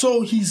Guardian.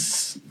 So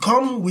he's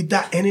come with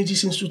that energy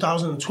since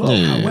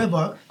 2012.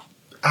 However,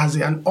 as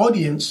an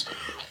audience,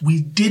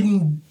 we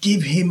didn't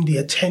give him the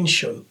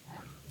attention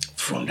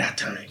from that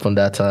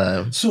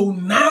time. So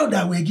now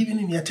that we're giving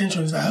him the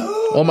attention, it's like,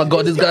 oh my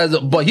God, this guy's,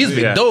 but he's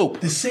been dope.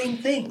 The same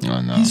thing.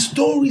 Oh, no. His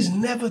stories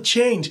never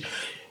change.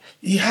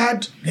 He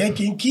had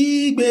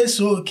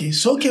Soke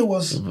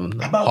was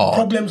about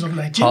problems of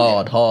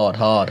Nigeria.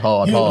 Hard.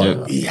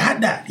 He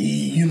had that.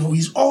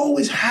 He's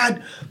always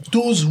had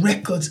those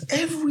records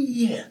every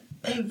year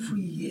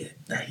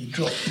that he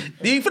dropped.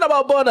 The thing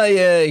about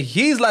Burna,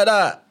 he's like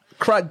that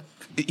crack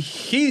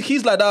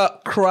he's like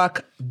that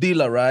crack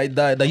dealer, right?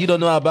 That you don't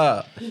know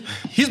about.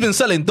 He's been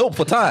selling dope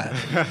for time,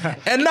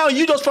 and now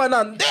you just find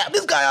out, damn,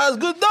 this guy has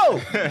good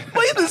dope,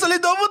 but he's been selling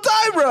dope for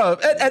time, bro.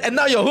 And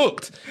now you're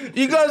hooked.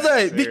 You know what I'm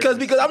saying? Because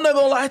I'm not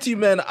gonna lie to you,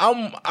 man.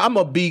 I'm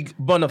a big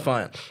Burna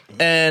fan,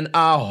 and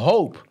I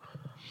hope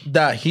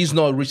that he's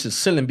not reached his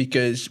ceiling,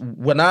 because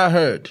when I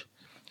heard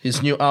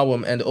his new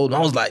album and the old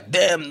one, I was like,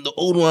 damn, the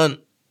old one,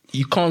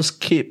 you can't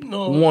skip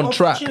one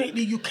track.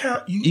 Unfortunately, you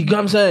can't. You know what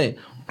I'm saying?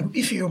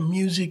 If you're a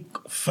music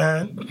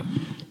fan,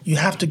 you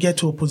have to get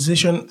to a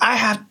position. I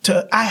had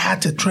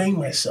to train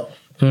myself.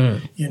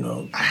 You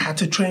know, I had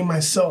to train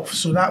myself,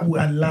 so that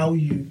would allow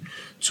you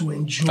to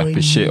enjoy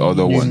appreciate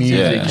other ones,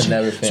 music and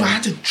everything. So I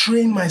had to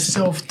train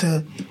myself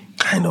to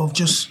kind of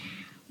just,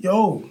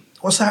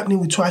 what's happening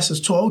with Twice as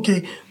Tall?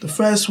 Okay, the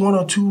first 1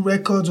 or 2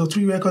 records or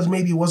 3 records,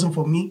 maybe it wasn't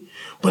for me.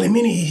 But the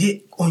minute he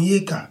hit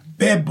Onyeka,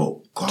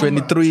 Bebo,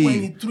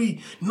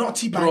 23,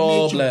 Naughty by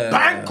Nature,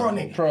 bank on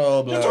it.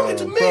 You're talking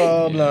to me.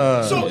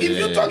 So if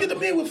you're talking to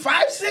me with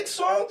 5, 6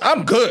 songs,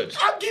 I'm good.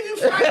 I'll give you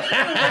 5.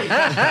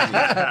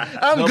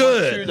 I'm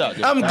good.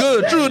 I'm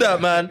good. True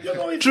that, man.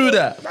 True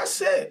that.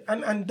 That's it.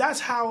 And that's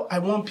how I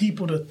want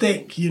people to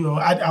think. You know,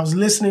 I was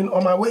listening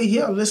on my way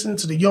here, I was listening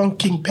to the young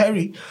King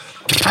Perry.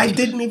 I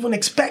didn't even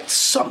expect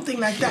something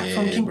like that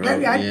from King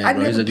Perry. I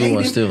never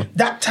paid him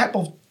that type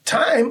of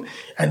time,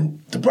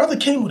 and the brother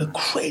came with a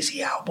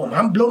crazy album.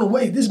 I'm blown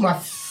away. This is my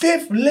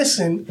 5th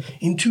listen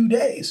in 2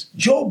 days.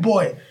 Joe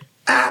Boy,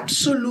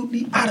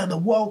 absolutely out of the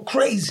world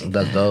crazy.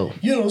 That's dope.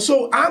 You know,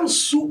 so I'm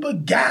super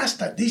gassed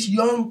that these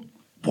young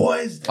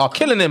boys are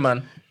killing it,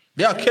 man.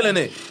 They are killing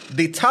it.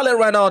 The talent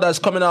right now that's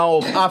coming out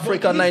of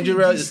Africa,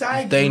 Nigeria is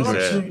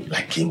dangerous.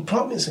 Like King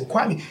Promise and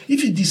Kwame,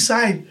 if you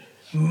decide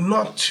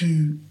not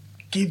to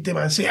give them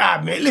and say,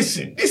 man,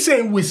 listen, this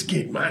ain't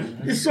Whiskey, man.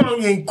 This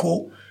song ain't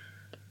cool.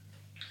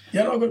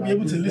 You're not going to be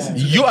able to listen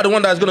to You are the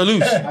one that's going to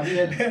lose. Have you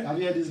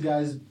heard this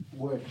guy's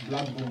word,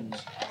 Black Bones?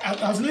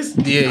 I was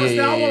listening. That's the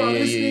album I'm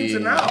listening to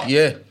now.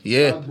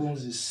 Black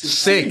Bones is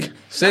sick.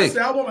 That's the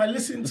album I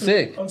listened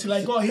to until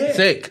I got here.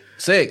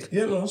 Sick.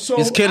 You know, so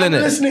he's killing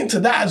I'm listening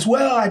to that as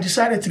well. I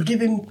decided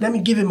to let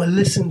me give him a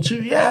listen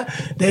too. Yeah,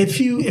 there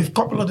are a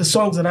couple of the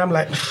songs that I'm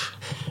like,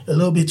 a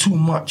little bit too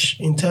much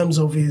in terms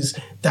of his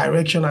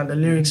direction and the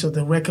lyrics of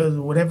the record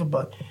or whatever,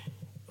 but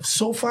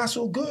so far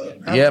so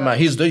good. Man,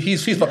 he's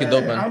fucking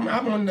dope, man.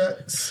 I'm on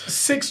the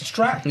 6th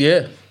track.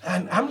 Yeah.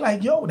 And I'm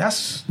like,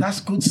 that's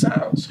good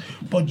sounds.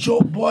 But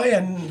Joe Boy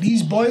and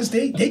these boys,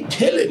 they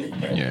killing it,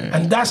 man. Yeah.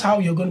 And that's how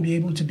you're going to be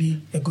able to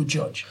be a good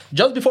judge.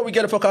 Just before we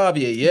get it for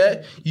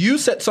Javier, you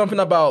said something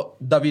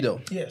about Davido.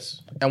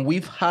 Yes. And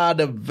we've had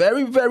a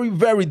very, very,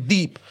 very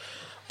deep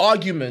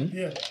argument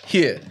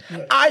here.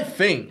 Yeah. I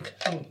think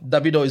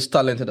Davido is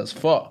talented as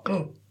fuck.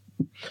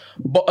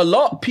 But a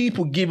lot of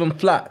people give him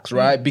flags,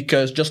 right?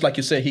 Because just like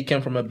you said, he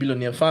came from a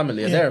billionaire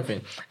family and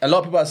everything. A lot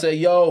of people are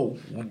saying,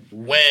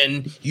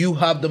 when you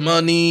have the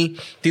money,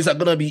 things are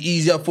going to be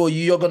easier for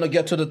you. You're going to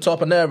get to the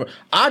top and everything.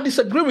 I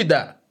disagree with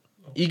that.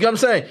 You get what I'm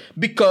saying?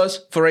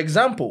 Because, for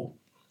example,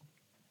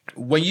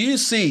 when you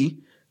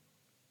see,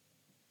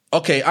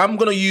 okay, I'm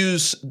going to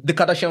use the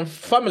Kardashian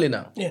family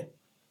now. Yeah.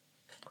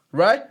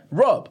 Right?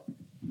 Rob,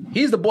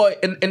 he's the boy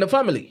in the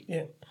family.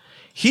 Yeah.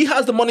 He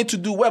has the money to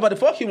do whatever the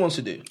fuck he wants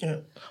to do. Yeah.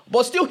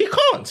 But still, he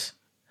can't.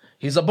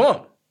 He's a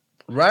bum.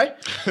 Right?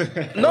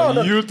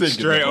 No, you think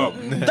straight up.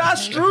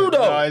 That's true,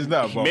 though. No, it's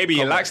not a bum. Maybe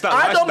he likes that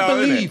I lifestyle,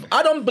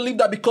 don't believe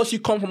that because you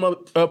come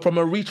from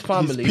a rich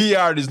family. His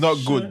PR is not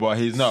good, but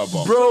he's not a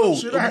bum. Bro,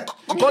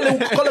 call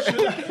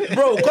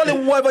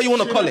it whatever you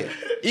want to call it.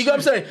 You know what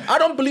I'm saying? I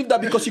don't believe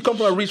that because you come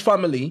from a rich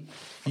family,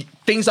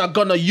 things are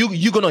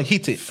you're gonna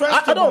hit it.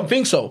 I don't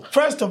think so.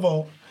 First of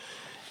all,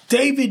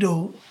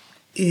 Davido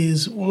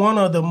is one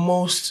of the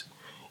most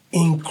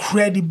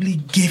incredibly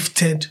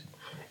gifted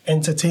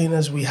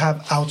entertainers we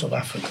have out of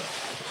Africa.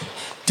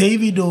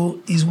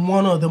 Davido is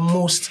one of the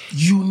most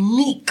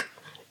unique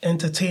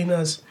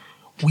entertainers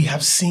we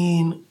have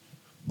seen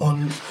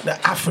on the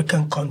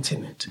African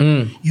continent.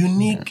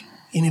 Unique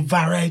in a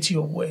variety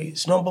of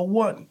ways. Number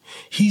one,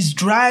 his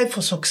drive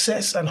for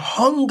success and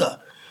hunger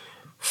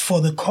for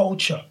the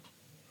culture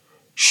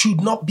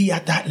should not be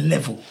at that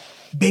level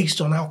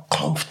based on how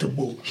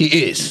comfortable he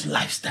is. His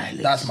lifestyle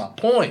is. That's my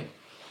point.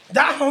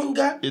 That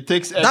hunger. It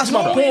takes. That's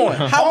my point.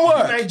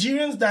 How the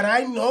Nigerians that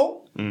I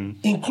know,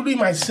 including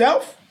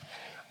myself,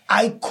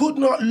 I could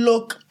not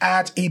look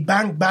at a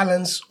bank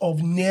balance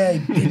of near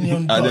 $1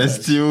 billion. And then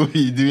still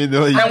he doing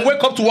the. And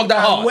wake up to work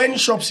that hard. And when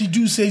Shopsy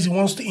Doo says he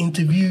wants to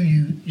interview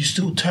you, you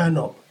still turn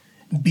up,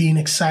 being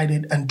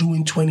excited and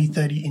doing 20,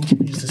 30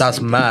 interviews.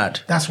 That's mad.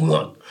 That's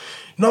one.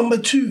 Number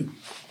two,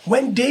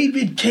 when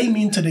David came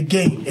into the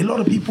game, a lot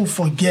of people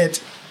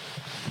forget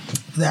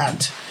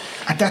that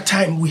at that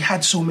time we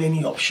had so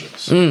many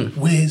options.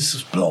 Wiz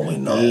was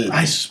blowing up,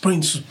 Ice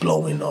Prince was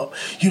blowing up,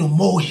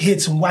 more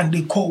hits, and One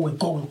Day Cole were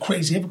going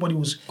crazy. Everybody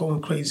was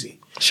going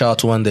crazy. Shout out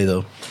to One Day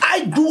though.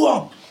 I grew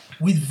up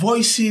with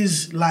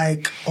voices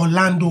like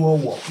Orlando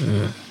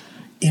Owo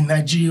in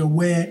Nigeria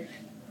where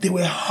they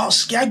were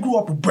husky. I grew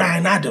up with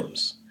Bryan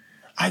Adams.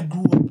 I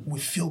grew up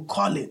with Phil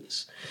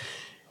Collins.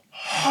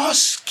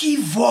 Husky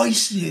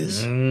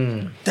voices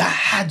that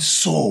had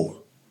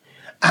soul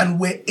and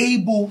were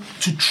able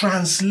to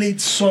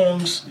translate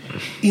songs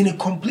in a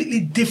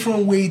completely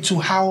different way to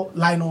how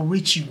Lionel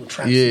Richie would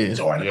translate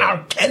or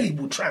R. Kelly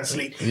would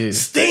translate.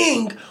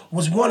 Sting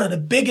was one of the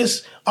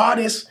biggest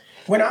artists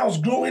when I was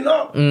growing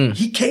up.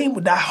 He came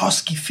with that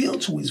husky feel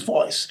to his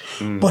voice,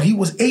 but he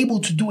was able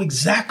to do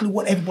exactly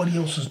what everybody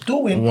else was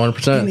doing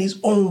 100%. in his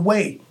own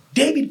way.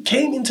 David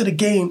came into the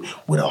game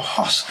with a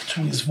husk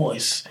to his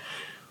voice.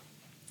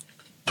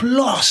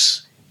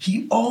 Plus,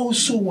 he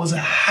also was a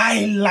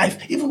high life,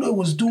 even though he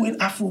was doing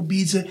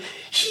Afrobeats,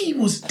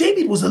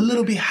 David was a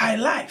little bit high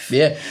life.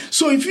 Yeah.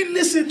 So if you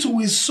listen to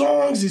his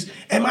songs, his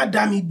Emma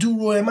Dami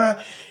Duro,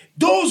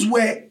 those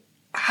were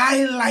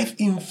high life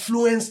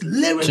influenced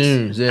lyrics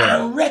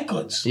and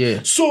records. Yeah.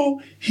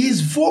 So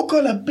his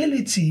vocal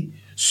ability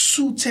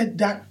suited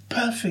that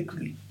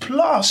perfectly.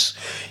 Plus,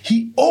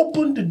 he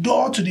opened the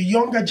door to the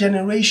younger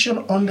generation,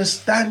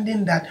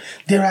 understanding that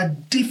there are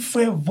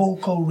different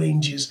vocal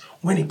ranges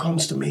when it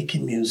comes to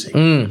making music.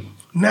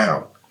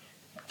 Now,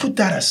 put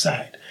that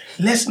aside.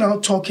 Let's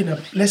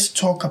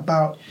talk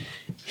about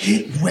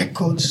hit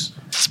records,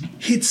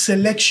 hit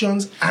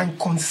selections, and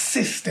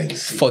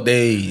consistency. For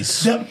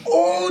days. The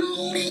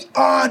only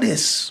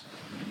artist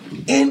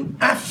in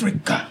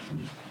Africa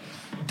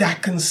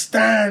that can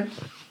stand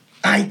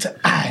eye to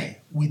eye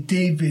with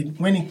David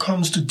when it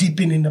comes to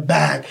dipping in the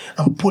bag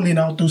and pulling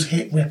out those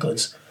hit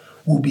records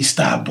will be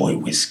Starboy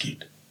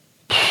Wizkid.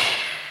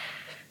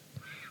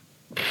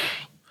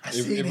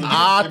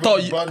 I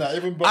thought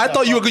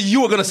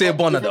you were gonna say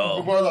Burna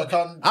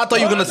though. I thought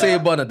you were gonna say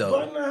Burna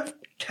though. Burna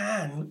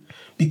can,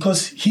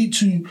 because he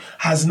too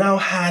has now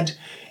had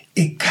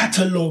a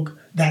catalog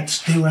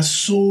that there are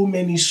so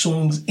many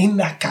songs in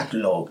that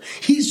catalog.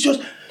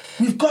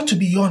 We've got to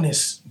be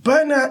honest,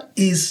 Burna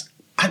is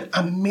an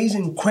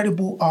amazing,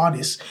 incredible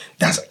artist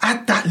that's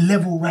at that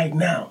level right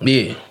now.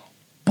 Yeah.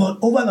 But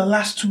over the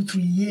last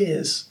 2-3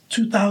 years,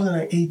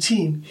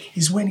 2018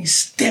 is when he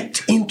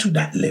stepped into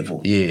that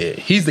level. Yeah,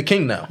 he's the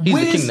king now. He's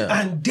the king now.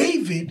 And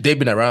David, they've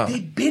been around.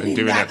 They've been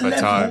in that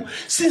level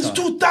since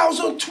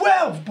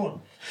 2012,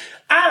 bro.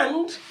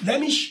 And let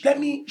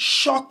me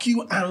shock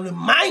you and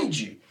remind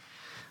you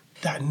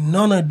that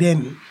none of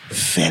them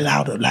fell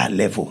out of that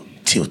level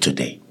till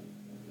today.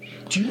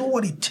 Do you know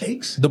what it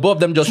takes? The both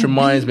of them just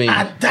reminds me.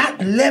 At that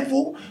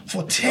level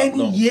for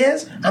 10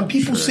 years, and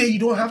people say you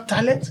don't have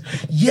talent,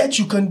 yet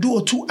you can do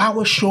a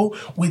 2-hour show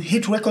with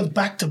hit records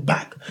back to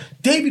back.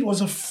 David was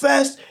the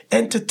first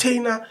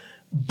entertainer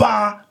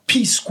bar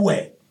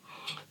P-Square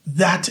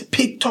that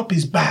picked up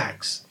his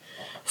bags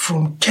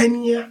from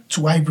Kenya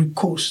to Ivory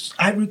Coast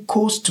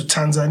to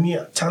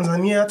Tanzania,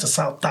 Tanzania to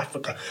South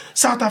Africa,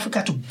 South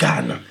Africa to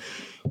Ghana.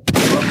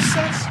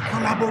 Concerts,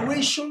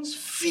 collaborations,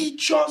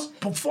 features,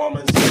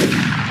 performances,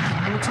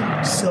 promoting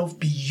himself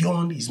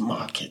beyond his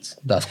market.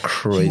 That's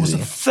crazy. He was the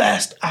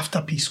first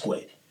after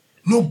P-Square.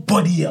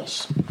 Nobody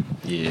else.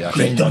 Yeah, I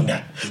think done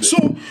that.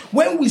 So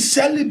when we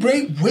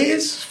celebrate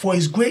Wiz for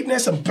his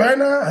greatness and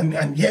Burna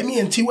and Yemi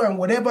and Tiwa and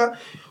whatever,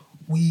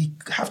 we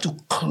have to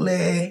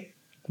clear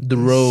the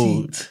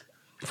road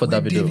for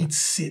Davido. David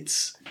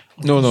sits.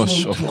 No,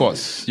 of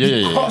course.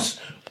 Yeah. Because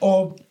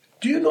of,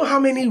 do you know how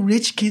many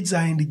rich kids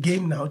are in the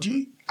game now?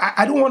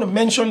 I don't want to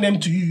mention them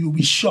to you. You'll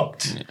be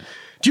shocked. Yeah.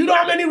 Do you know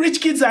how many rich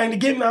kids are in the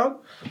game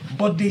now?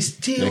 But they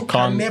still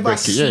can never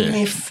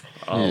sniff.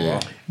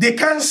 They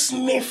can't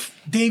sniff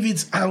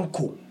David's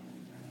ankle.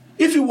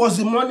 If it was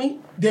the money,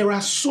 there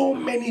are so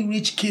many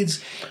rich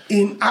kids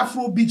in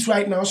Afrobeats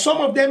right now. Some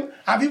of them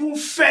have even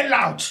fell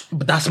out.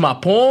 But that's my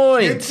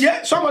point.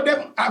 Some of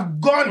them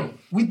have gone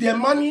with their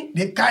money.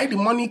 They carry the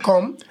money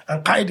come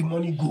and carry the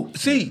money go.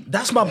 See,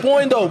 that's my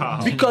point though.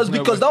 Because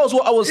that was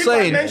what I was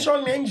saying. If I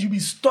mention names, you'll be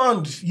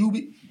stunned. You'll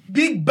be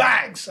big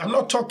bags. I'm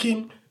not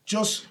talking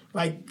just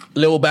like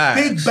little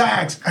bags. Big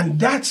bags. And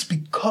that's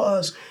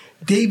because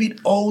David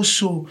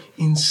also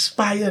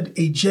inspired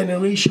a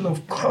generation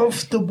of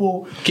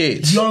comfortable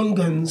kids, young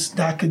guns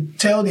that could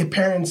tell their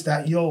parents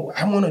that, yo,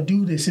 I want to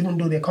do this, even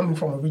though they're coming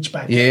from a rich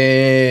background.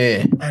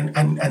 Yeah.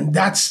 And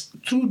that's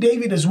through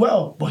David as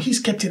well. But he's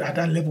kept it at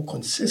that level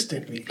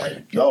consistently.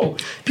 Like, yo,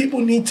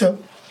 people need to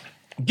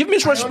give me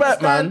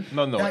respect, man.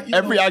 No.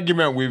 Every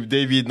argument with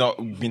David not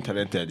being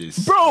talented is...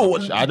 Bro,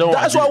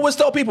 that's what I always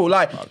tell people.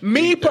 Like,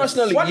 me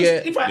personally,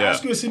 if I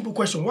ask you a simple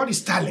question, what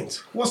is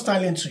talent? What's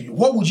talent to you?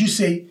 What would you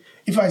say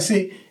if I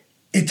say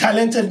a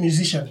talented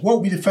musician? What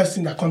would be the first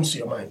thing that comes to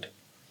your mind?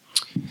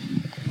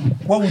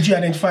 What would you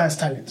identify as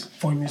talent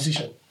for a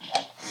musician?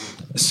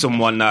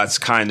 Someone that's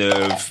kind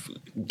of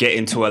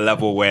getting to a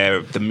level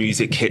where the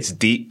music hits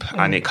deep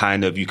and it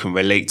kind of, you can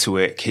relate to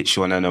it, hits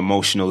you on an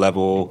emotional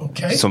level,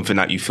 something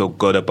that you feel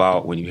good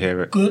about when you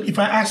hear it. Good. If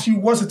I ask you,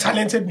 what's a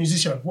talented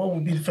musician, what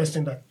would be the first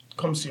thing that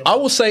comes to your mind?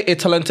 I would say a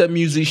talented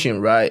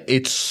musician, right?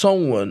 It's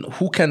someone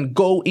who can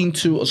go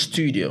into a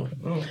studio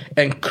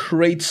and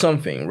create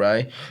something,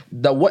 right?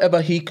 That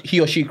whatever he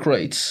or she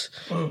creates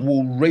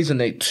will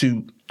resonate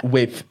to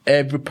with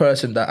every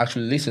person that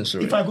actually listens to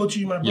it. If I go to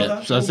you, my brother.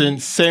 Yeah, so I'm saying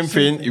same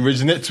thing. It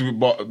resonates with,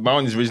 but my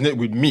own is resonate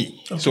with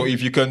me. Okay. So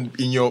if you can,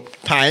 in your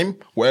time,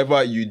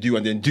 whatever you do,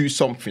 and then do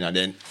something, and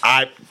then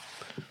I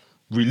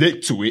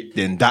relate to it,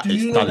 then that Do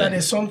is you know talent. that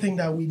there's something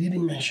that we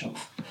didn't mention?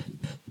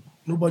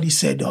 Nobody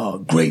said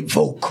great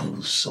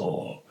vocals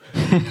or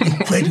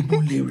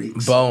incredible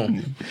lyrics.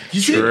 Boom.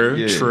 You see? True.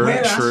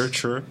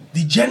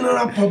 The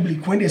general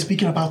public, when they're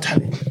speaking about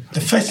talent,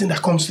 the first thing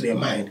that comes to their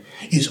mind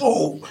is,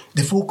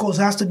 the vocals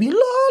has to be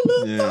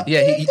la.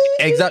 Yeah,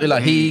 exactly.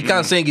 Like he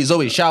can't sing; he's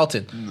always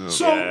shouting.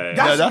 So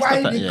that's why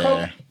not- they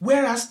come.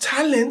 Whereas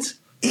talent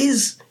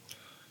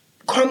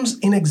comes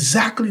in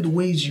exactly the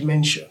ways you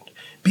mentioned,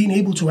 being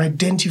able to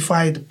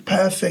identify the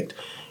perfect,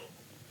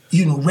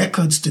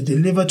 records to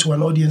deliver to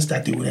an audience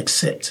that they would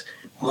accept.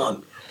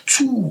 1,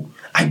 2,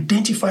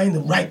 identifying the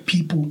right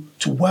people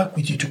to work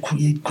with you to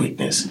create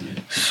greatness.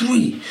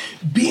 3,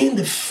 being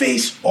the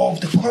face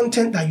of the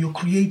content that you're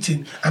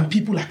creating and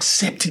people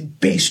accept it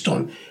based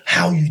on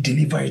how you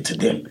deliver it to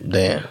them.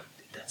 Damn.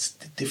 That's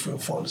the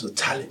different forms of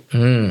talent.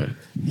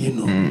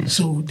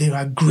 So there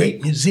are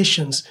great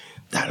musicians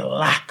that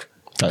lack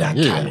that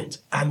talent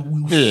and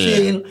will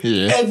fail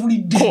every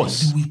day of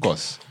the week. Of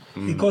course.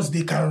 Because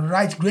they can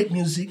write great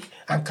music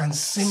and can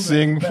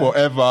sing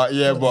forever,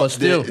 but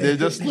still, they're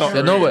just not.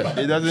 They're nowhere.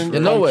 It doesn't.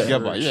 You're nowhere.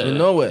 Together. Yeah. You're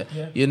nowhere.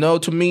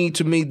 To me,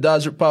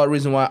 that's part of the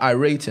reason why I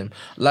rate him.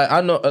 Like,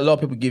 I know a lot of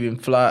people give him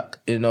flack,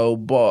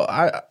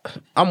 but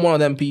I'm one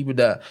of them people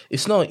that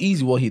it's not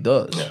easy what he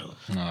does.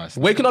 No,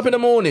 Waking up in the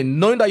morning,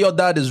 knowing that your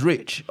dad is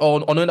rich,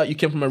 or knowing that you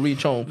came from a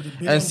rich home,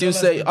 and still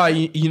say,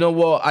 you know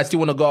what, I still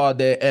want to go out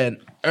there and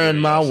earn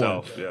my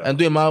one. And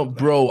doing my,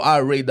 bro, I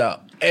rate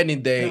that any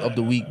day of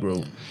the week,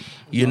 bro.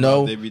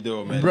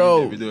 Davido, man.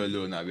 Bro. Davido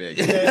alone, I beg.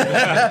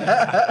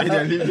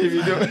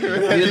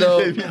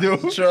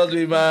 Trust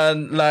me,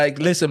 man. Like,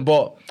 listen,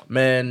 but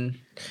man,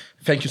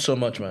 thank you so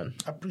much, man.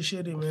 I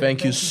appreciate it, man.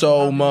 Thank you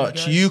so for much.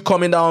 having me, You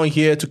coming down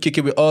here to kick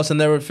it with us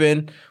and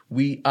everything,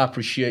 we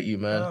appreciate you,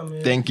 man.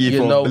 man. Thank you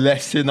for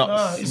blessing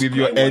us It's with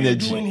your great what you're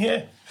energy. doing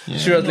here.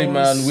 Seriously,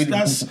 man.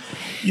 That's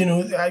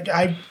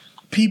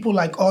people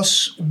like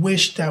us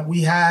wish that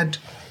we had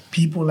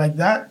people like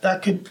that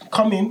could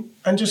come in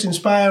and just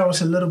inspire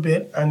us a little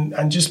bit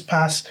and just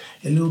pass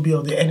a little bit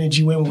of the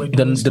energy when we're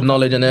doing the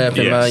knowledge and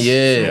everything, man.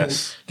 Yeah.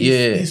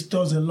 This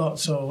does a lot.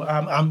 So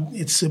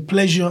it's a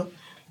pleasure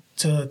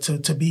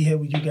to be here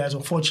with you guys.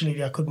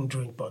 Unfortunately, I couldn't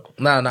drink, but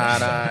Nah.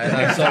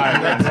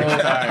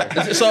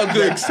 It's all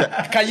good.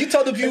 Can you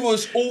tell the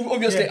viewers,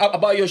 obviously,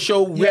 about your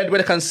show, where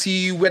they can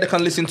see you, where they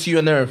can listen to you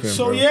and everything?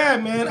 So, bro? yeah,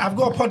 man, I've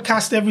got a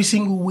podcast every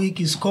single week.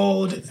 It's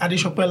called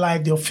Adesope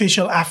Live, the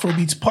official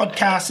Afrobeats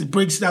podcast. It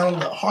breaks down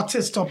the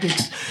hottest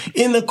topics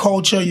in the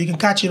culture. You can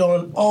catch it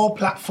on all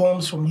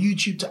platforms from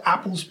YouTube to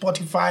Apple,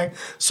 Spotify.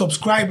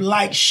 Subscribe,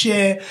 like,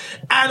 share.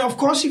 And, of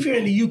course, if you're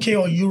in the UK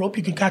or Europe,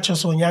 you can catch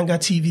us on Yanga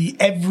TV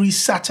every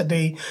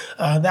Saturday.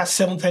 That's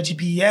 7:30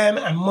 p.m.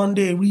 and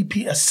Monday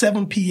repeat at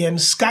 7 p.m.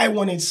 Sky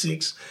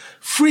 186.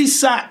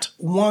 FreeSat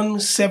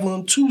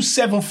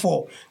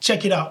 17274.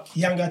 Check it out,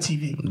 Yanga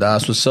TV.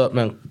 That's what's up,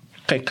 man.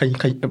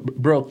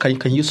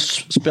 Can you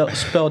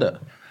spell that?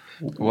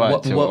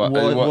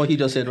 What he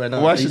just said right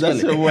now? What should I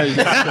say?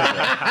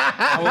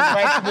 I was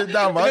writing it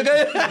down, man.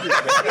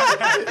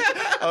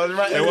 I was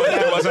writing it down.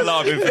 It was a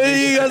lot of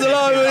information.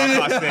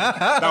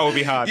 That would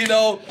be hard.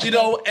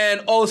 And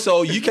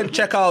also you can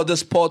check out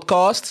this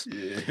podcast,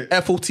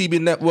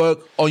 FOTB Network,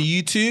 on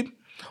YouTube,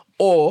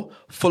 or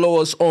follow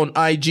us on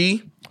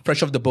IG,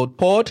 Fresh Off the Boat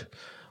Pod.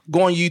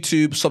 Go on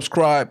YouTube,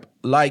 subscribe,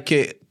 like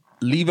it,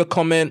 leave a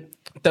comment,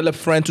 tell a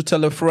friend to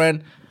tell a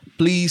friend.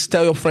 Please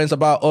tell your friends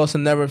about us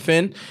and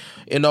everything.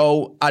 At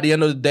the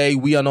end of the day,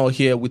 we are not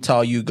here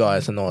without you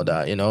guys and all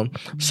that,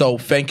 So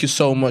thank you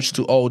so much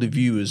to all the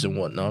viewers and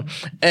whatnot.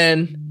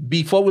 And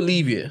before we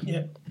leave here,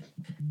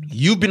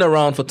 you've been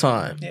around for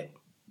time. Yeah.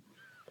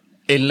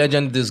 A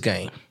legend in this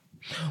game.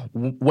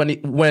 When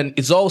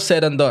it's all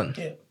said and done,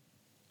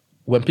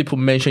 when people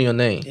mention your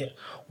name,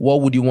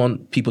 what would you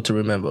want people to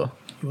remember?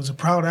 He was a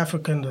proud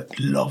African that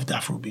loved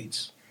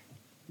Afrobeats.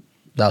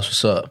 That's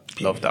what's up.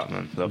 Love that,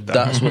 man. Love that.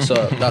 That's what's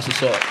up. That's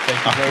what's up.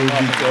 Thank you very much.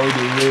 Thank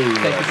you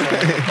so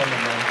much for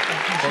coming, man.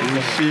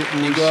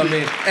 You know what I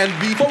mean? And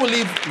before we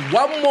leave,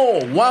 one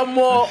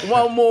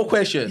more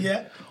question.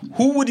 Yeah.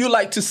 Who would you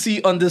like to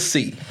see on this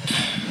seat?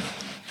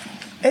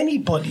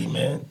 Anybody,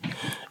 man.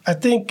 I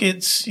think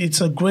it's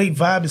a great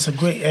vibe. It's a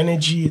great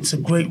energy. It's a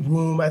great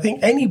room. I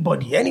think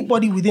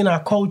anybody within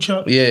our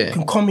culture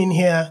can come in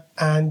here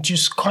and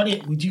just cut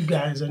it with you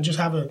guys and just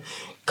have a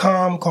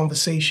calm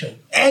conversation.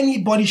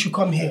 Anybody should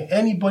come here.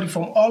 Anybody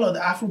from all of the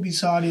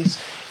Afrobeats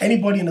artists,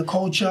 anybody in the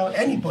culture,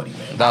 anybody,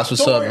 man. That's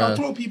what's up, man. I'll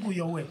throw people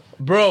your way.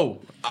 Bro,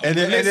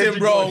 listen,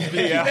 bro.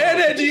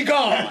 Energy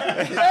gone.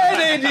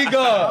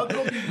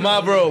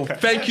 My bro,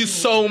 thank you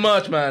so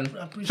much, man.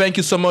 Thank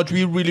you so much.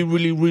 We really,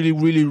 really, really,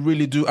 really,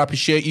 really do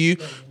appreciate you.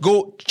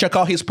 Go check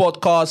out his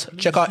podcast.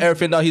 Check out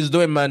everything that he's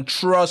doing, man.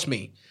 Trust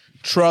me,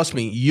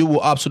 you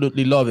will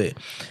absolutely love it.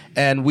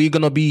 And we're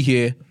going to be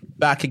here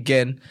back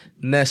again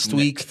next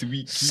week,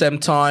 same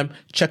time.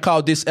 Check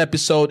out this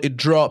episode. It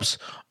drops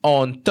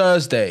on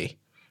Thursday.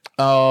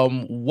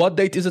 What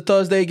date is it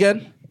Thursday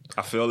again?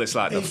 I feel it's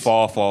like the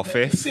 4th or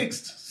 5th.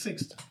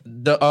 6th.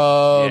 The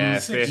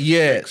 5th,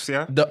 yeah, 6th,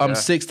 yeah. The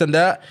 6th and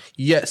that.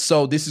 Yeah,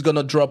 so this is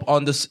gonna drop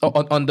on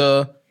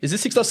the is it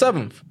 6th or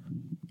 7th?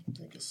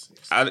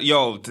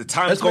 Yo, the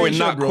time's going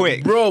that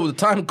quick. Bro, the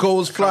time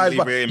goes flies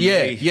by.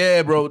 Yeah,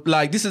 yeah, bro.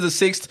 Like, this is the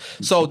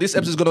 6th. So this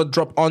episode is going to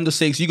drop on the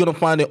 6th. You're going to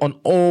find it on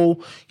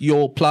all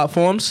your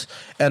platforms.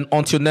 And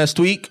until next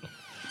week,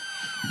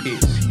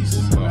 peace.